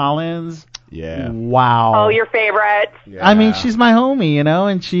Lily Collins. Yeah. Wow. Oh, your favorite. Yeah. I mean, she's my homie,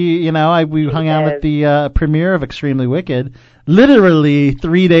 and she, we hung out at the premiere of Extremely Wicked, literally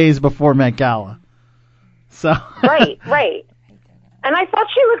 3 days before Met Gala. So. Right. And I thought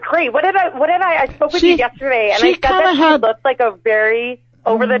she was great. What did I spoke with you yesterday, and she I said kinda that she had- looked like a very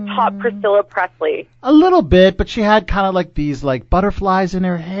over-the-top Priscilla Presley. A little bit, but she had kind of like these like butterflies in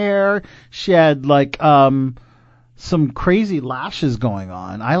her hair. She had like some crazy lashes going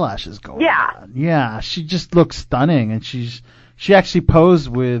on, eyelashes going Yeah. on. Yeah, she just looks stunning, and she actually posed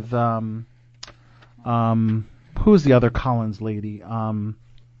with who's the other Collins lady?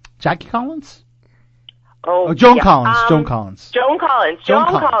 Jackie Collins? Oh, Joan yeah. Collins. Joan Collins. Joan Collins. Joan Joan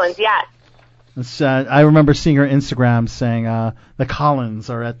Collins. Collins. Yes. It's, I remember seeing her Instagram saying the Collins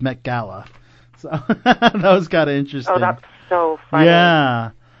are at Met Gala. So that was kind of interesting. Oh, that's so funny.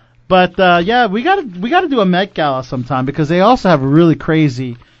 Yeah. But we gotta do a Met Gala sometime because they also have really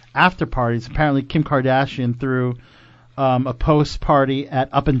crazy after parties. Apparently, Kim Kardashian threw a post party at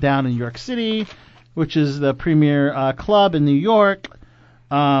Up and Down in New York City, which is the premier club in New York.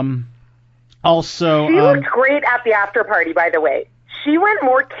 Also, She looked great at the after party, by the way. She went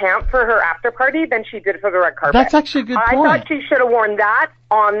more camp for her after party than she did for the red carpet. That's actually a good I point. thought she should have worn that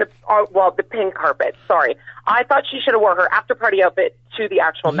on the pink carpet. Sorry. I thought she should have worn her after party outfit to the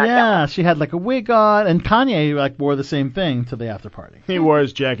actual Met Gala. Yeah, she had like a wig on, and Kanye wore the same thing to the after party. He wore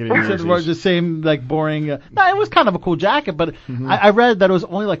his jacket in He wore the same boring. No, it was kind of a cool jacket, but I read that it was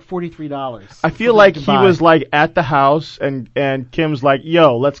only like $43. I feel like he was like at the house, and Kim's like,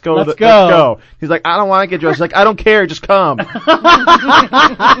 "Yo, let's go. Let's Let's go." go." He's like, "I don't want to get dressed." He's like, "I don't care, just come."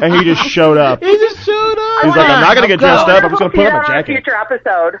 And he just showed up. He just showed up. He's like, "I'm not gonna get dressed up. I'm just gonna See put that on a on a jacket." future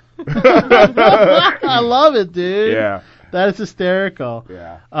episode. I love it, dude. Yeah. That is hysterical.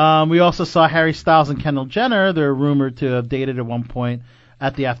 Yeah. We also saw Harry Styles and Kendall Jenner. They're rumored to have dated at one point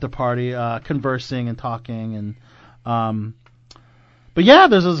at the after party, conversing and talking. And but yeah,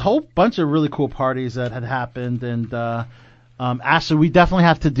 there's this whole bunch of really cool parties that had happened. And Ashley, we definitely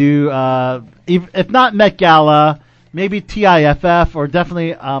have to do, if not Met Gala, maybe TIFF, or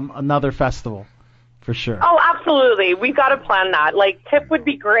definitely another festival. For sure. Oh, absolutely. We've got to plan that. Like, TIFF would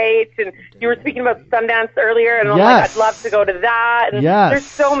be great. And you were speaking about Sundance earlier, and I'm like, Yes. I'd love to go to that. And Yes. there's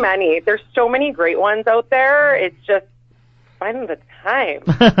so many. There's so many great ones out there. It's just finding the time.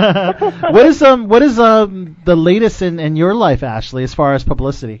 What is the latest in your life, Ashley, as far as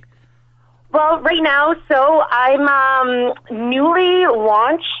publicity? Well, right now, so I'm newly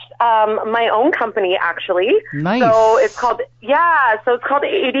launched my own company, actually. Nice. So it's called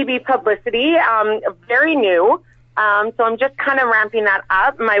ADB Publicity. Very new. So I'm just kind of ramping that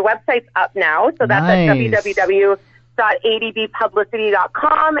up. My website's up now, so that's Nice. at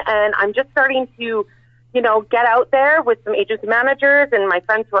www.adbpublicity.com, and I'm just starting to, get out there with some agents and managers and my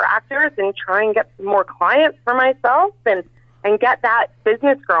friends who are actors and try and get some more clients for myself and get that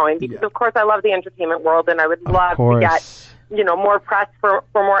business growing, because of course I love the entertainment world, and I would love to get more press for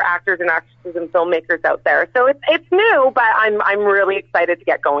more actors and actresses and filmmakers out there. So it's new, but I'm really excited to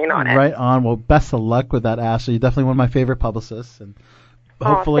get going on it. Right on. Well, best of luck with that, Ashley. You're definitely one of my favorite publicists, and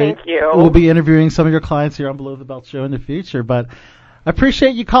hopefully thank you. we'll be interviewing some of your clients here on Below the Belt Show in the future. But I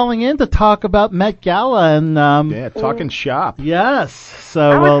appreciate you calling in to talk about Met Gala and talking shop. Yes,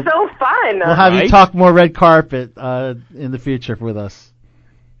 so That was so fun. we'll have you talk more red carpet in the future with us.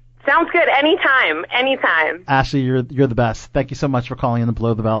 Sounds good. Anytime. Ashley, you're the best. Thank you so much for calling in to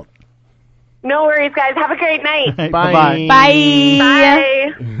Below the Belt. No worries, guys. Have a great night. Bye.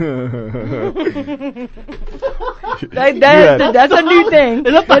 Bye. That's a new thing.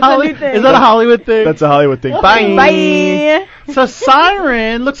 Is that a Hollywood thing? That's a Hollywood thing. Bye. Bye. So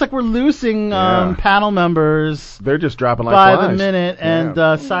Siren, looks like we're losing panel members. They're just dropping like by flies. the minute,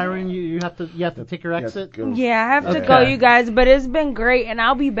 and Siren, you have to take your exit. Yeah, I have to go, you guys. But it's been great, and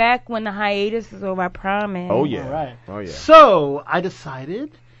I'll be back when the hiatus is over. I promise. Oh yeah. All right. Oh yeah. So I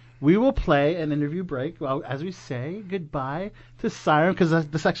decided we will play an interview break. Well, as we say goodbye to Siren, because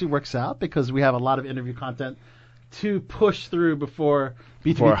this actually works out because we have a lot of interview content to push through before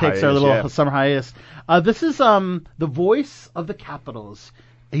BTB takes our little summer hiatus. This is the voice of the Capitals.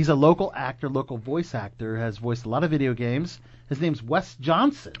 He's a local actor, local voice actor, has voiced a lot of video games. His name's Wes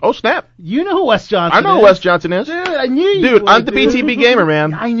Johnson. Oh, snap. You know who Wes Johnson is. I know who Wes Johnson is. Dude, I knew you Dude, would, I'm the BTB gamer,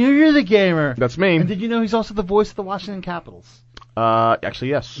 man. I knew you're the gamer. That's me. And did you know he's also the voice of the Washington Capitals? Actually,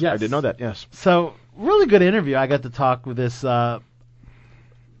 yes. I did know that, yes. So, really good interview. I got to talk with this, I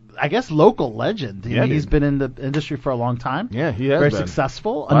guess, local legend. He's been in the industry for a long time. Yeah, he has Very been.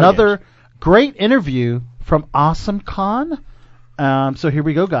 successful. 5 Another years. great interview from Awesome Con. So here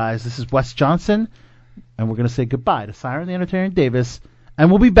we go, guys. This is Wes Johnson, and we're going to say goodbye to Siren the Entertainer Davis, and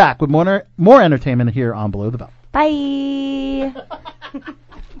we'll be back with more entertainment here on Below the Belt. Bye.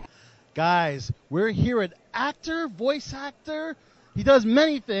 Guys, we're here at voice actor. He does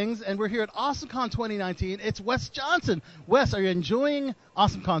many things, and we're here at AwesomeCon 2019. It's Wes Johnson. Wes, are you enjoying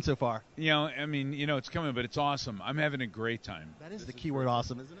AwesomeCon so far? It's coming, but it's awesome. I'm having a great time. That is the keyword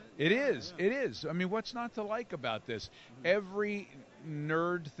awesome, isn't it? It is. It is. I mean, what's not to like about this? Every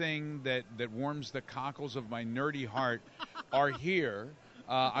nerd thing that warms the cockles of my nerdy heart are here.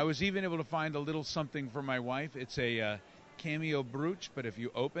 I was even able to find a little something for my wife. It's a Cameo brooch, but if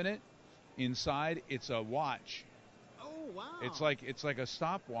you open it, inside it's a watch. Oh wow! It's like a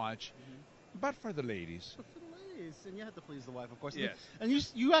stopwatch, but for the ladies. And you had to please the wife, of course. Yes. And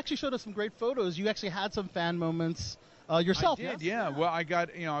you actually showed us some great photos. You actually had some fan moments yourself. I did, yes? yeah. Well, I've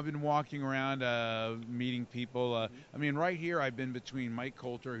been walking around, meeting people. Right here I've been between Mike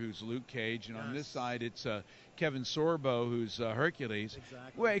Coulter, who's Luke Cage, and on this side it's Kevin Sorbo, who's Hercules.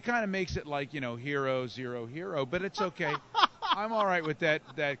 Exactly. Well, it kind of makes it like, hero, zero, hero, but it's okay. I'm all right with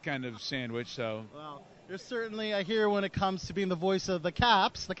that kind of sandwich, so. Well, you're certainly here when it comes to being the voice of the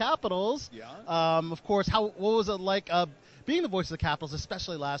Capitals. Yeah. Of course, what was it like being the voice of the Capitals,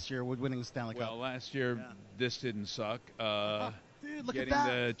 especially last year with winning the Stanley Cup? Well, last year this didn't suck. Dude, look getting at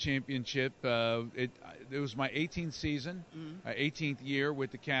that. the championship, it was my 18th season, 18th year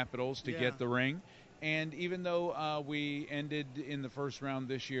with the Capitals to get the ring. And even though we ended in the first round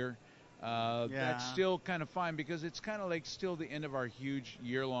this year, that's still kind of fine because it's kind of like still the end of our huge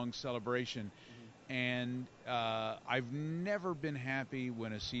year-long celebration. And I've never been happy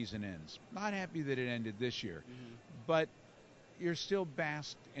when a season ends. Not happy that it ended this year, but you're still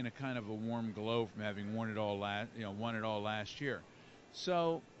basked in a kind of a warm glow from having won it all last year.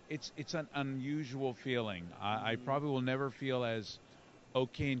 So it's an unusual feeling. I probably will never feel as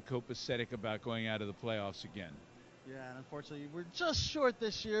okay and copacetic about going out of the playoffs again. Yeah, and unfortunately, we're just short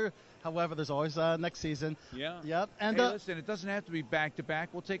this year. However, there's always next season. Yeah. Yep. And hey, listen, it doesn't have to be back-to-back.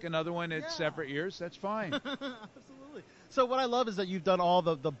 We'll take another one at separate years. That's fine. Absolutely. So what I love is that you've done all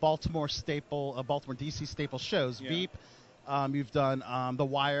the Baltimore DC staple shows. Veep. You've done The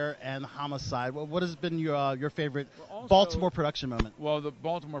Wire and Homicide. What has been your favorite Baltimore production moment? Well, the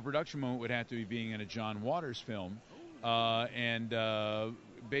Baltimore production moment would have to be being in a John Waters film.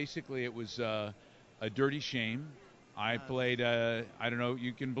 Basically it was A Dirty Shame. I played, I don't know,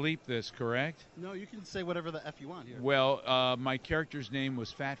 you can bleep this, correct? No, you can say whatever the F you want here. Well, my character's name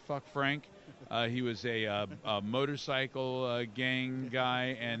was Fat Fuck Frank. He was a motorcycle gang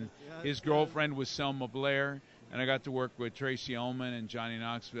guy, and his girlfriend was Selma Blair. And I got to work with Tracy Ullman and Johnny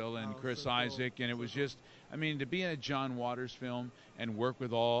Knoxville and Chris Isaac, and it was just, to be in a John Waters film and work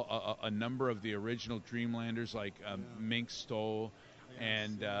with a number of the original Dreamlanders like Mink Stoll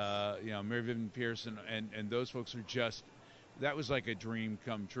and Mary Vivian Pearson and those folks are just, that was like a dream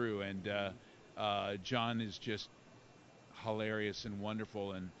come true. And John is just hilarious and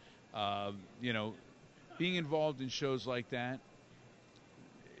wonderful, and being involved in shows like that,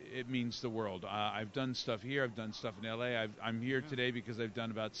 it means the world. I've done stuff here. I've done stuff in L.A. I'm here today because I've done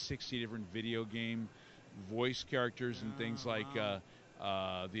about 60 different video game voice characters and things like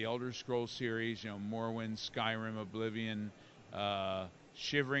the Elder Scrolls series, Morrowind, Skyrim, Oblivion,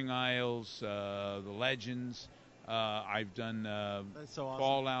 Shivering Isles, the Legends. I've done so awesome.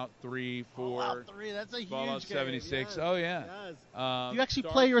 Fallout 3, 4. Fallout 3, that's a huge Fallout game. 76. Yes, Oh yeah. Yes. Do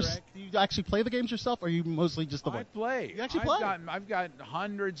Do you actually play the games yourself, or are you mostly just the one? I play. You actually play? I've got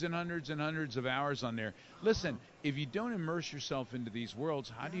hundreds and hundreds and hundreds of hours on there. Listen, if you don't immerse yourself into these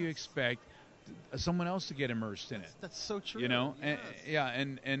worlds, how do you expect someone else to get immersed in it? That's so true. You know,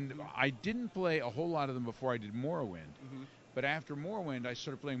 Yes. and I didn't play a whole lot of them before I did Morrowind. Mhm. But after Morrowind, I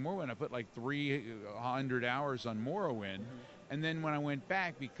started playing Morrowind. I put like 300 hours on Morrowind. And then when I went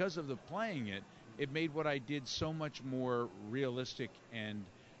back, because of the playing it, it made what I did so much more realistic and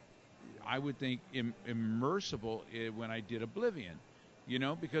I would think immersible when I did Oblivion. You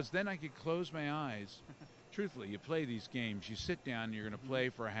know, because then I could close my eyes. Truthfully, you play these games, you sit down, and you're going to play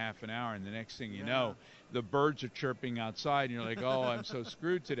for a half an hour, and the next thing you know, the birds are chirping outside, and you're like, oh, I'm so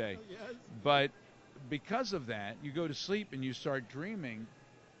screwed today. But because of that, you go to sleep and you start dreaming.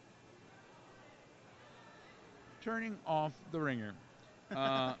 Turning off the ringer.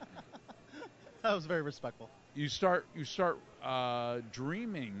 That was very respectful. You start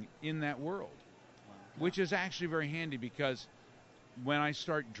dreaming in that world, which is actually very handy because when I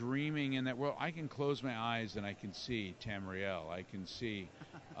start dreaming in that world, I can close my eyes and I can see Tamriel. I can see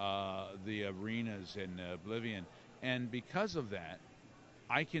the arenas in Oblivion. And because of that,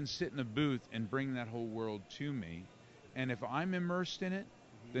 I can sit in a booth and bring that whole world to me. And if I'm immersed in it,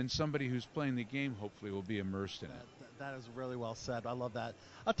 then somebody who's playing the game hopefully will be immersed in it. That is really well said. I love that.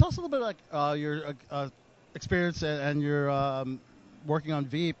 Tell us a little bit like your experience and your working on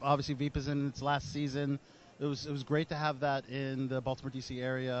Veep. Obviously, Veep is in its last season. It was great to have that in the Baltimore, D.C.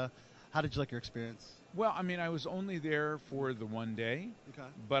 area. How did you like your experience? Well, I mean, I was only there for the one day,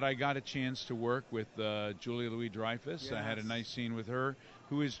 but I got a chance to work with Julia Louis-Dreyfus. Yes. I had a nice scene with her,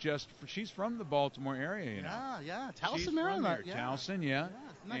 who is she's from the Baltimore area, you know. Yeah, She's Towson, from Maryland. there. Yeah. Towson, yeah.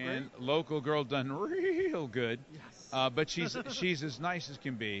 Isn't that And great? local girl done real good. Yes. But she's as nice as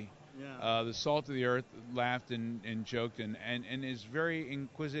can be. Yeah. The salt of the earth, laughed and joked and is very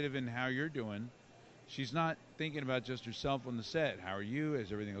inquisitive in how you're doing. She's not thinking about just herself on the set. How are you?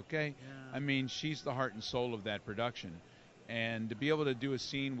 Is everything okay? Yeah. I mean, she's the heart and soul of that production. And to be able to do a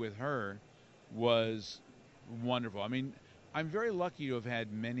scene with her was wonderful. I mean, I'm very lucky to have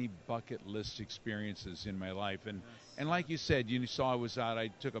had many bucket list experiences in my life. And like you said, you saw I was out. I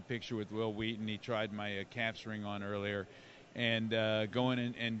took a picture with Will Wheaton. He tried my Caps ring on earlier. And going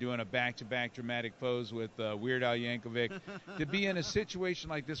and doing a back-to-back dramatic pose with Weird Al Yankovic. To be in a situation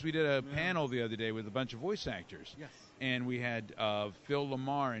like this, we did a panel the other day with a bunch of voice actors. Yes. And we had Phil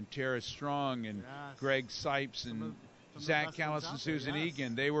Lamar and Tara Strong and Greg Sipes and Zach Callis and Susan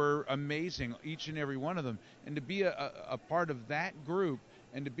Egan. They were amazing, each and every one of them. And to be a part of that group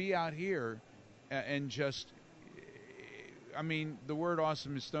and to be out here and just, I mean, the word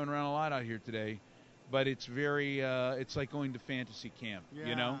awesome is thrown around a lot out here today. But it's very, it's like going to fantasy camp,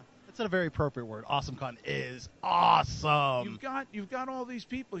 you know? That's a very appropriate word. AwesomeCon is awesome. You've got all these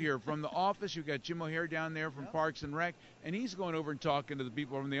people here from the office. You've got Jim O'Hare down there from Parks and Rec, and he's going over and talking to the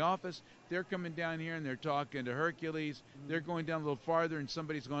people from the office. They're coming down here and they're talking to Hercules. They're going down a little farther, and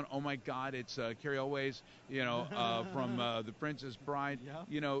somebody's going, oh my God, it's Carrie Elways, you know, from The Princess Bride.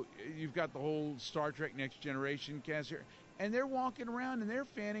 You know, you've got the whole Star Trek Next Generation cast here. And they're walking around and they're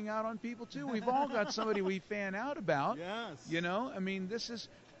fanning out on people too. We've all got somebody we fan out about. Yes. You know, I mean,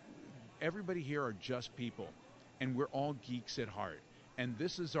 everybody here are just people, and we're all geeks at heart. And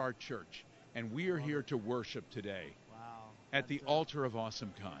this is our church, and we are here to worship today. Wow. At the altar of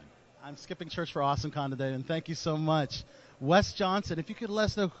AwesomeCon. I'm skipping church for AwesomeCon today, and thank you so much. Wes Johnson, if you could let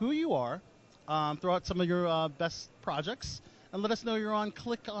us know who you are, throw out some of your best projects, and let us know you're on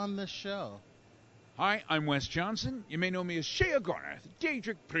Click on This Show. Hi, I'm Wes Johnson. You may know me as Sheogorath,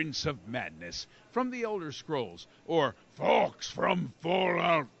 Daedric Prince of Madness, from the Elder Scrolls, or Fox from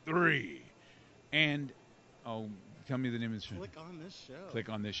Fallout 3. And, tell me the name of the show. Click on This Show. Click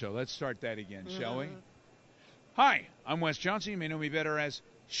on This Show. Let's start that again, shall we? Hi, I'm Wes Johnson. You may know me better as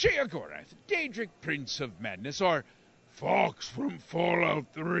Sheogorath, Daedric Prince of Madness, or Fox from Fallout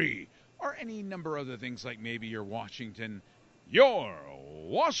 3, or any number of other things like maybe your Washington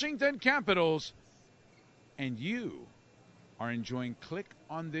Capitals. And you are enjoying Click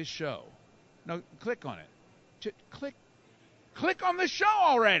on This Show. No, click on it. Click on the show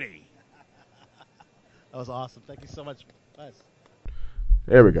already. That was awesome. Thank you so much, Wes.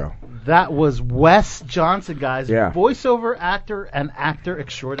 There we go. That was Wes Johnson, guys. Yeah. Voiceover actor and actor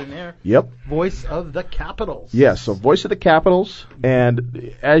extraordinaire. Yep. Voice of the Capitals. Yes, so voice of the Capitals,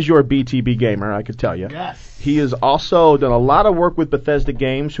 and as your BTB gamer, I could tell you. Yes. He has also done a lot of work with Bethesda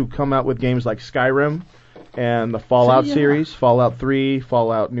Games, who come out with games like Skyrim and the Fallout So, yeah. series, Fallout 3,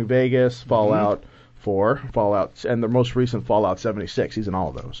 Fallout New Vegas, Fallout 4, Fallout, and the most recent Fallout 76. He's in all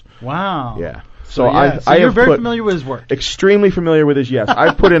of those. Wow. Yeah. So, I you're have very put familiar with his work. Extremely familiar with his, yes.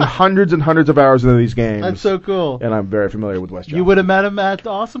 I've put in hundreds and hundreds of hours into these games. That's so cool. And I'm very familiar with Wes Johnson. You would have met him at the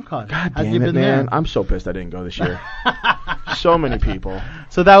AwesomeCon. God Have damn you it, been man. there? I'm so pissed I didn't go this year. So many people.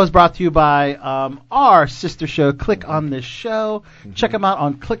 So that was brought to you by our sister show, Click on This Show. Check them out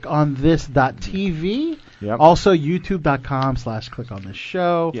on clickonthis.tv. Yep. Also,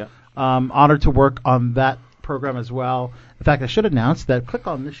 youtube.com/clickonthisshow. Yep. Honored to work on that program as well. In fact, I should announce that Click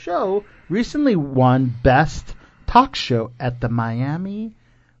on This Show recently won Best Talk Show at the Miami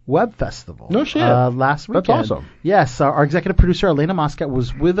Web Festival. No shit. Last weekend. That's awesome. Yes, our executive producer, Elena Moscat,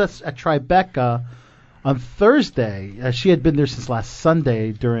 was with us at Tribeca on Thursday. She had been there since last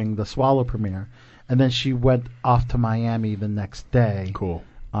Sunday during the Swallow premiere, and then she went off to Miami the next day. Cool.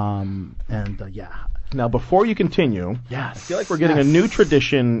 Yeah. Now, before you continue, Yes. I feel like we're getting a new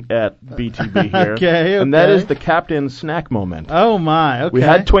tradition at BTB here. Okay. And that is the Captain Snack moment. Oh, my. Okay. We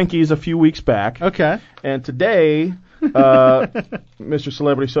had Twinkies a few weeks back. Okay. And today, Mr.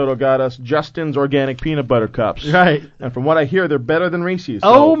 Celebrity Soto got us Justin's Organic Peanut Butter Cups. Right. And from what I hear, they're better than Reese's.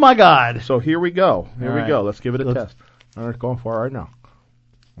 Oh, my God. So here we go. Here All we right. go. Let's give it a test. All right, going for it right now.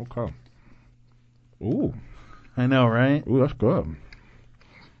 Okay. Ooh. I know, right? Ooh, that's good.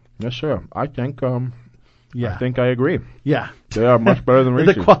 Yes, sir. I think I agree. Yeah. They are much better than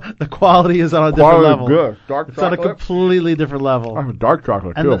Reese's. The quality is on a different level. Good. Dark it's on a chocolate. completely different level. Oh, dark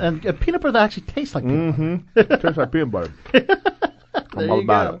chocolate, too. And peanut butter actually tastes like peanut butter. It tastes like peanut butter. I'm all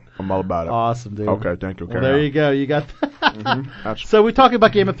about it. I'm all about it. Awesome, dude. Okay, thank you. Well, there you go. You got That's- So we're talking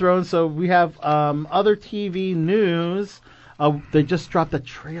about Game of Thrones. So we have other TV news. They just dropped a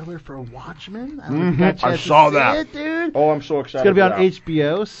trailer for Watchmen. I don't know if you got a chance I to saw see that. it, dude. Oh, I'm so It's excited. going to be on for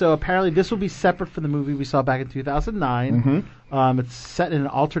HBO. So apparently this will be separate from the movie we saw back in 2009. It's set in an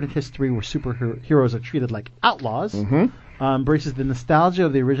alternate history where superheroes are treated like outlaws. Embraces the nostalgia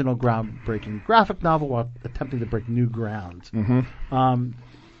of the original groundbreaking graphic novel while attempting to break new ground.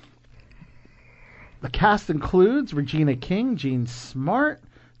 The cast includes Regina King, Gene Smart,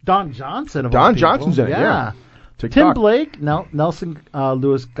 Don Johnson. Of all Don people. Johnson's in it, yeah. Tim TikTok. Blake, Nelson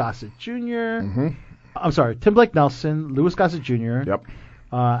Lewis Gossett Jr. I'm sorry, Tim Blake Nelson, Lewis Gossett Jr. Yep.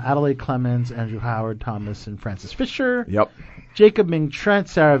 Adelaide Clemens, Andrew Howard Thomas, and Francis Fisher. Yep. Jacob Ming Trent,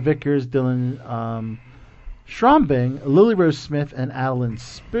 Sarah Vickers, Dylan Schrombing, Lily Rose Smith, and Adeline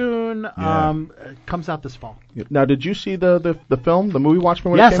Spoon. Comes out this fall. Now, did you see the film, the movie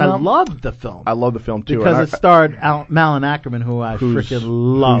Watchmen? When Yes, it came I out? loved the film. I love the film too. Because and it starred Malin Ackerman, who I freaking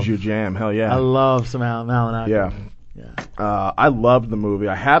love. Who's your jam? Hell yeah. I love some Malin Ackerman. I loved the movie.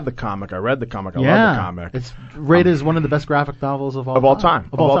 I had the comic. I read the comic. I love the comic. It's rated as one of the best graphic novels of all time.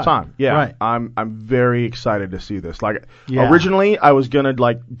 Of all time. Yeah. Right. I'm very excited to see this. Like Yeah. originally I was gonna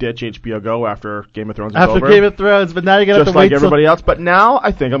ditch HBO Go after Game of Thrones was After over. Game of Thrones, but now you're gonna have just to wait like everybody else. But now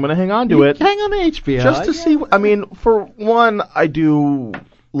I think I'm gonna hang on to it. Hang on to HBO. Just to see. I mean, for one, I do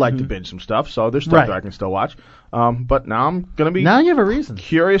like to binge some stuff, so there's stuff that I can still watch. But now I'm gonna be Now you have a reason.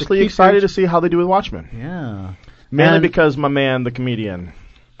 curiously To keep excited your- to see how they do with Watchmen. Yeah. Mainly And- because my man, the comedian,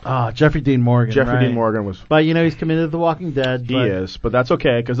 Jeffrey Dean Morgan. Jeffrey right. Dean Morgan was. But he's committed to The Walking Dead. He but is, but that's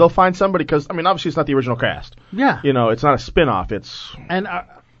okay because they'll find somebody. Because I mean, obviously it's not the original cast. Yeah. It's not a spin-off. It's And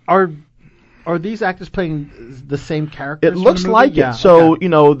are these actors playing the same characters? it from looks the movie? like Yeah, it. So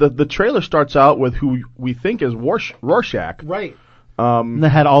okay. the trailer starts out with who we think is Rorschach. Right. And they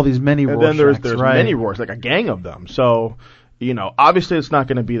had all these many And Rorschachs, then there's right? many Rorschachs, like a gang of them. So obviously it's not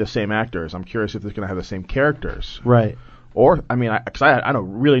going to be the same actors. I'm curious if they're going to have the same characters. Right. Or, I mean, because I know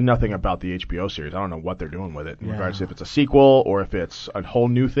really nothing about the HBO series. I don't know what they're doing with it in regards to if it's a sequel or if it's a whole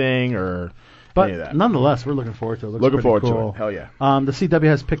new thing or any of that. But nonetheless, we're looking forward to it. Looks Looking pretty forward cool. to it. Hell yeah. The CW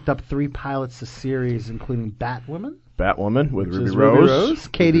has picked up 3 pilots to series, including Batwoman. Batwoman with Which Ruby is Rose. Ruby Rose.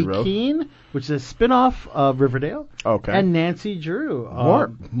 Katie Ruby Rose. Keene, which is a spin-off of Riverdale. Okay. And Nancy Drew.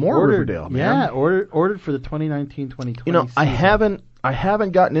 More ordered, Riverdale, man. Yeah, ordered for the 2019-2020 I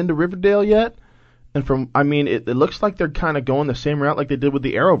haven't gotten into Riverdale yet. And it looks like they're kind of going the same route like they did with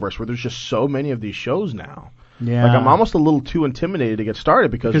the Arrowverse, where there's just so many of these shows now. Yeah. Like I'm almost a little too intimidated to get started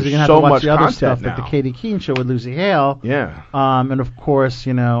because you're there's gonna have so to watch much the other content stuff, now. like the Katie Keene show with Lucy Hale. Yeah. And of course,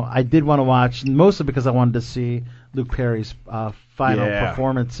 I did want to watch mostly because I wanted to see Luke Perry's final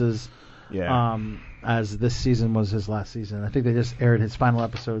performances. Yeah. As this season was his last season. I think they just aired his final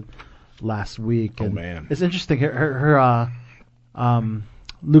episode last week. Oh, And man. it's interesting. Her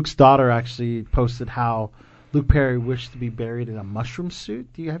Luke's daughter actually posted how Luke Perry wished to be buried in a mushroom suit.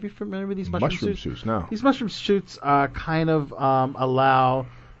 Have you familiar with these mushroom suits? suits? No. These mushroom suits kind of allow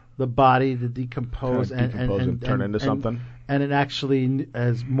the body to decompose and turn into something. And it actually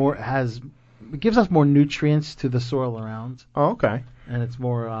it gives us more nutrients to the soil around. Oh, okay. And it's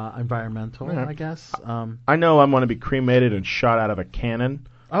more environmental, I guess. I know I'm going to be cremated and shot out of a cannon.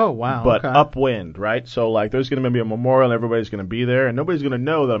 Oh, wow. But okay. upwind, right? So, like, there's going to be a memorial, and everybody's going to be there, and nobody's going to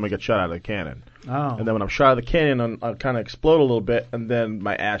know that I'm going to get shot out of the cannon. Oh. And then when I'm shot out of the cannon, I'll kind of explode a little bit, and then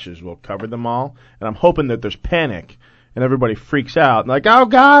my ashes will cover them all. And I'm hoping that there's panic, and everybody freaks out. And like, oh,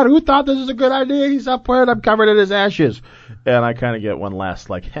 God, who thought this was a good idea? He's upward, I'm covered in his ashes. And I kind of get one last,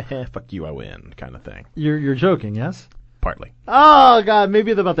 like, fuck you, I win kind of thing. You're joking, yes? Partly. Oh, God,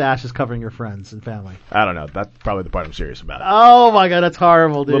 maybe about the ashes covering your friends and family. I don't know. That's probably the part I'm serious about. Oh, my God, that's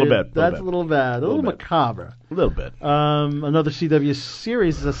horrible, dude. A little bit. That's a little bad. A little macabre. A little bit. Another CW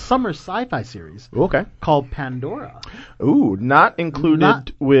series is a summer sci-fi series. Okay. Called Pandora. Ooh, not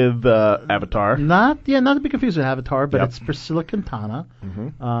included with Avatar. Not to be confused with Avatar, but it's Priscilla Quintana,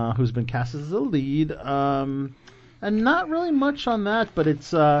 who's been cast as the lead. And not really much on that, but it's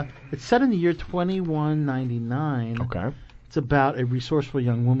set in the year 2199. Okay. It's about a resourceful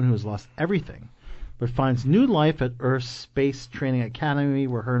young woman who has lost everything, but finds new life at Earth's Space Training Academy,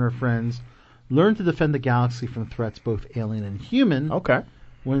 where her and her friends learn to defend the galaxy from threats both alien and human. Okay.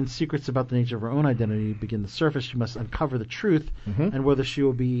 When secrets about the nature of her own identity begin to surface, she must uncover the truth and whether she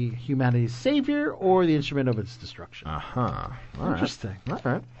will be humanity's savior or the instrument of its destruction. Interesting. All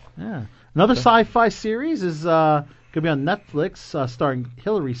right. Yeah. Another sci-fi series is going to be on Netflix, starring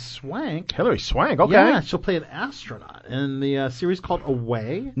Hilary Swank. Hilary Swank, okay. Yeah, she'll play an astronaut in the series called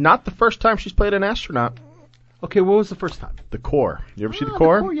Away. Not the first time she's played an astronaut. Okay, what was the first time? The Core. You ever see The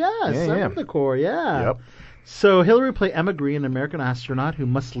Core? The Core, yes. Yeah, I remember The Core, yeah. Yep. So Hilary will play Emma Green, an American astronaut who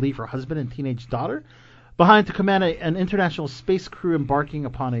must leave her husband and teenage daughter behind to command an international space crew embarking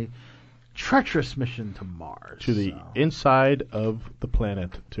upon a treacherous mission to Mars. To the inside of the planet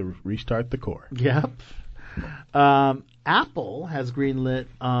to restart the core. Yep. Apple has greenlit.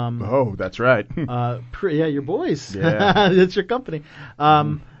 Oh, that's right. Your boys. Yeah. That's your company.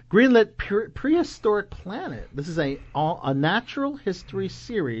 Greenlit Prehistoric Planet. This is a natural history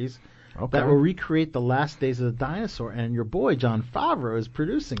series that will recreate the last days of the dinosaur, and your boy Jon Favreau is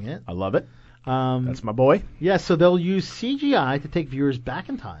producing it. I love it. That's my boy. Yeah, so they'll use CGI to take viewers back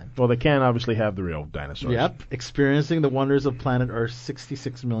in time. Well, they can obviously have the real dinosaurs. Yep, experiencing the wonders of planet Earth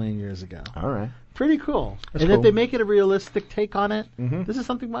 66 million years ago. All right. Pretty cool. That's and cool. if they make it a realistic take on it, this is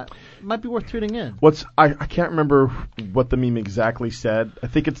something might be worth tuning in. I can't remember what the meme exactly said. I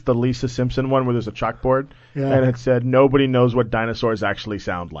think it's the Lisa Simpson one where there's a chalkboard, and it said, nobody knows what dinosaurs actually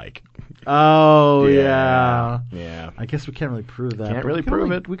sound like. Oh, yeah. Yeah. I guess we can't really prove that. Can't really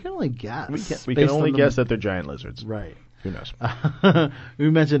prove it. We can only guess. We can only guess that they're giant lizards. Right. Who knows? We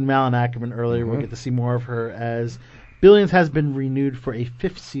mentioned Malin Ackerman earlier. We'll get to see more of her as Billions has been renewed for a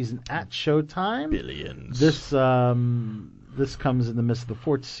 5th season at Showtime. Billions. This comes in the midst of the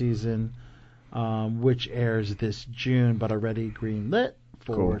 4th season, which airs this June, but already greenlit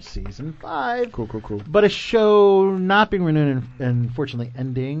for season 5. Cool. But a show not being renewed and unfortunately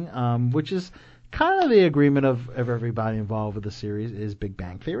ending, which is kind of the agreement of everybody involved with the series, is Big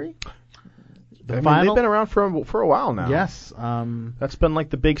Bang Theory. They've been around for a while now. Yes. That's been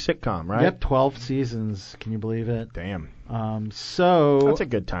like the big sitcom, right? Yep, 12 seasons. Can you believe it? Damn. So that's a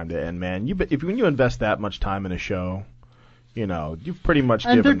good time to end, man. When you invest that much time in a show, you've pretty much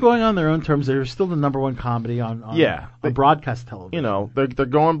and they're going on their own terms. They're still the #1 comedy on broadcast television. They're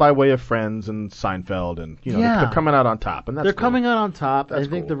going by way of Friends and Seinfeld, and they're coming out on top, and that's coming out on top. That's I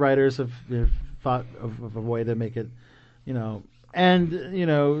think the writers have thought of a way to make it,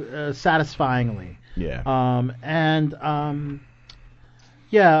 satisfyingly. Yeah.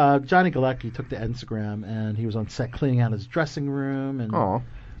 Johnny Galecki took to Instagram, and he was on set cleaning out his dressing room,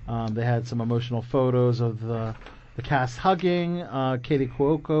 and they had some emotional photos of the cast hugging. Katie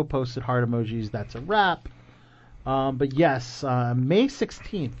Cuoco posted heart emojis. That's a wrap. But yes, May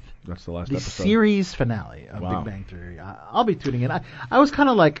 16th. That's the last the episode. Series finale of Big Bang Theory. I'll be tuning in. I was kind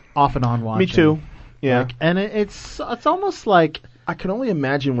of like off and on watching. Me too. Yeah. And it's almost like I can only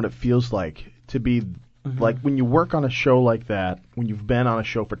imagine what it feels like to be like when you work on a show like that, when you've been on a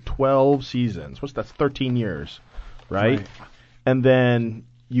show for 12 seasons. That's 13 years, right? And then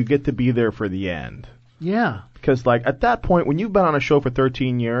you get to be there for the end. Yeah. Because at that point, when you've been on a show for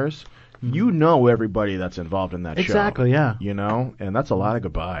 13 years, you know everybody that's involved in that show. Exactly, yeah. And that's a lot of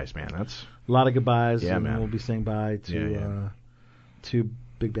goodbyes, man. That's a lot of goodbyes. Yeah, and man. We'll be saying bye to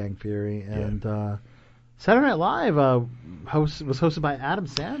Big Bang Theory. And Saturday Night Live was hosted by Adam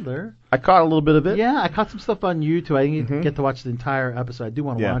Sandler. I caught a little bit of it. Yeah, I caught some stuff on YouTube. I didn't get to watch the entire episode. I do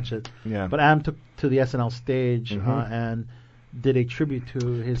want to watch it. Yeah. But Adam took to the SNL stage and did a tribute to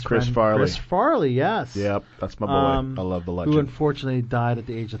his Chris friend Farley. Chris Farley, yes. Yep, that's my boy. I love the legend. Who unfortunately died at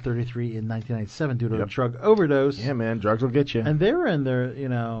the age of 33 in 1997 due to a drug overdose. Yeah, man, drugs will get you. And they were in their,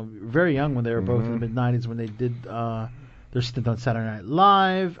 very young when they were both in the mid-90s when they did their stint on Saturday Night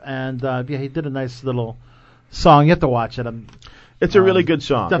Live. And, he did a nice little song. You have to watch it. It's a really good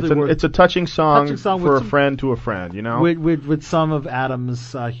song. It's a touching song for a friend to a friend, With some of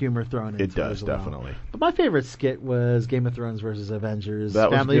Adam's humor thrown into it. It does, as well. definitely. But my favorite skit was Game of Thrones versus Avengers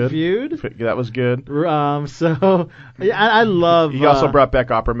That Family was good. Feud. That was good. I love... He also brought back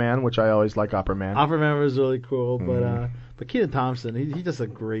Opera Man, which I always like Opera Man. Opera Man was really cool, but Kenan Thompson, he does a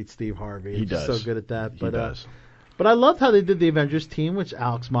great Steve Harvey. He does. He's so good at that. He does. But I loved how they did the Avengers team, which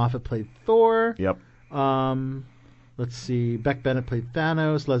Alex Moffat played Thor. Yep. Let's see. Beck Bennett played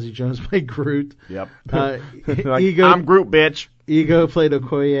Thanos. Leslie Jones played Groot. Yep. Ego, I'm Groot, bitch. Ego played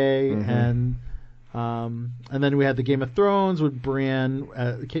Okoye, and then we had the Game of Thrones with Brienne.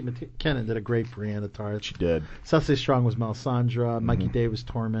 Kate McKinnon did a great Brienne at Tarth. She did. Cecily Strong was Melisandre. Mikey Day was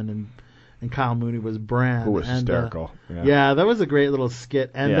Tormund, and Kyle Mooney was Bran. Who was hysterical. Yeah, that was a great little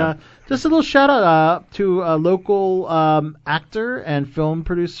skit. And just a little shout out to a local actor and film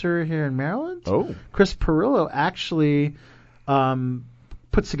producer here in Maryland. Oh. Chris Perillo actually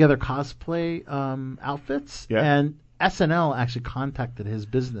puts together cosplay outfits. Yeah. And SNL actually contacted his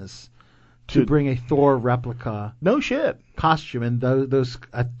business to bring a Thor replica. No shit. Costume. And those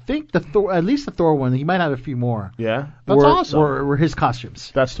I think the Thor, at least the Thor one, he might have a few more. Yeah. That's awesome. Were his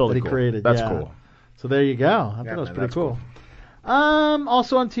costumes. That's totally that he cool. created. That's yeah. cool. So there you go. I thought that was pretty cool.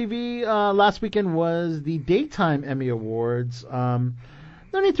 Also on TV last weekend was the Daytime Emmy Awards. No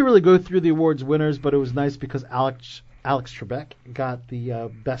need to really go through the awards winners, but it was nice because Alex Trebek got the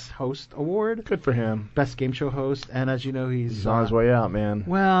Best Host Award. Good for him. Best Game Show Host, and as you know, he's on his way out, man.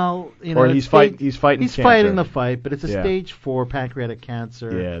 Well, or he's fighting. He's fighting the fight, but it's a stage 4 pancreatic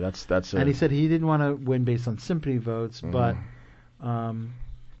cancer. Yeah, that's. And he said he didn't want to win based on sympathy votes, but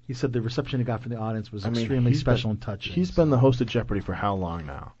he said the reception he got from the audience was extremely special and touching. He's been the host of Jeopardy for how long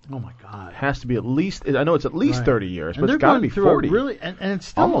now? Oh my God! It has to be at least. I know it's at least 30 years, and but it's got to be 40. And it's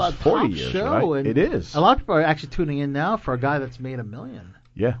still almost a 40 top years, show. right? And it is. A lot of people are actually tuning in now for a guy that's made $1 million.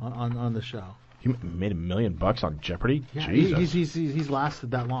 Yeah. On the show. He made $1 million on Jeopardy. Yeah, Jesus. he's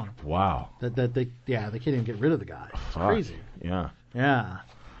lasted that long. Wow. They can't even get rid of the guy. It's crazy. Yeah. Yeah.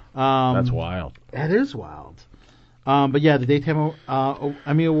 That's wild. That is wild. But yeah, the Daytime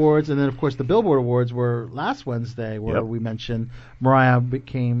Emmy Awards, and then of course the Billboard Awards were last Wednesday, where we mentioned Mariah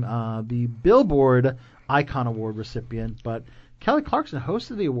became the Billboard Icon Award recipient. But Kelly Clarkson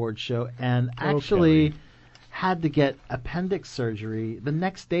hosted the award show and actually had to get appendix surgery. The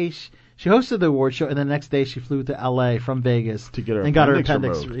next day, she hosted the award show, and the next day she flew to L.A. from Vegas to get her and appendix got her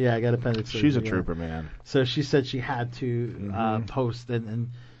appendix. removed. Yeah, got appendix surgery. She's a trooper, man. So she said she had to post and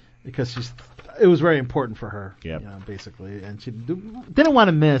because it was very important for her. Yeah, basically, and she didn't want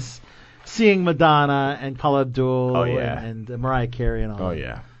to miss seeing Madonna and Paula Abdul and Mariah Carey and all. Oh that.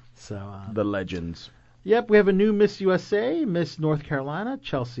 yeah. So the legends. Yep, we have a new Miss USA, Miss North Carolina,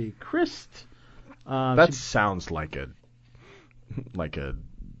 Chelsea Christ. That sounds like a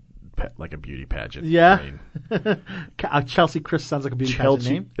beauty pageant. Yeah. Chelsea Christ sounds like a beauty pageant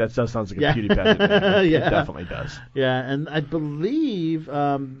name. That sounds like a beauty pageant name. Yeah. It definitely does. Yeah, and I believe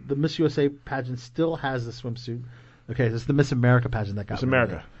the Miss USA pageant still has the swimsuit. Okay, this is the Miss America pageant that got Miss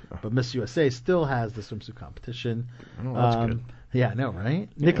America. But Miss USA still has the swimsuit competition. Oh, that's good. Yeah, I know, right?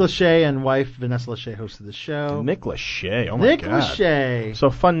 Yeah. Nick Lachey and wife Vanessa Lachey hosted the show. Nick Lachey, oh my God. Nick Lachey. So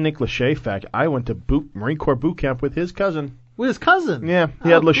fun Nick Lachey fact, I went to Marine Corps boot camp with his cousin. With his cousin? Yeah, he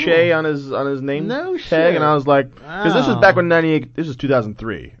had Lachey on his name tag, and I was like, because this was back when 98, this was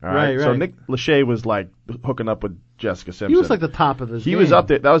 2003, all right? So Nick Lachey was like hooking up with Jessica Simpson. He was like the top of his game. He was up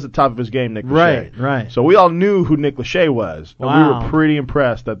there, that was the top of his game, Nick Lachey. Right. So we all knew who Nick Lachey was, and we Wow. were pretty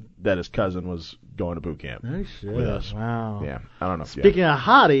impressed that his cousin was going to boot camp No shit. with us. Wow. Yeah, I don't know. Speaking of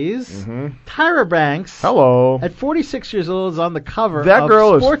hotties, Tyra Banks. Hello. At 46 years old is on the cover That of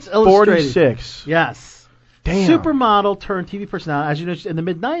girl Sports is Illustrated. 46. Yes. Damn. Supermodel turned TV personality. As you know, in the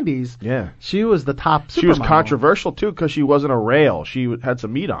mid-90s, she was the top supermodel. She was controversial, too, because she wasn't a rail. She had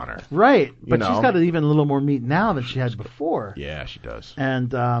some meat on her. Right. But You she's know. got even a little more meat now than she had before. Yeah, she does.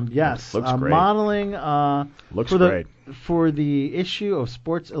 And, yes, Looks great. modeling Looks for great. for the issue of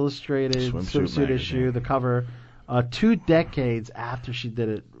Sports Illustrated, Swimsuit issue, the cover, 2 decades after she did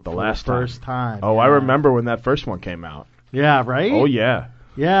it The for last the first time. Oh, I remember when that first one came out. Yeah, right? Oh, yeah.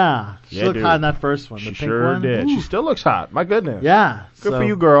 Yeah. She Yeah, looked dude. hot in that first one. She the pink sure one. did. Ooh. She still looks hot. My goodness. Yeah. Good so for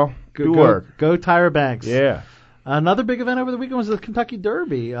you, girl. Do work. Go Tyra Banks. Yeah. Another big event over the weekend was the Kentucky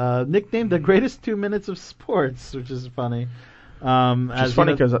Derby, nicknamed the greatest 2 minutes of sports, which is funny. It's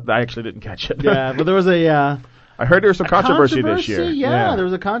funny because I actually didn't catch it. Yeah, but there was I heard there was some controversy this year. Yeah, there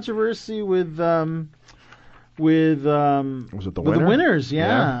was a controversy with was it the with the winners?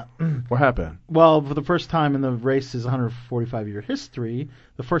 Yeah. What happened? Well, for the first time in the race's 145-year history,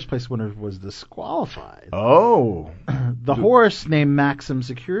 the first place winner was disqualified. Oh. The horse named Maxim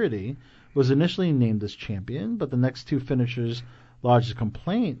Security was initially named as champion, but the next two finishers lodged a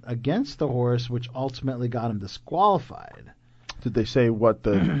complaint against the horse, which ultimately got him disqualified. Did they say what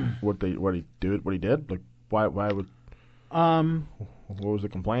he did? Like why would what was the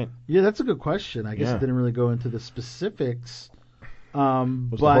complaint? Yeah, that's a good question. I guess it didn't really go into the specifics. Was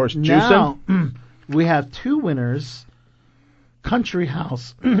but the horse now juicing? We have two winners. Country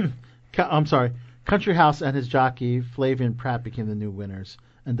House. Country House and his jockey Flavian Pratt became the new winners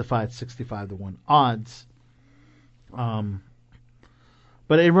and defied 65-1 odds.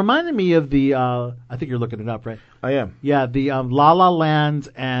 But it reminded me of the. I think you're looking it up, right? I am. Yeah, the La La Land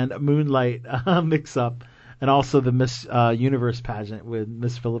and Moonlight mix-up. And also the Miss Universe pageant with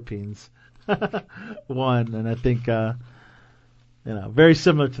Miss Philippines won, and I think very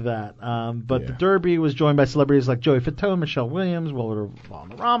similar to that. But the Derby was joined by celebrities like Joey Fatone, Michelle Williams, Walter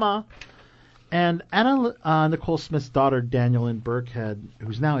Valderrama, and Anna Nicole Smith's daughter Danielle Burkhead,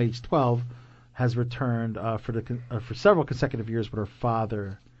 who's now age 12, has returned for several consecutive years with her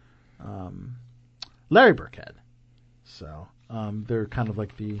father, Larry Burkhead. So they're kind of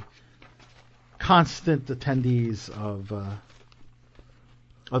like the constant attendees of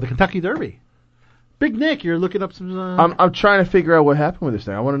the Kentucky Derby. Big Nick, you're looking up some. I'm trying to figure out what happened with this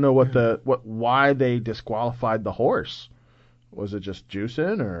thing. I want to know why they disqualified the horse. Was it just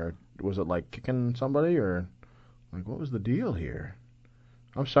juicing, or was it like kicking somebody, or like what was the deal here?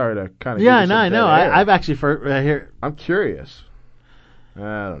 I'm sorry to kind of. Yeah, I know. I've actually here. I'm curious.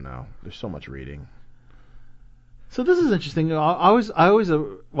 I don't know. There's so much reading. So this is interesting. I always,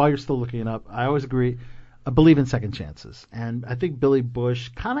 while you're still looking it up, I always believe in second chances. And I think Billy Bush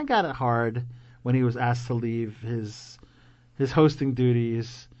kind of got it hard when he was asked to leave his hosting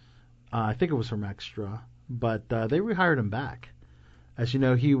duties. I think it was from Extra, but they rehired him back. As you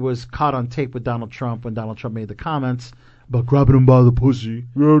know, he was caught on tape with Donald Trump when Donald Trump made the comments about grabbing him by the pussy.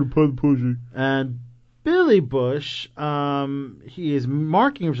 And Billy Bush, he is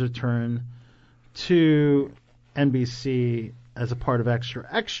marking his return to NBC as a part of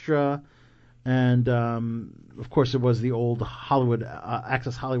Extra, and of course it was the old Hollywood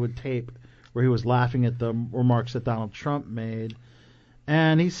Access Hollywood tape where he was laughing at the remarks that Donald Trump made,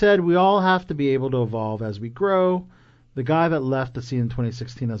 and he said we all have to be able to evolve as we grow. The guy that left the scene in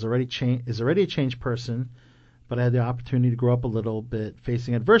 2016 is already a changed person, but I had the opportunity to grow up a little bit.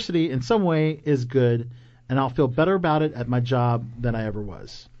 Facing adversity in some way is good, and I'll feel better about it at my job than I ever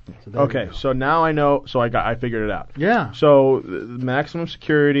was. So now I know. So I figured it out. Yeah. So Maximum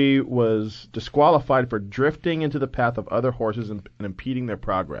Security was disqualified for drifting into the path of other horses and impeding their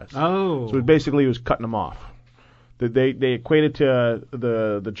progress. Oh. So basically, he was cutting them off. They equated to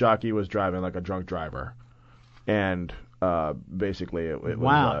the jockey was driving like a drunk driver, and basically it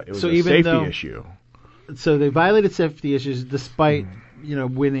was a safety issue. So they violated safety issues despite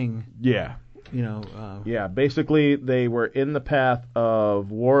winning. Yeah. Yeah, basically they were in the path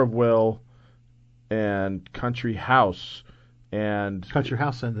of War of Will and Country House, and Country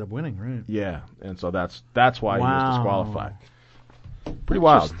House ended up winning, right? Yeah, and so that's why he was disqualified. Pretty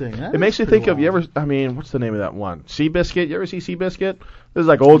wild. That it makes you think of what's the name of that one? Seabiscuit. You ever see Seabiscuit? This is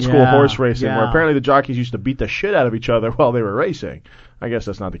like old school horse racing where apparently the jockeys used to beat the shit out of each other while they were racing. I guess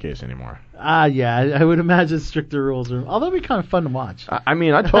that's not the case anymore. Yeah, I would imagine stricter rules although it'd be kind of fun to watch. I'd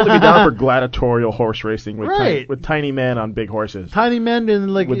totally be down for gladiatorial horse racing with tiny men on big horses. Tiny men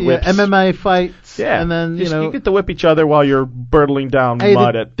in with MMA fights. Yeah, and then you get to whip each other while you're burtling down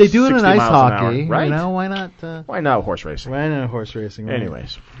mud at 60 miles an hour. They do it in ice hockey, right? Why not? Why not horse racing? Why not horse racing? Right?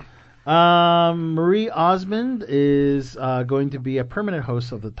 Anyways. Marie Osmond is going to be a permanent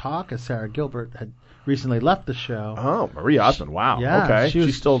host of The Talk, as Sarah Gilbert had recently left the show. Oh, Marie Osmond, wow. Yeah, okay,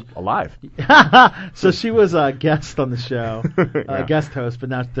 she's still alive. So she was a guest on the show, a guest host, but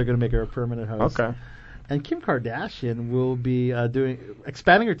now they're going to make her a permanent host. Okay. And Kim Kardashian will be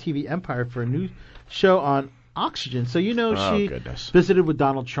expanding her TV empire for a new show on Oxygen. So she visited with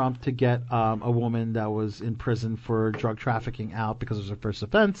Donald Trump to get a woman that was in prison for drug trafficking out because it was her first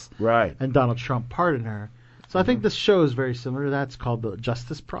offense. Right. And Donald Trump pardoned her. So I think this show is very similar to that. It's called The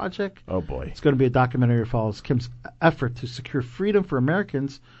Justice Project. Oh, boy. It's going to be a documentary that follows Kim's effort to secure freedom for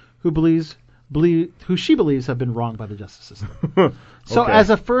Americans who she believes have been wronged by the justice system. So as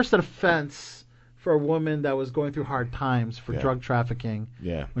a first offense for a woman that was going through hard times for drug trafficking,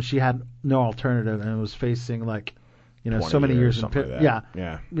 when she had no alternative and was facing so many years in something like prison.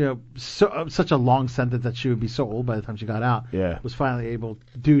 that. Yeah. Such a long sentence that she would be so old by the time she got out. Yeah. Was finally able,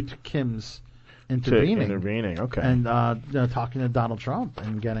 due to Kim's intervening. Okay. And talking to Donald Trump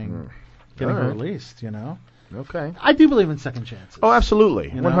and getting her All right. released. Okay. I do believe in second chances. Oh, absolutely,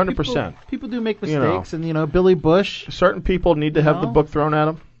 100%. People do make mistakes, and Billy Bush. Certain people need to have the book thrown at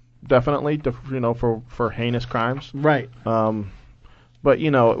them, definitely, for heinous crimes. Right. But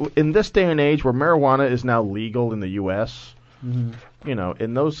in this day and age where marijuana is now legal in the U.S.,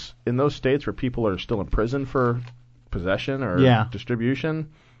 in those states where people are still in prison for possession or distribution,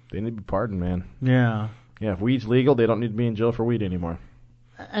 they need to be pardoned, man. Yeah. Yeah. If weed's legal, they don't need to be in jail for weed anymore.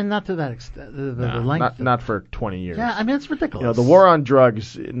 And not to that extent. The length. Not for 20 years. Yeah, I mean, it's ridiculous. The war on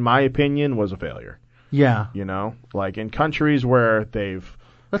drugs, in my opinion, was a failure. Yeah. Like in countries where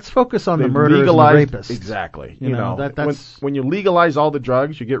let's focus on the murderers and the rapists. Exactly. That's when you legalize all the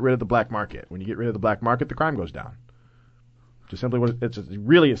drugs, you get rid of the black market. When you get rid of the black market, the crime goes down. It's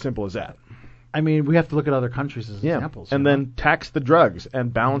really as simple as that. I mean, we have to look at other countries as examples. And then tax the drugs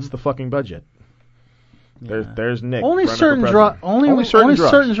and balance the fucking budget. There's Nick. Only certain drugs. Only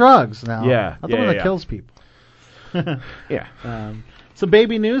certain drugs now. Yeah. Not the one that kills people. Yeah. So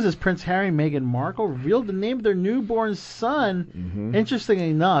baby news is Prince Harry and Meghan Markle revealed the name of their newborn son. Interestingly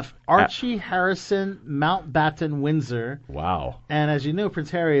enough, Archie Harrison Mountbatten Windsor. Wow. And as you know, Prince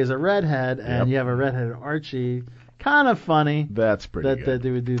Harry is a redhead, and you have a redheaded Archie. Kind of funny. That's pretty good. That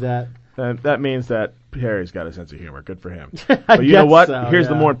they would do that. And that means that Harry's got a sense of humor. Good for him. But you know what? Here's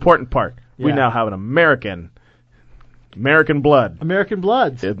the more important part. We now have an American blood. American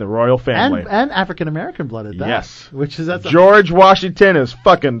blood. In the royal family. And African American blood at that. Yes. That's George Washington is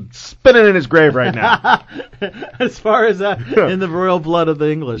fucking spinning in his grave right now. As far as in the royal blood of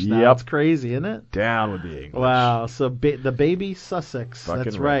the English now. Yep. It's crazy, isn't it? Down with the English. Wow. So the baby Sussex. Fucking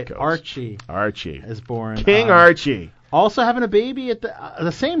that's right. Redcoats. Archie is born. King Archie. Also having a baby at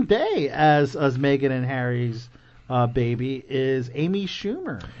the same day as Meghan and Harry's baby is Amy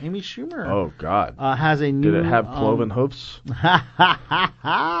Schumer. Amy Schumer. Oh God. Has a new. Did it have cloven hoofs? I'm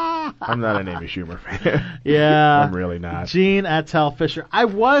not an Amy Schumer fan. Yeah. I'm really not. Jean Attell Fisher. I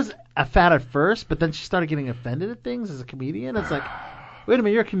was a fan at first, but then she started getting offended at things as a comedian. It's like, wait a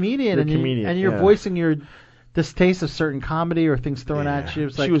minute, you're a comedian, and you're voicing your distaste of certain comedy or things thrown at you.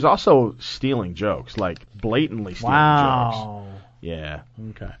 It's like, she was also stealing jokes, like blatantly stealing jokes. Yeah.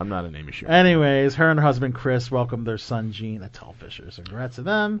 Okay. I'm not an Amy Schumer. Anyways, her and her husband Chris welcomed their son Gene Attell Fisher. So congrats to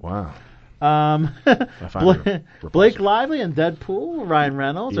them. Wow. Blake Lively and Deadpool, Ryan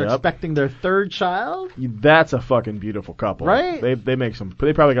Reynolds are expecting their third child. That's a fucking beautiful couple, right? They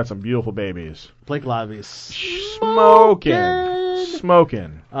probably got some beautiful babies. Blake Lively is smoking.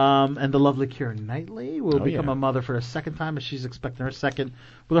 And the lovely Keira Knightley will become a mother for a second time, as she's expecting her second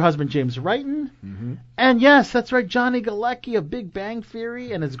with her husband James Wrighton. And yes, that's right, Johnny Galecki of Big Bang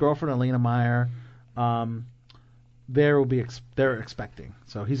Theory and his girlfriend Elena Meyer. They're expecting,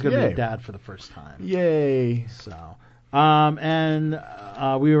 so he's going to be a dad for the first time. Yay! So,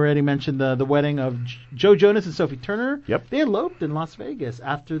 we already mentioned the wedding of Joe Jonas and Sophie Turner. Yep. They eloped in Las Vegas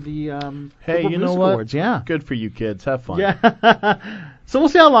after the Hey, you know Music what? Awards. Yeah. Good for you kids. Have fun. Yeah. So we'll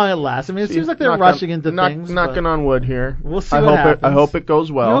see how long it lasts. I mean, it seems like they're rushing into things. Knocking on wood here. We'll see what happens. I hope it goes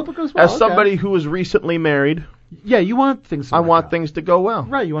well. You hope it goes well. As somebody who was recently married. Yeah, you want things to I work want out. things to go well.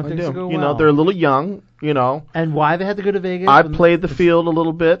 Right, you want things to go well. You know, they're a little young, And why they had to go to Vegas? I played the field a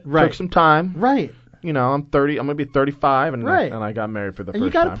little bit. Right. Took some time. Right. I'm 30. I'm going to be 35, and Right. I got married for the And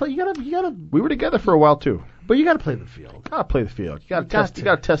first time. you gotta. We were together for a while, too. But you got to play the field. Gotta play the field. You gotta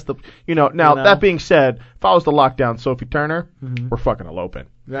got test the. Now that being said, if I was to lock down Sophie Turner, we're fucking eloping.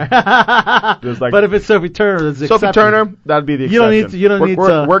 But if it's Sophie Turner, it's Sophie accepted. Turner, that'd be the exception. You don't need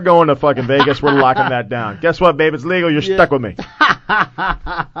to. We're going to fucking Vegas. We're locking that down. Guess what, babe? It's legal. You're stuck with me.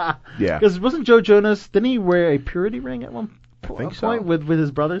 Yeah. Because wasn't Joe Jonas? Didn't he wear a purity ring at one point so. with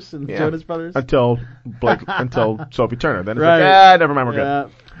his brothers and Jonas Brothers? Until Sophie Turner. Then it's like, never mind, we're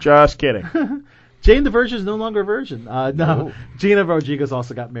good. Just kidding. Jane the Virgin is no longer a virgin. No. Gina Rodriguez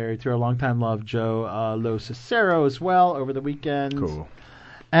also got married to her longtime love, Joe Lo Cicero, as well over the weekend. Cool.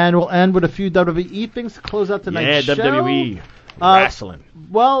 And we'll end with a few WWE things to close out tonight's show. WWE. Wrestling.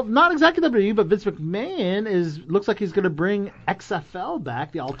 Well, not exactly WWE, but Vince McMahon looks like he's going to bring XFL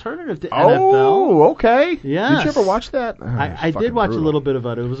back, the alternative to NFL. Oh, okay. Yes. Did you ever watch that? I did watch a little bit of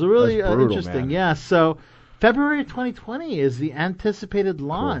it. It was really brutal, interesting. Man. Yeah. So February 2020 is the anticipated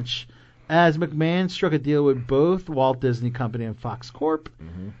launch. Cool. As McMahon struck a deal with both Walt Disney Company and Fox Corp,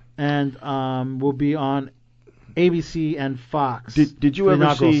 and will be on ABC and Fox. Did you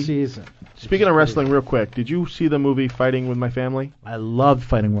ever see season. Speaking of wrestling, real quick, did you see the movie Fighting with My Family? I loved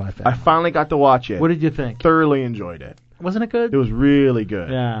Fighting with My Family. I finally got to watch it. What did you think? Thoroughly enjoyed it. Wasn't it good? It was really good.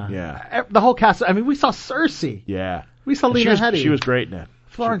 Yeah. Yeah. The whole cast. I mean, we saw Cersei. Yeah. We saw Lena Headey. She was great in it.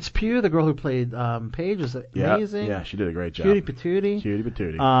 Florence Pugh, the girl who played Paige, was amazing. Yeah, she did a great job. Cutie Patootie. Cutie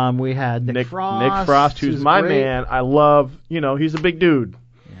Patootie. We had Nick Frost. Nick Frost, who's my great. man. I love, he's a big dude.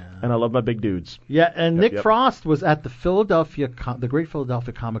 And I love my big dudes. Yeah, and Nick Frost was at the the Great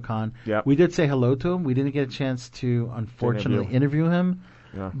Philadelphia Comic Con. Yep. We did say hello to him. We didn't get a chance to, unfortunately, interview him.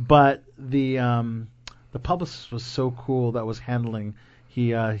 Yeah. But the publicist was so cool that was handling.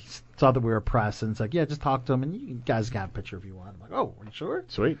 He saw that we were press, and it's like, yeah, just talk to him, and you guys can have a picture if you want. I'm like, oh, are you sure?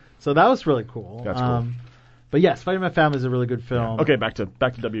 Sweet. So that was really cool. That's cool. But yes, Fighting My Family is a really good film. Yeah. Okay, back to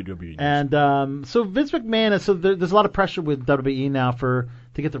WWE. And so Vince McMahon, there's a lot of pressure with WWE now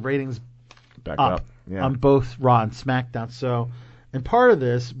to get the ratings back up. Yeah. On both Raw and SmackDown. So, and part of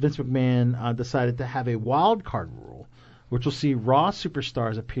this, Vince McMahon decided to have a wild card rule, which will see Raw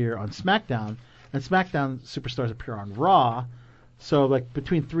superstars appear on SmackDown, and SmackDown superstars appear on Raw. So, like,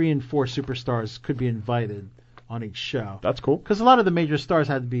 between 3 and 4 superstars could be invited on each show. That's cool. Because a lot of the major stars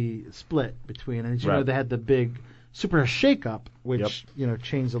had to be split between, and as you know, they had the big super shakeup, which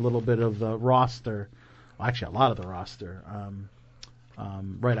changed a little bit of the roster. Well, actually, a lot of the roster.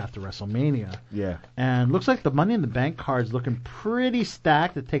 Right after WrestleMania. Yeah. And looks like the Money in the Bank card's looking pretty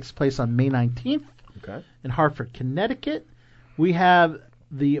stacked. It takes place on May 19th in Hartford, Connecticut. We have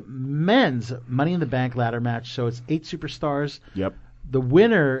the men's Money in the Bank ladder match, so it's 8 superstars. Yep. The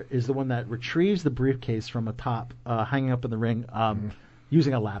winner is the one that retrieves the briefcase from atop, hanging up in the ring,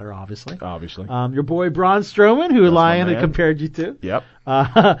 using a ladder, obviously. Your boy Braun Strowman, who Lion had compared you to.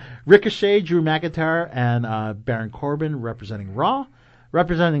 Yep. Ricochet, Drew McIntyre, and Baron Corbin representing Raw.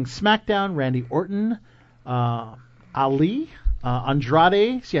 Representing SmackDown, Randy Orton, Ali,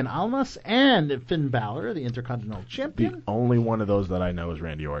 Andrade, Cien Almas, and Finn Balor, the Intercontinental Champion. The only one of those that I know is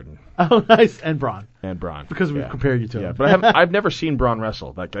Randy Orton. Oh, nice. And Braun. Because we've compared you to him. Yeah, but I've never seen Braun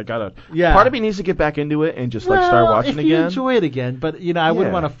wrestle. Like, I gotta. Yeah. Part of me needs to get back into it and just start watching if again. you enjoy it again, but I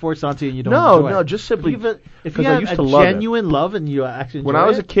wouldn't want to force it onto you and you don't enjoy it. No, just simply if you have I used a to love genuine love and you actually enjoy it. When I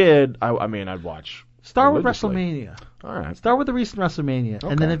was a kid, I'd watch. Start with WrestleMania. All right. Start with the recent WrestleMania,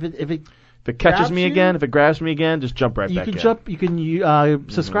 and then if it catches me again, if it grabs me again, just jump right back in. You can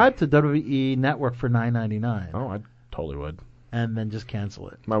subscribe to WWE Network for $9.99. Oh, I totally would. And then just cancel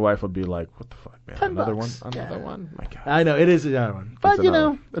it. My wife would be like, "What the fuck, man? Another one? Another one? My God." I know it is another one, but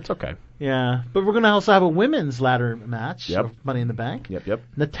it's okay. Yeah, but we're gonna also have a women's ladder match. Of Money in the Bank. Yep.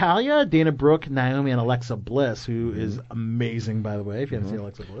 Natalia, Dana Brooke, Naomi, and Alexa Bliss, who is amazing, by the way. If you haven't seen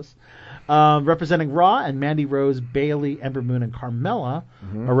Alexa Bliss, representing Raw, and Mandy Rose, Bayley, Ember Moon, and Carmella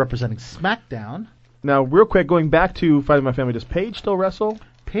are representing SmackDown. Now, real quick, going back to Fighting My Family, does Paige still wrestle?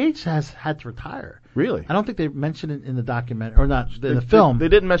 Paige has had to retire. Really? I don't think they mentioned it in the document, or not in the film. They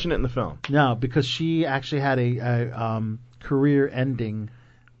didn't mention it in the film. No, because she actually had a career-ending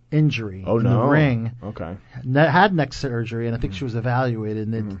injury in the ring. Okay. Had neck surgery, and I think she was evaluated,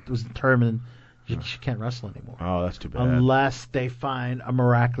 and it was determined she can't wrestle anymore. Oh, that's too bad. Unless they find a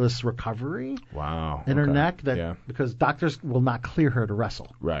miraculous recovery. Wow. In her neck, because doctors will not clear her to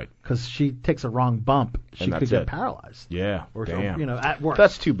wrestle. Right. Because she takes a wrong bump, she could get paralyzed. Yeah. Or damn. At work.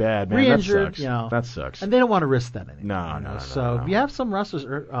 That's too bad, man. Re-injured, that sucks. That sucks. And they don't want to risk that anymore. No. So you have some wrestlers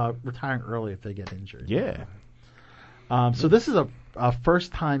retiring early if they get injured. Yeah. So this is a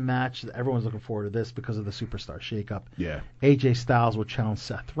first-time match. Everyone's looking forward to this because of the Superstar Shakeup. Yeah. AJ Styles will challenge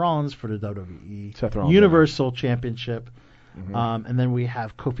Seth Rollins for the WWE Universal Championship. And then we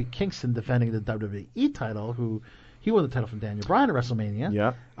have Kofi Kingston defending the WWE title, who he won the title from Daniel Bryan at WrestleMania.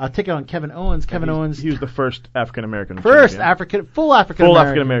 Yeah. Taking on Kevin Owens. He was the first African-American full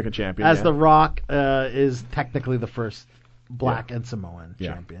African-American champion. As The Rock is technically the first black and Samoan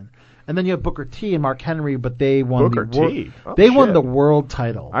champion. And then you have Booker T and Mark Henry, but they won won the world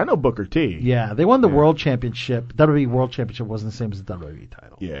title. I know Booker T. Yeah, they won the world championship. WWE World Championship wasn't the same as the WWE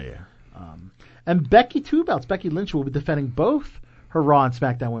title. Yeah. And Becky Two Belts, Becky Lynch, will be defending both her Raw and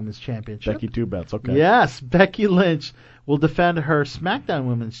SmackDown Women's Championship. Becky Two Belts, okay. Yes, Becky Lynch will defend her SmackDown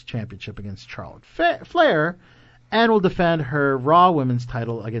Women's Championship against Charlotte Flair, and will defend her Raw Women's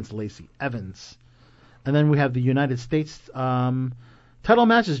title against Lacey Evans. And then we have the United States title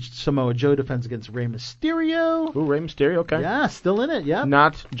matches. Samoa Joe defends against Rey Mysterio. Ooh, Rey Mysterio, okay. Yeah, still in it, yeah.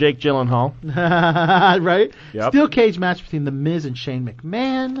 Not Jake Gyllenhaal. Right? Yep. Steel cage match between The Miz and Shane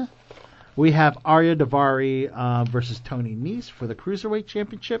McMahon. We have Arya Daivari versus Tony Nese for the Cruiserweight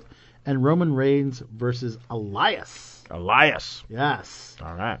Championship. And Roman Reigns versus Elias. Elias. Yes.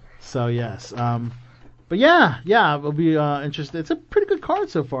 All right. So, yes. But yeah, it'll be interesting. It's a pretty good card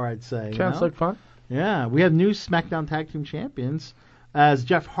so far, I'd say. Sounds like fun. Yeah, we have new SmackDown Tag Team Champions, as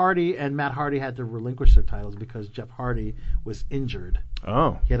Jeff Hardy and Matt Hardy had to relinquish their titles because Jeff Hardy was injured.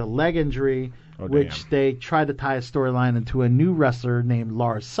 Oh. He had a leg injury, which damn. they tried to tie a storyline into a new wrestler named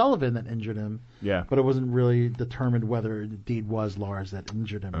Lars Sullivan that injured him. Yeah. But it wasn't really determined whether it indeed was Lars that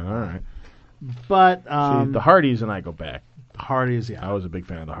injured him. All right. But See, the Hardys and I go back. Hardys, yeah. I was a big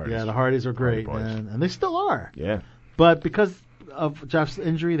fan of the Hardys. Yeah, the Hardys are great, Hardy boys. and they still are. Yeah. But because of Jeff's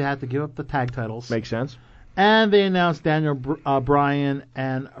injury, they had to give up the tag titles. Makes sense. And they announced Daniel Bryan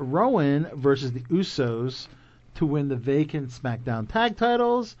and Rowan versus the Usos to win the vacant SmackDown tag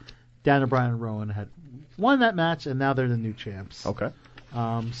titles. Daniel Bryan and Rowan had won that match, and now they're the new champs. Okay.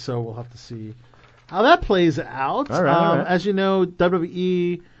 So we'll have to see how that plays out. All right. As you know,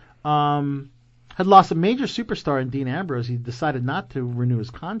 WWE had lost a major superstar in Dean Ambrose. He decided not to renew his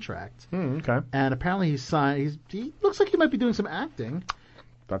contract. Okay. And apparently he looks like he might be doing some acting.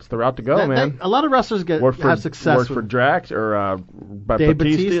 That's the route to go, man. A lot of wrestlers have success Worked with for Drax or Dave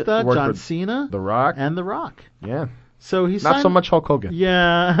Bautista, worked John for Cena, The Rock. and The Rock. Yeah. So he Not signed, so much Hulk Hogan.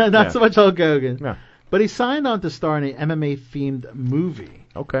 Yeah, not so much Hulk Hogan. Yeah. But he signed on to star in an MMA-themed movie.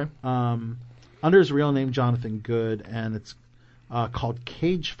 Okay. Under his real name, Jonathan Good, and it's called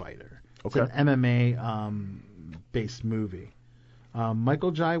Cage Fighter. It's Okay. an MMA-based movie.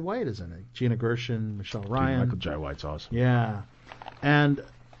 Michael Jai White is in it. Gina Gershon, Michelle Ryan. Michael Jai White's awesome. Yeah. And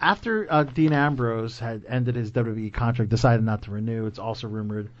after Dean Ambrose had ended his WWE contract, decided not to renew, it's also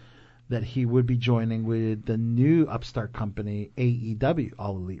rumored that he would be joining with the new upstart company, AEW,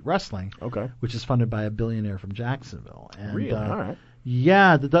 All Elite Wrestling, which is funded by a billionaire from Jacksonville. And, Really? All right.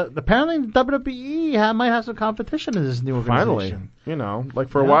 Yeah, apparently WWE might have some competition in this new organization. Finally. Like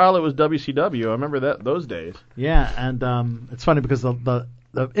for a while it was WCW. I remember those days. Yeah, and it's funny because the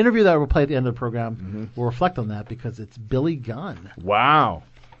interview that we'll play at the end of the program will reflect on that because it's Billy Gunn. Wow.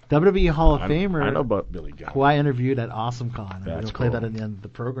 WWE Hall of Famer. I know about Billy Gunn. Who I interviewed at AwesomeCon. That's we'll play cool. that at the end of the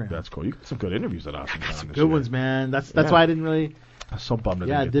program. That's cool. You got some good interviews at AwesomeCon. Some good ones, man. That's why I didn't really. I'm so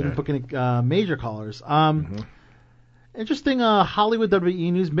bummed. I didn't book any major callers. Interesting Hollywood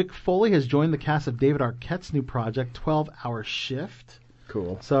WWE news. Mick Foley has joined the cast of David Arquette's new project, 12-Hour Shift.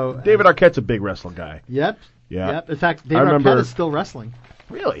 Cool. So David Arquette's a big wrestling guy. Yep. Yeah. Yep. In fact, David Arquette is still wrestling.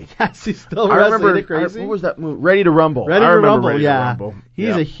 Really? Yes, he's still wrestling. Isn't it crazy? What was that movie? Ready to Rumble. Ready to Rumble, Ready yeah. to Rumble.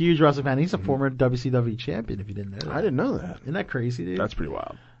 He's a huge wrestling fan. He's a former WCW champion, if you didn't know that. I didn't know that. Isn't that crazy, dude? That's pretty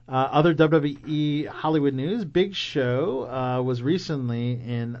wild. Other WWE Hollywood news. Big Show was recently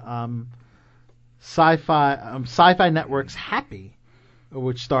in Sci-Fi Network's Happy,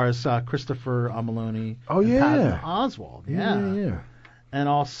 which stars Christopher Maloney and Patton Oswalt. Yeah. And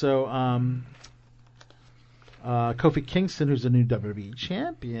also Kofi Kingston, who's a new WWE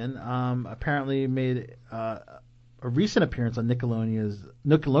champion, apparently made a recent appearance on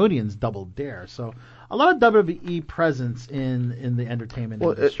Nickelodeon's Double Dare. So a lot of WWE presence in the entertainment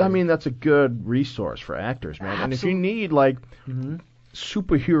industry. I mean, that's a good resource for actors, man. And if you need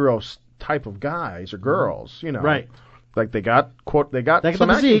superhero type of guys or girls, right? Like they got some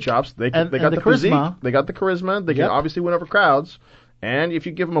acting chops. They got the charisma. They got the charisma. They can obviously win over crowds. And if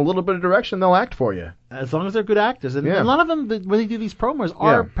you give them a little bit of direction, they'll act for you. As long as they're good actors. And a lot of them, when they do these promos,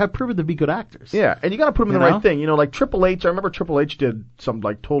 have proven to be good actors. Yeah, and you got to put them in the right thing. Like Triple H. I remember Triple H did some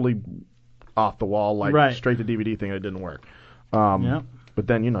totally off the wall, straight to DVD thing, and it didn't work. But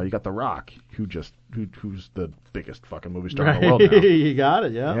then you got The Rock, who's the biggest fucking movie star in the world now. You got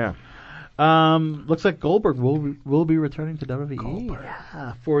it. Yeah. Looks like Goldberg will be returning to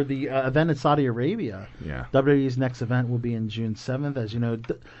WWE for the event in Saudi Arabia. Yeah. WWE's next event will be in June 7th. As you know,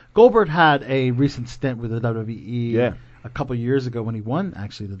 Goldberg had a recent stint with the WWE a couple years ago when he won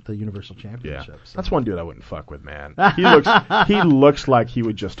actually the Universal Championship. Yeah. So. That's one dude I wouldn't fuck with, man. He looks like he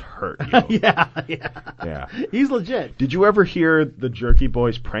would just hurt you. Yeah. He's legit. Did you ever hear the Jerky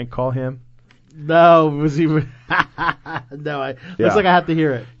Boys prank call him? No, was he? Looks like I have to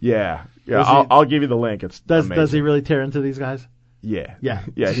hear it. Yeah. I'll give you the link. Does he really tear into these guys? Yeah. Yeah.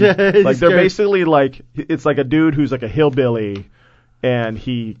 They're basically it's like a dude who's like a hillbilly, and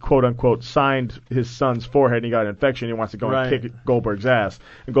he quote unquote signed his son's forehead and he got an infection. He wants to go and kick Goldberg's ass,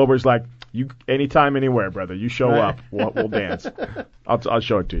 and Goldberg's like, "You anytime, anywhere, brother. You show up, we'll dance. I'll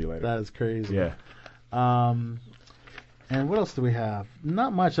show it to you later." That is crazy. Yeah. And what else do we have?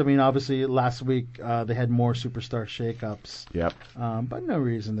 Not much. I mean, obviously, last week they had more superstar shakeups. Yep. But no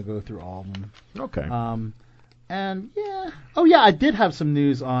reason to go through all of them. Okay. And I did have some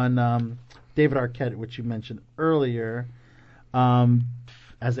news on David Arquette, which you mentioned earlier.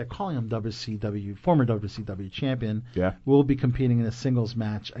 as they're calling him former WCW champion, Yeah. will be competing in a singles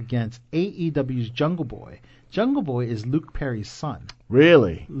match against AEW's Jungle Boy. Jungle Boy is Luke Perry's son.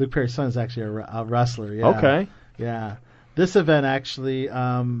 Really? Luke Perry's son is actually a wrestler. Yeah. Okay. Yeah. This event actually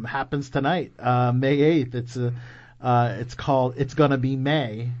happens tonight, May 8th. It's called It's Gonna Be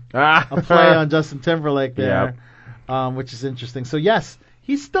May. A play on Justin Timberlake there, which is interesting. So yes,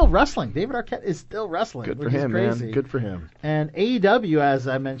 he's still wrestling. David Arquette is still wrestling. Good for which him, is crazy. man. Good for him. And AEW, as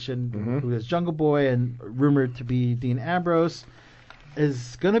I mentioned, who is Jungle Boy and rumored to be Dean Ambrose,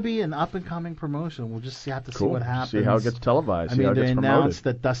 is going to be an up-and-coming promotion. We'll just have to see what happens. See how it gets televised. I see how mean, it they gets announced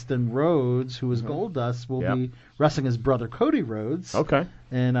promoted. that Dustin Rhodes, who is Goldust, will be wrestling his brother Cody Rhodes. Okay.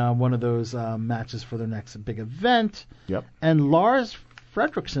 In one of those matches for their next big event. Yep. And Lars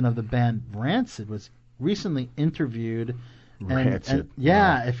Fredrickson of the band Rancid was recently interviewed. Rancid.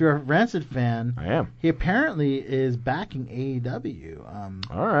 And if you're a Rancid fan, I am. He apparently is backing AEW.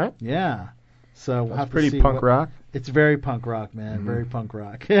 All right. Yeah. So we'll have to pretty see punk rock. It's very punk rock, man. Very punk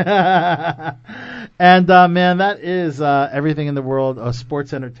rock. And man, that is everything in the world of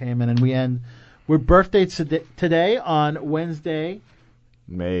sports entertainment. And we end with birthdays today on Wednesday,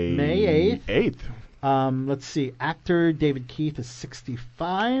 May 8th. 8th. Let's see. Actor David Keith is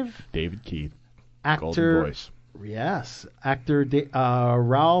 65. David Keith. Actor, Golden Voice. Yes. Actor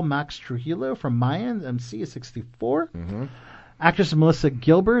Raul Max Trujillo from Mayans MC is 64. Actress Melissa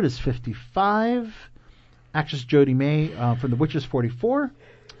Gilbert is 55. Actress Jodie May from The Witcher is 44.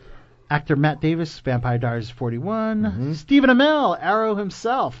 Actor Matt Davis, Vampire Diaries, is 41. Stephen Amell, Arrow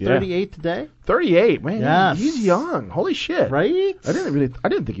himself, 38 today. 38, man. Yes. He's young. Holy shit. Right? I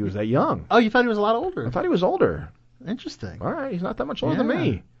didn't think he was that young. Oh, you thought he was a lot older? I thought he was older. Interesting. All right, he's not that much older than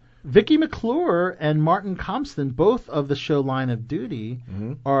me. Vicky McClure and Martin Compston, both of the show Line of Duty,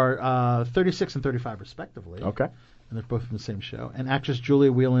 are 36 and 35 respectively. Okay. And they're both from the same show. And actress Julia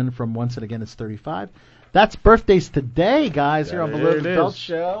Whelan from Once and Again is 35. That's birthdays today, guys, here on Below the Belt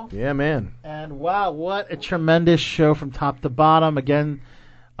Show. Yeah, man. And wow, what a tremendous show from top to bottom. Again,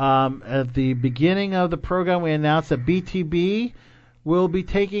 at the beginning of the program, we announced that BTB will be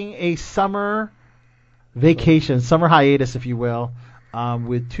taking a summer vacation, summer hiatus, if you will,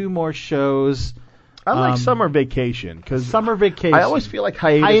 with 2 more shows. I like summer vacation because summer vacation. I always feel like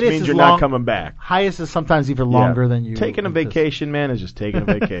hiatus means you're not coming back. Hiatus is sometimes even longer than you. Taking a vacation, man, is just taking a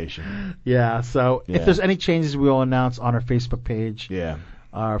vacation. Yeah. So if there's any changes, we will announce on our Facebook page. Yeah.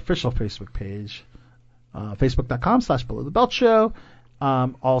 Our official Facebook page, Facebook.com/Below the Belt Show.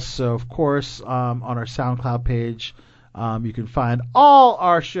 Also, of course, on our SoundCloud page, you can find all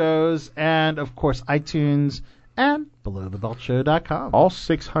our shows, and of course, iTunes and BelowTheBeltShow.com. All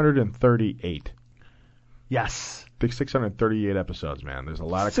 638. Yes. 638 episodes, man. There's a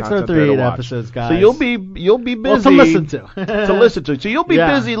lot of content there to 638 watch. episodes, guys. So you'll be busy to listen to. to listen to. So you'll be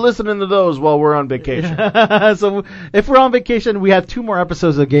busy listening to those while we're on vacation. So if we're on vacation, we have 2 more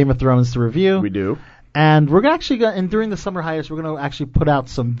episodes of Game of Thrones to review. We do. And we're actually and during the summer hiatus, we're going to actually put out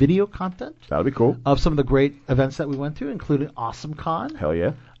some video content. That'll be cool. Of some of the great events that we went to, including AwesomeCon. Hell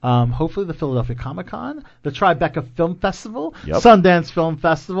yeah. Hopefully the Philadelphia Comic-Con, the Tribeca Film Festival, Yep. Sundance Film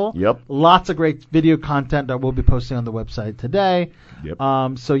Festival. Yep. Lots of great video content that we'll be posting on the website today.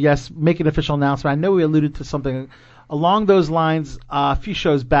 Yep. So yes, make an official announcement. I know we alluded to something along those lines a few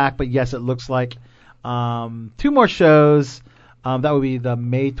shows back, but yes, it looks like 2 more shows. That would be the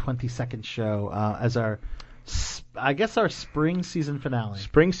May 22nd show as our spring season finale.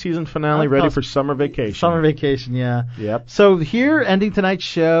 Spring season finale, ready for summer vacation. Summer vacation, yeah. Yep. So here, ending tonight's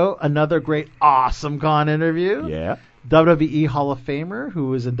show, another great AwesomeCon interview. Yeah. WWE Hall of Famer who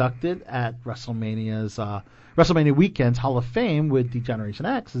was inducted at WrestleMania's WrestleMania weekend's Hall of Fame with D-Generation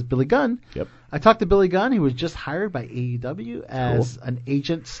X is Billy Gunn. Yep. I talked to Billy Gunn. He was just hired by AEW as an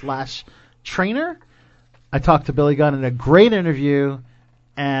agent/trainer. I talked to Billy Gunn in a great interview,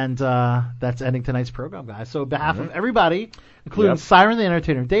 and that's ending tonight's program, guys. So on behalf of everybody, including Siren the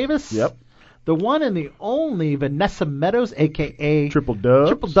Entertainer Davis, the one and the only Vanessa Meadows, a.k.a. Triple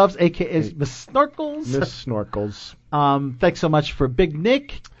Doves, a.k.a. Miss Snorkels. Miss Snorkels. Thanks so much for Big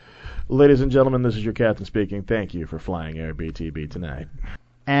Nick. Ladies and gentlemen, this is your captain speaking. Thank you for flying Air BTB tonight.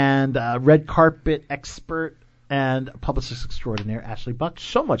 And red carpet expert and publicist extraordinaire Ashley Buck.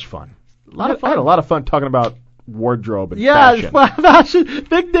 So much fun. I had a lot of fun talking about wardrobe and fashion. fashion.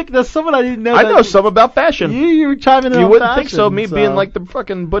 Big Nick, there's someone I didn't know. I know some about fashion. You were chiming in You on wouldn't fashion, think so, me being like the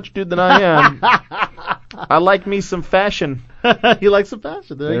fucking butch dude that I am. I like me some fashion. You like some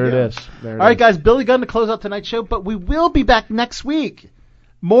fashion. There it you go. is. There it All right, is. guys, Billy Gunn to close out tonight's show, but we will be back next week.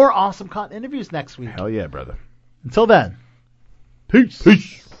 More AwesomeCon interviews next week. Hell yeah, brother. Until then,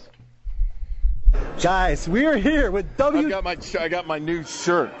 peace. Guys, we are here with I got my new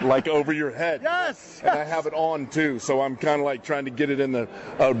shirt like over your head. Yes. And I have it on too, so I'm kind of like trying to get it in the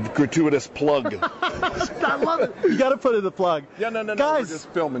gratuitous plug. I love it. You got to put in the plug. Yeah, no. Guys, We're just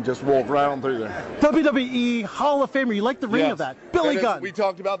filming, just roll right on through there. WWE Hall of Famer. You like the ring Yes. of that? Billy And Gunn. We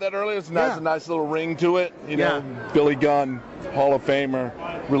talked about that earlier. It's Yeah. a nice little ring to it. You know, Billy Gunn, Hall of Famer,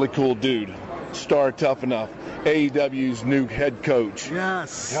 really cool dude. Star Tough Enough, AEW's new head coach.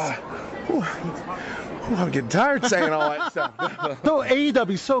 Yes. God. I'm getting tired saying all that stuff. Though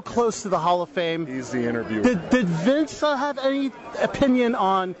AEW so close to the Hall of Fame. He's the interviewer. Did Vince have any opinion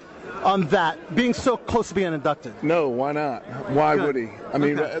on that, being so close to being inducted? No, why not? Why would he? I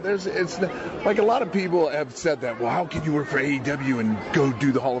mean, it's like a lot of people have said that. Well, how can you work for AEW and go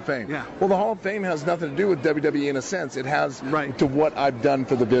do the Hall of Fame? Yeah. Well, the Hall of Fame has nothing to do with WWE in a sense. It has to what I've done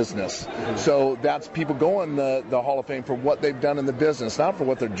for the business. So that's people going the Hall of Fame for what they've done in the business, not for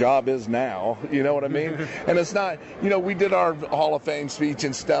what their job is now. You know what I mean? And it's not. We did our Hall of Fame speech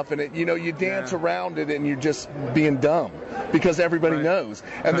and stuff, and you dance around it, and you're just being dumb because everybody knows,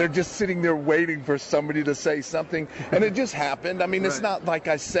 and they're just sitting there waiting for somebody to say something, and it just happened. I mean, it's not like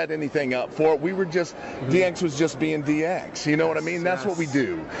I set anything up for it. We were just DX was just being DX. You know what I mean? That's what we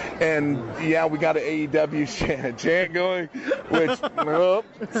do. And yeah, we got an AEW chant going, which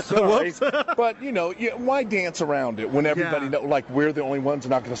sorry, but why dance around it when everybody know? Like we're the only ones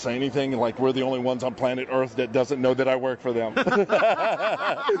not going to say anything. Like we're the only ones on planet Earth that doesn't know that I work for them.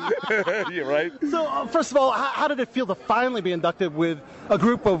 You're right. So first of all, how did it feel to finally be inducted with a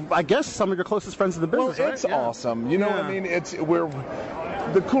group of, I guess, some of your closest friends in the business? Well, it's awesome. You know what I mean?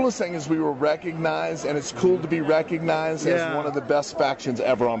 The coolest thing is we were recognized, and it's cool to be recognized as one of the best factions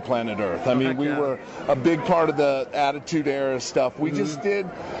ever on planet Earth. I mean, we were a big part of the Attitude Era stuff. We just did,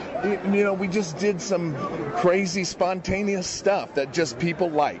 we just did some crazy, spontaneous stuff that just people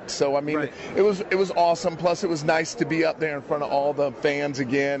liked. So I mean, it was awesome. Plus, it was nice to be up there in front of all the fans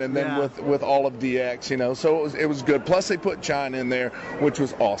again, and then with all of DX. So it was good. Plus, they put China in there, which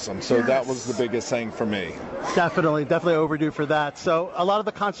was awesome. So that was the biggest thing for me. Definitely overdue for that. So a lot of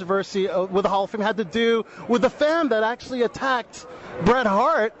the controversy with the Hall of Fame had to do with the fan that actually attacked Bret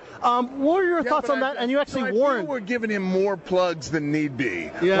Hart. What were your thoughts on that? And you actually warned. We're giving him more plugs than need be.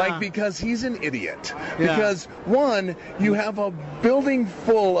 Yeah. Because he's an idiot. Because one, you have a building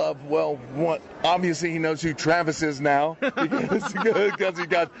full of, obviously he knows who Travis is now because he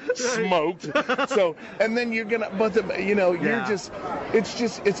got smoked. So, and then you're gonna,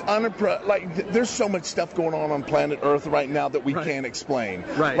 there's so much stuff going on planet Earth right now that we can't explain.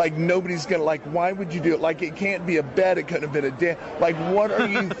 Right. Like nobody's gonna, why would you do it? Like it can't be a bet. It couldn't have been a day. Like what are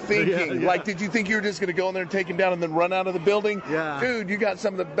you thinking? Like did you think you were just gonna go in there and take him down and then run out of the building? Yeah. Dude, you got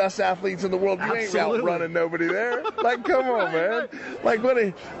some of the best athletes in the world. You ain't outrunning nobody there. Like come on, man.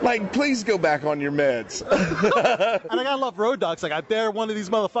 Like please go back on your meds. And I gotta love Road Dogs. Like I dare one of these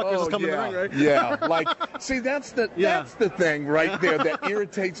motherfuckers to come in the ring, right? Yeah. See, that's the thing right there that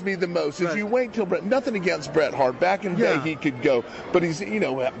irritates me the most. Is you wait till Bret. Nothing against Bret Hart. Back in the day, he could go, but he's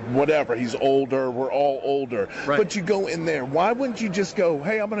whatever. He's older. We're all older. Right. But you go in there. Why wouldn't you just go?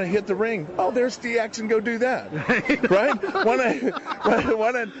 Hey, I'm gonna hit the ring. Oh, there's DX, and go do that. Right? Why not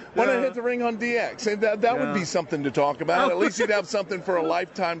hit the ring on DX? And that would be something to talk about. At least you'd have something for a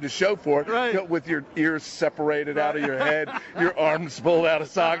lifetime to show for it. Right. With your ears separated out of your head, your arms pulled out of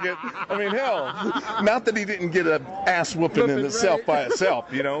socket. I mean, hell, not that he didn't get an ass whooping in itself by itself,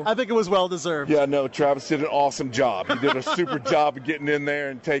 I think it was well deserved. Yeah, no, Travis did an awesome job. He did a super job of getting in there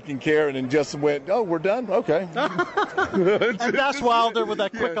and taking care, and then just went, oh, we're done? Okay. And that's Wilder with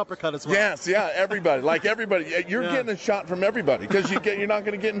that quick uppercut as well. Yes, everybody. You're getting a shot from everybody because you're not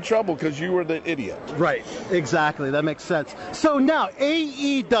going to get in trouble because you were the idiot. Right. Exactly. That makes sense. So now,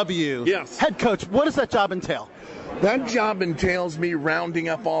 AEW head coach, what does that job entail? That job entails me rounding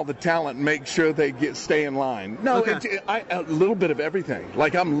up all the talent and make sure they stay in line. No, a little bit of everything.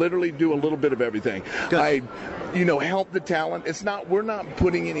 Like I'm literally do a little bit of everything. Good. I help the talent. We're not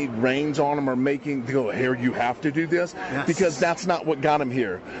putting any reins on them or making go here. You have to do this because that's not what got them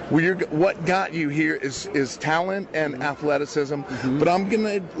here. What got you here is talent and athleticism. But I'm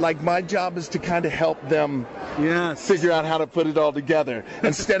gonna my job is to kind of help them figure out how to put it all together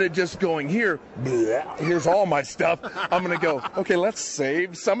instead of just going here's all my stuff. I'm going to go, okay, let's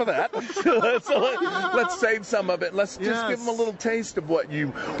save some of that. let's save some of it. Let's just give them a little taste of what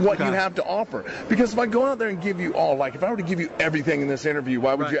you have to offer. Because if I go out there and give you all, if I were to give you everything in this interview,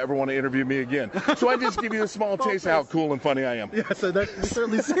 why would you ever want to interview me again? So I just give you a small taste of how cool and funny I am. Yeah, so you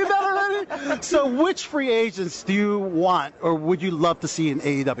certainly see that already. So which free agents do you want or would you love to see in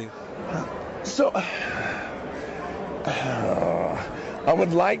AEW? So... I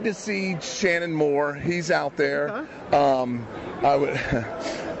would like to see Shannon Moore. He's out there. I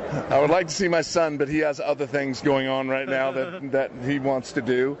would like to see my son, but he has other things going on right now that he wants to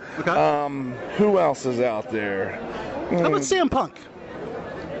do. Who else is out there? How about CM Punk?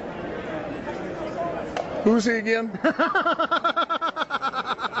 Who's he again?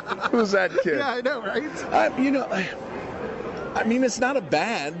 Who's that kid? Yeah, I know, right? I mean, it's not a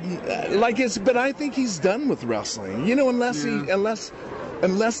bad, but I think he's done with wrestling.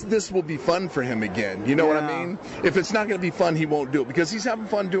 Unless this will be fun for him again. You know what I mean? If it's not going to be fun, he won't do it because he's having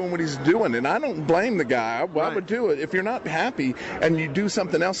fun doing what he's doing. And I don't blame the guy. I would do it. If you're not happy and you do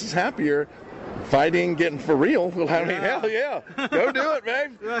something else that's happier, fighting, getting for real, well, I mean, hell yeah. Go do it,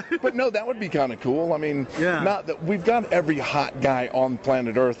 babe. But no, that would be kind of cool. I mean, not that we've got every hot guy on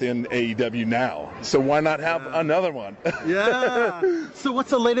planet Earth in AEW now. So why not have another one? So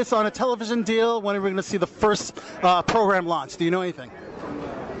what's the latest on a television deal? When are we going to see the first program launch? Do you know anything?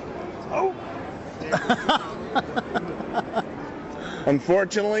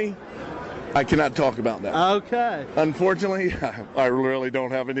 Unfortunately, I cannot talk about that. Okay. Unfortunately, I really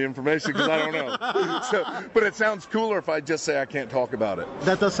don't have any information because I don't know. But it sounds cooler if I just say I can't talk about it.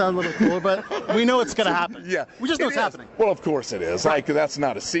 That does sound a little cooler, but we know it's going to happen. Yeah. We just know it's happening. Well, of course it is. Like, that's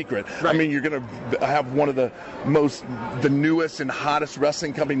not a secret. I mean, you're going to have one of the newest and hottest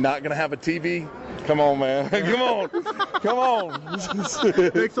wrestling company not going to have a TV? Come on, man. Come on.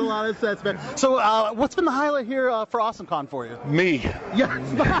 Makes a lot of sense, man. So, what's been the highlight here for AwesomeCon for you? Me. Yeah.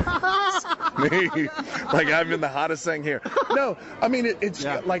 Me. Like, I've been the hottest thing here. No, I mean, it's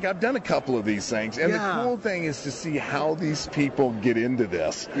like I've done a couple of these things. And the cool thing is to see how these people get into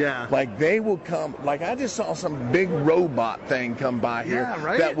this. Yeah. Like, they will come. Like, I just saw some big robot thing come by here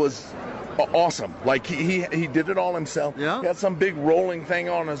that was awesome. Like, he did it all himself. He had some big rolling thing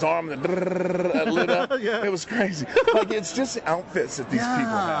on his arm that lit up. It was crazy. Like, it's just outfits that these people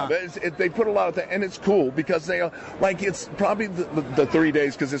have. They put a lot of things, and it's cool because they are, like, it's probably the 3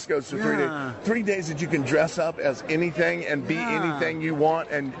 days, because this goes to 3 days. 3 days that you can dress up as anything and be anything you want,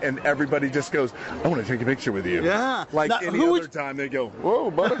 and everybody just goes, I want to take a picture with you. Yeah. Like, now, any other time they go,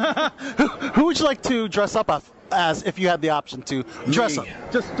 whoa, buddy. Who would you like to dress up as if you had the option to dress up?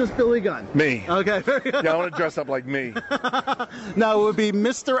 Just Billy Gunn. Me. Okay, very good. Yeah, I want to dress up like me. Now, it would be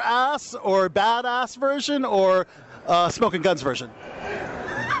Mr. Ass or Badass version or Smoking Guns version?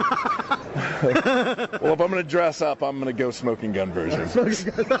 Well, if I'm going to dress up, I'm going to go Smoking Gun version.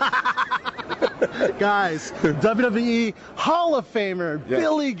 Guys, WWE Hall of Famer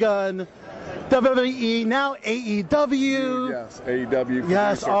Billy Gunn, WWE, now AEW. Yes, AEW.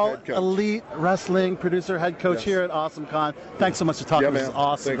 Yes, all elite wrestling producer, head coach here at AwesomeCon. Thanks so much for talking. This is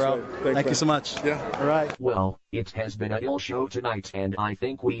awesome, bro. Thank you so much. Yeah. All right. Well, it has been a ill show tonight, and I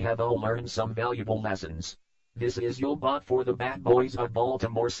think we have all learned some valuable lessons. This is your bot for the Bad Boys of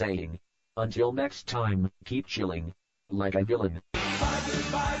Baltimore saying, until next time, keep chilling like a villain. Goodbye,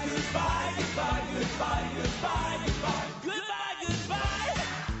 goodbye, goodbye, goodbye, goodbye, goodbye.